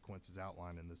consequences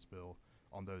outlined in this bill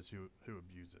on those who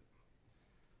abuse it.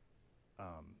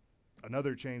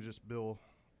 Another change this bill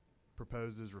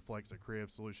proposes reflects a creative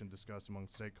solution discussed among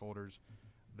stakeholders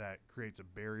that creates a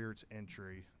barrier to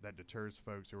entry that deters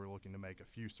folks who are looking to make a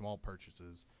few small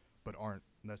purchases but aren't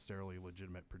necessarily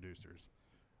legitimate producers.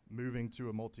 Moving to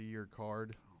a multi-year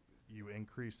card, you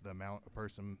increase the amount a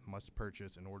person must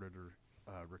purchase in order to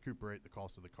recuperate the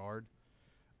cost of the card,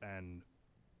 and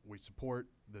we support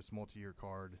this multi-year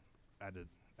card at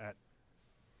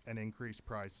an increased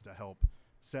price to help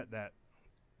set that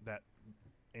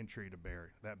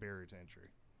barrier to entry.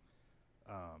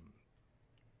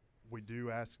 We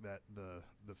do ask that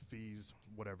the fees,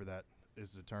 whatever that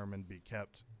is determined, be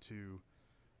kept to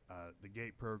the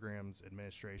GATE program's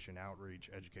administration, outreach,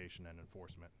 education, and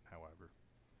enforcement, however.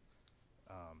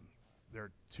 There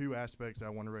are two aspects I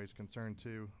want to raise concern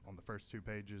to on the first 2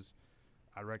 pages.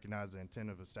 I recognize the intent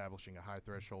of establishing a high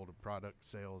threshold of product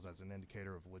sales as an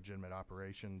indicator of legitimate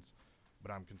operations,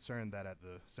 but I'm concerned that at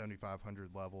the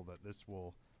 7,500 level that this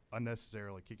will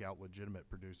unnecessarily kick out legitimate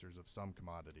producers of some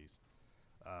commodities.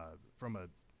 From a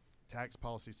tax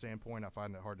policy standpoint, I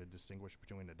find it hard to distinguish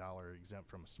between a dollar exempt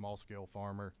from a small-scale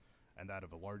farmer and that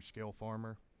of a large-scale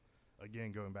farmer.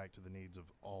 Again, going back to the needs of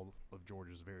all of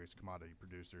Georgia's various commodity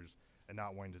producers and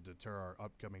not wanting to deter our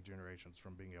upcoming generations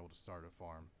from being able to start a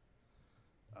farm.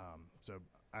 So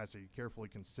I say carefully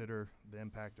consider the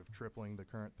impact of tripling the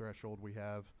current threshold we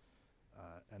have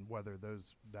and whether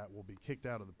those that will be kicked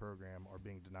out of the program are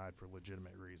being denied for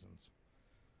legitimate reasons.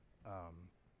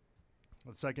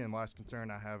 The second and last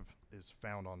concern I have is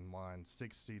found on line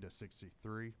 60 to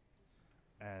 63,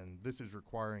 and this is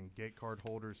requiring GATE card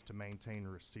holders to maintain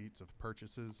receipts of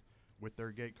purchases with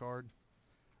their GATE card.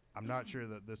 I'm not sure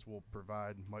that this will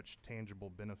provide much tangible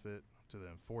benefit to the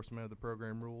enforcement of the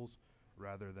program rules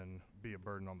rather than be a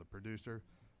burden on the producer,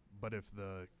 but if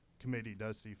the committee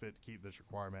does see fit to keep this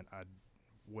requirement, I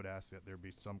would ask that there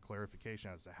be some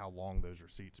clarification as to how long those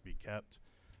receipts be kept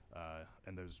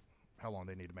and how long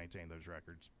they need to maintain those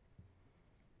records.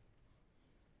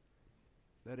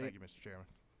 Thank you, Mr. Chairman.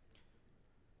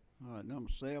 All right, number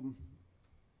 7.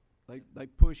 They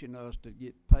pushing us to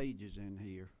get pages in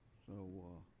here, so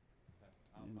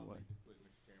I'll anyway. make it quick,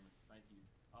 Mr. Chairman. Thank you.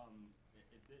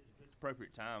 At this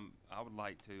appropriate time, I would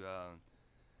like to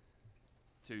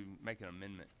make an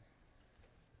amendment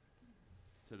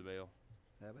to the bill.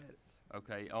 Have at it.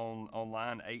 Okay, on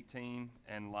line 18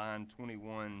 and line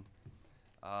 21,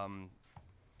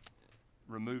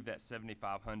 remove that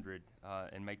 7,500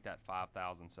 and make that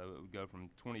 5,000. So it would go from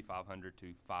 2,500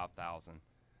 to 5,000.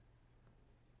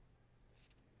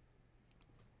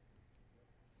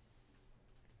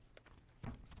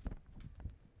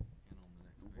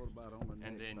 What about on the next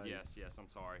And then page? yes, I'm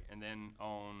sorry. And then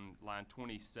on line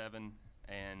 27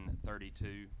 and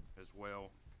 32 as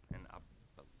well, and I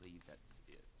believe that's it.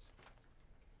 Yeah.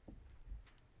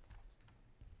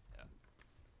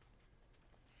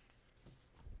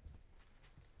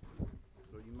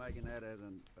 So you making that as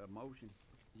a motion?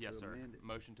 Yes, to sir. amend it?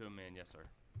 Motion to amend, yes, sir.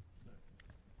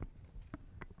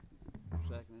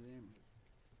 Second it in.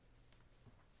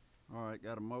 All right,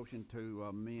 got a motion to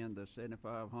amend the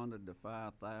 7,500 to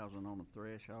 5,000 on the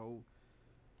threshold.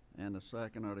 And the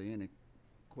second, are there any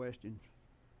questions?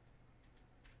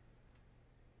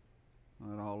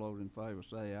 Not all those in favor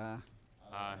say aye.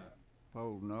 Aye.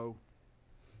 Opposed, no.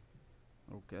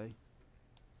 Okay.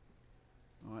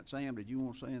 All right, Sam, did you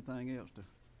want to say anything else to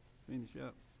finish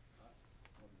up?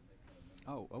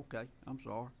 Oh, okay, I'm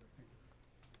sorry.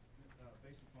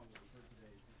 Based upon what we've heard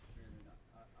today, Mr. Chairman,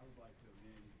 I would like to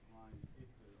amend line, if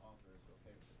the author is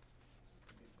okay with it.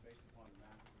 It's based upon the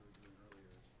math we were doing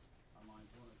earlier, on lines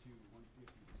 102,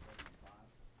 150 to 75.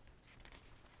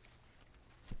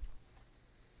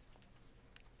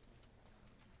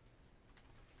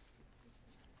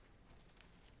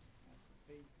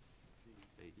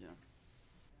 Yeah.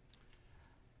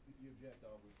 You object,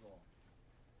 I'll withdraw.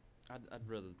 I'd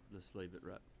rather just leave it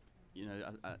right. You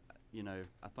know,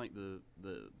 I think the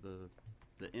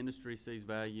industry sees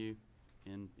value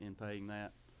in paying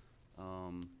that.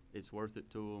 It's worth it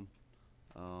to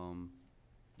them.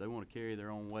 They want to carry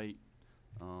their own weight.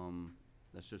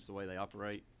 That's just the way they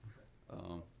operate.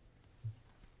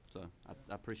 So I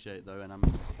appreciate it though, and I'm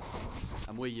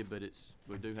with you, but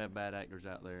we do have bad actors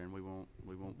out there, and we want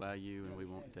value, and we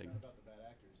want integrity. It's not about the bad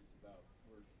actors. It's about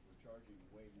we're charging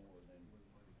way more than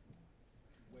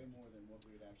what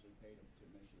we would actually pay to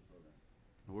administer the program.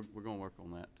 We're going to work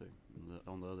on that too,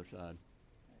 on the other side.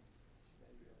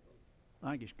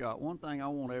 Thank you, Scott. One thing I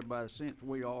want everybody, since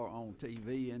we are on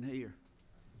TV in here,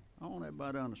 I want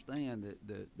everybody to understand that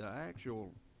the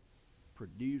actual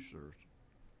producers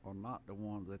are not the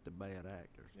ones that the bad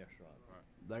actors. Yes, right.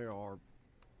 There are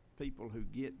people who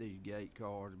get these gate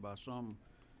cards by some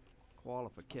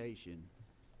qualification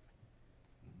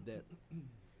that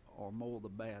are more the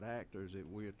bad actors that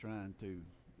we're trying to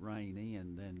rein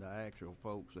in than the actual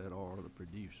folks that are the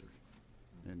producers.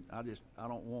 And I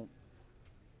don't want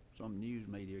some news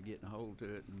media getting a hold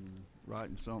to it and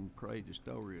writing some crazy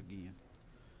story again.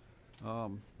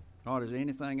 All right, is there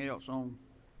anything else on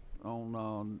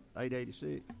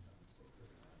 886?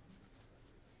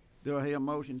 Do I hear a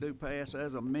motion do pass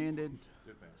as amended?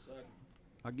 Do pass. Second.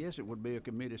 I guess it would be a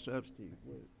committee substitute,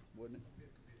 wouldn't it?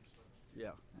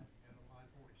 Yeah. And on line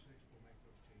 46, we'll make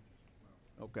those changes as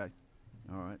well. Okay.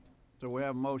 All right. So we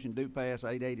have a motion do pass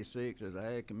 886 as a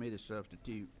ag committee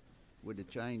substitute with the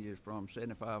changes from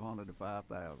 7,500 to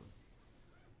 5,000.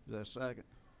 Is that a second?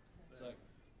 Second.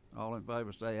 All in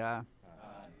favor say aye. Aye.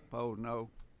 Opposed, no.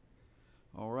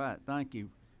 All right, thank you.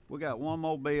 We got one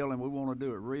more bill and we want to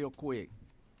do it real quick.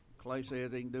 Clay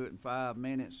says he can do it in 5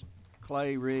 minutes.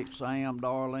 Clay, Rick, Sam,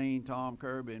 Darlene, Tom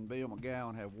Kirby, and Bill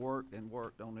McGowan have worked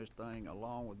on this thing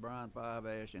along with Brian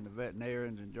Fiveash and the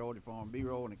veterinarians and Georgia Farm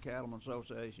Bureau and the Cattlemen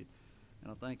Association.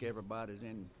 And I think everybody's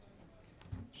in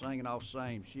singing off the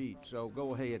same sheet. So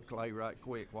go ahead, Clay, right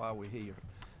quick while we're here.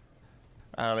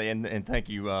 And thank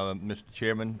you, Mr.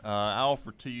 Chairman. I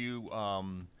offer to you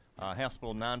House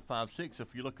Bill 956.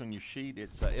 If you look on your sheet,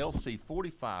 it's LC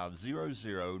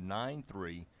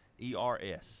 450093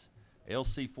 ERS.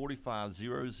 LC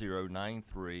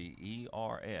 450093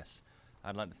 ERS.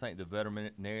 I'd like to thank the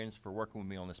veterinarians for working with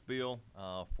me on this bill.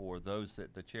 For those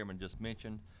that the chairman just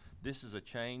mentioned, this is a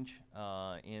change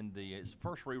it's the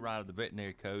first rewrite of the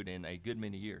veterinary code in a good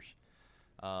many years.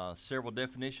 Several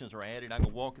definitions are added. I'm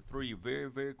going to walk it through you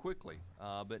very, very quickly.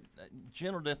 But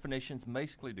general definitions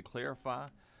basically to clarify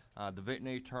the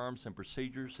veterinary terms and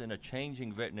procedures in a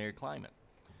changing veterinary climate.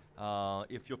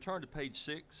 If you'll turn to page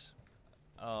 6,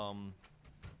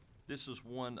 this is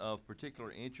one of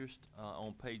particular interest.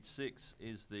 On page 6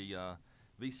 is the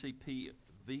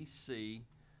VCPR,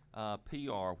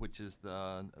 which is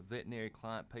the veterinary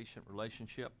client-patient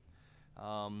relationship.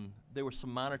 There were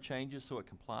some minor changes so it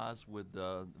complies with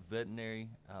the Veterinary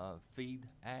Feed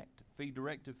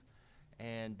Directive,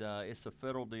 and it's a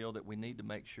federal deal that we need to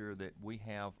make sure that we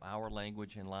have our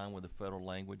language in line with the federal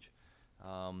language.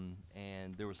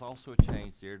 And there was also a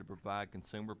change there to provide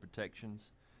consumer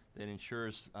protections that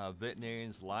ensures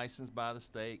veterinarians licensed by the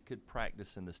state could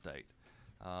practice in the state,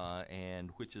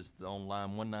 and which is on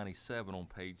line 197 on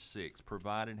page 6,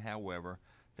 provided, however,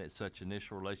 that such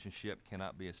initial relationship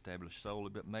cannot be established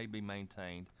solely but may be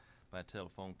maintained by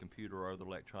telephone, computer, or other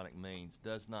electronic means.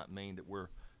 Does not mean that we're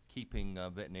keeping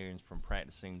veterinarians from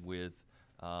practicing with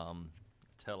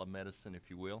telemedicine, if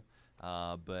you will,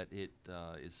 but it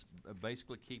is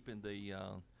basically keeping the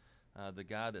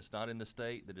guy that's not in the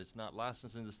state, that is not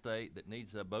licensed in the state, that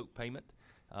needs a boat payment,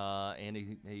 and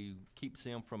he keeps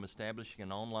him from establishing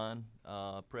an online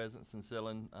presence and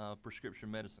selling prescription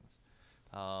medicines.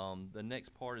 The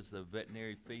next part is the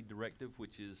Veterinary Feed Directive,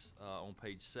 which is on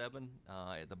page 7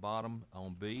 at the bottom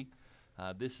on B.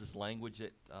 This is language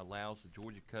that allows the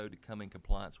Georgia Code to come in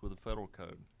compliance with the federal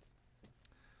code.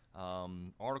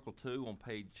 Article 2 on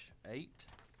page 8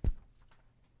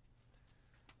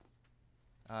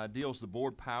 deals the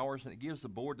board powers, and it gives the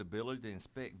board the ability to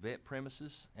inspect vet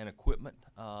premises and equipment,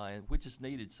 which is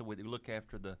needed so we look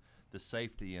after the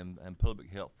safety and public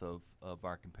health of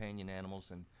our companion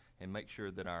animals and make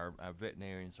sure that our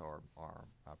veterinarians are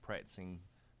practicing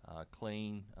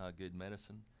clean, good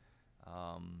medicine.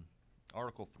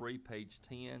 Article 3, page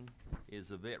 10, is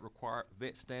the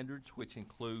vet standards, which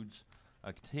includes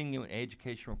continuing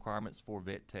education requirements for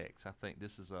vet techs. I think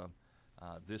this is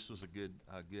this was a good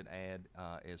add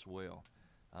as well.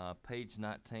 Page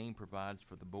 19 provides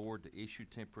for the board to issue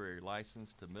temporary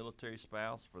license to military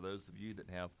spouse. For those of you that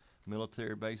have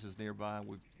military bases nearby,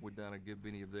 we've done a good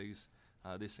many of these.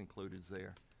 This included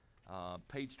there.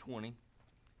 Page 20.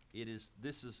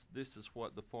 This is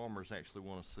what the farmers actually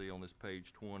want to see on this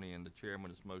page 20, and the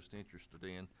chairman is most interested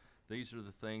in. These are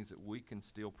the things that we can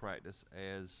still practice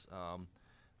as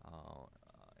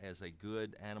a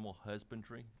good animal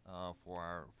husbandry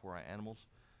for our animals.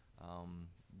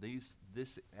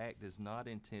 This act is not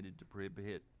intended to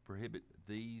prohibit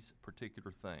these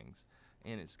particular things,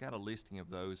 and it's got a listing of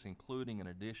those, including an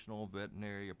additional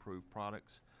veterinary approved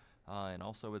products, and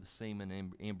also with the semen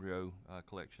and embryo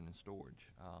collection and storage.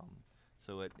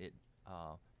 So it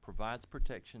provides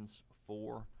protections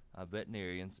for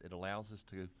veterinarians. It allows us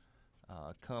to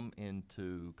come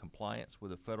into compliance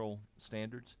with the federal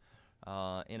standards,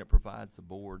 and it provides the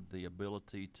board the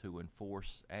ability to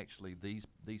enforce actually these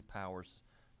powers.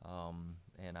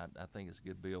 And I think it's a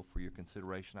good bill for your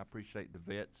consideration. I appreciate the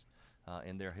vets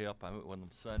and their help. I met with them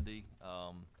Sunday,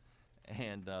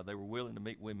 and they were willing to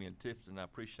meet with me in Tifton. I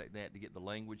appreciate that to get the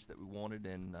language that we wanted,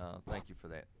 and thank you for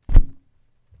that.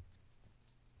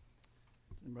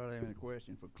 Anybody have any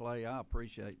question for Clay? I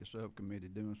appreciate the subcommittee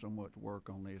doing so much work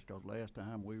on this, because last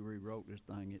time we rewrote this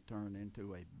thing, it turned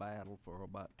into a battle for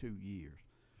about 2 years.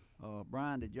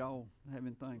 Brian, did y'all have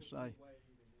anything to say?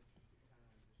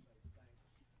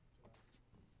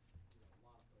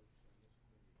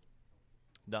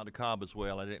 Dr. Cobb as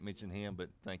well. I didn't mention him, but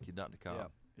thank you, Dr.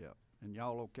 Cobb. Yep. And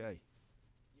y'all okay?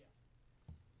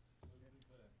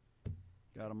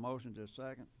 Got a motion to a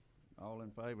second? All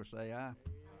in favor say aye.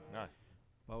 Aye.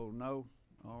 Opposed, no.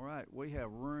 All right, we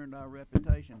have ruined our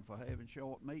reputation for having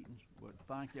short meetings, but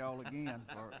thank y'all again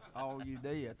for all you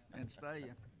did and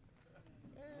staying.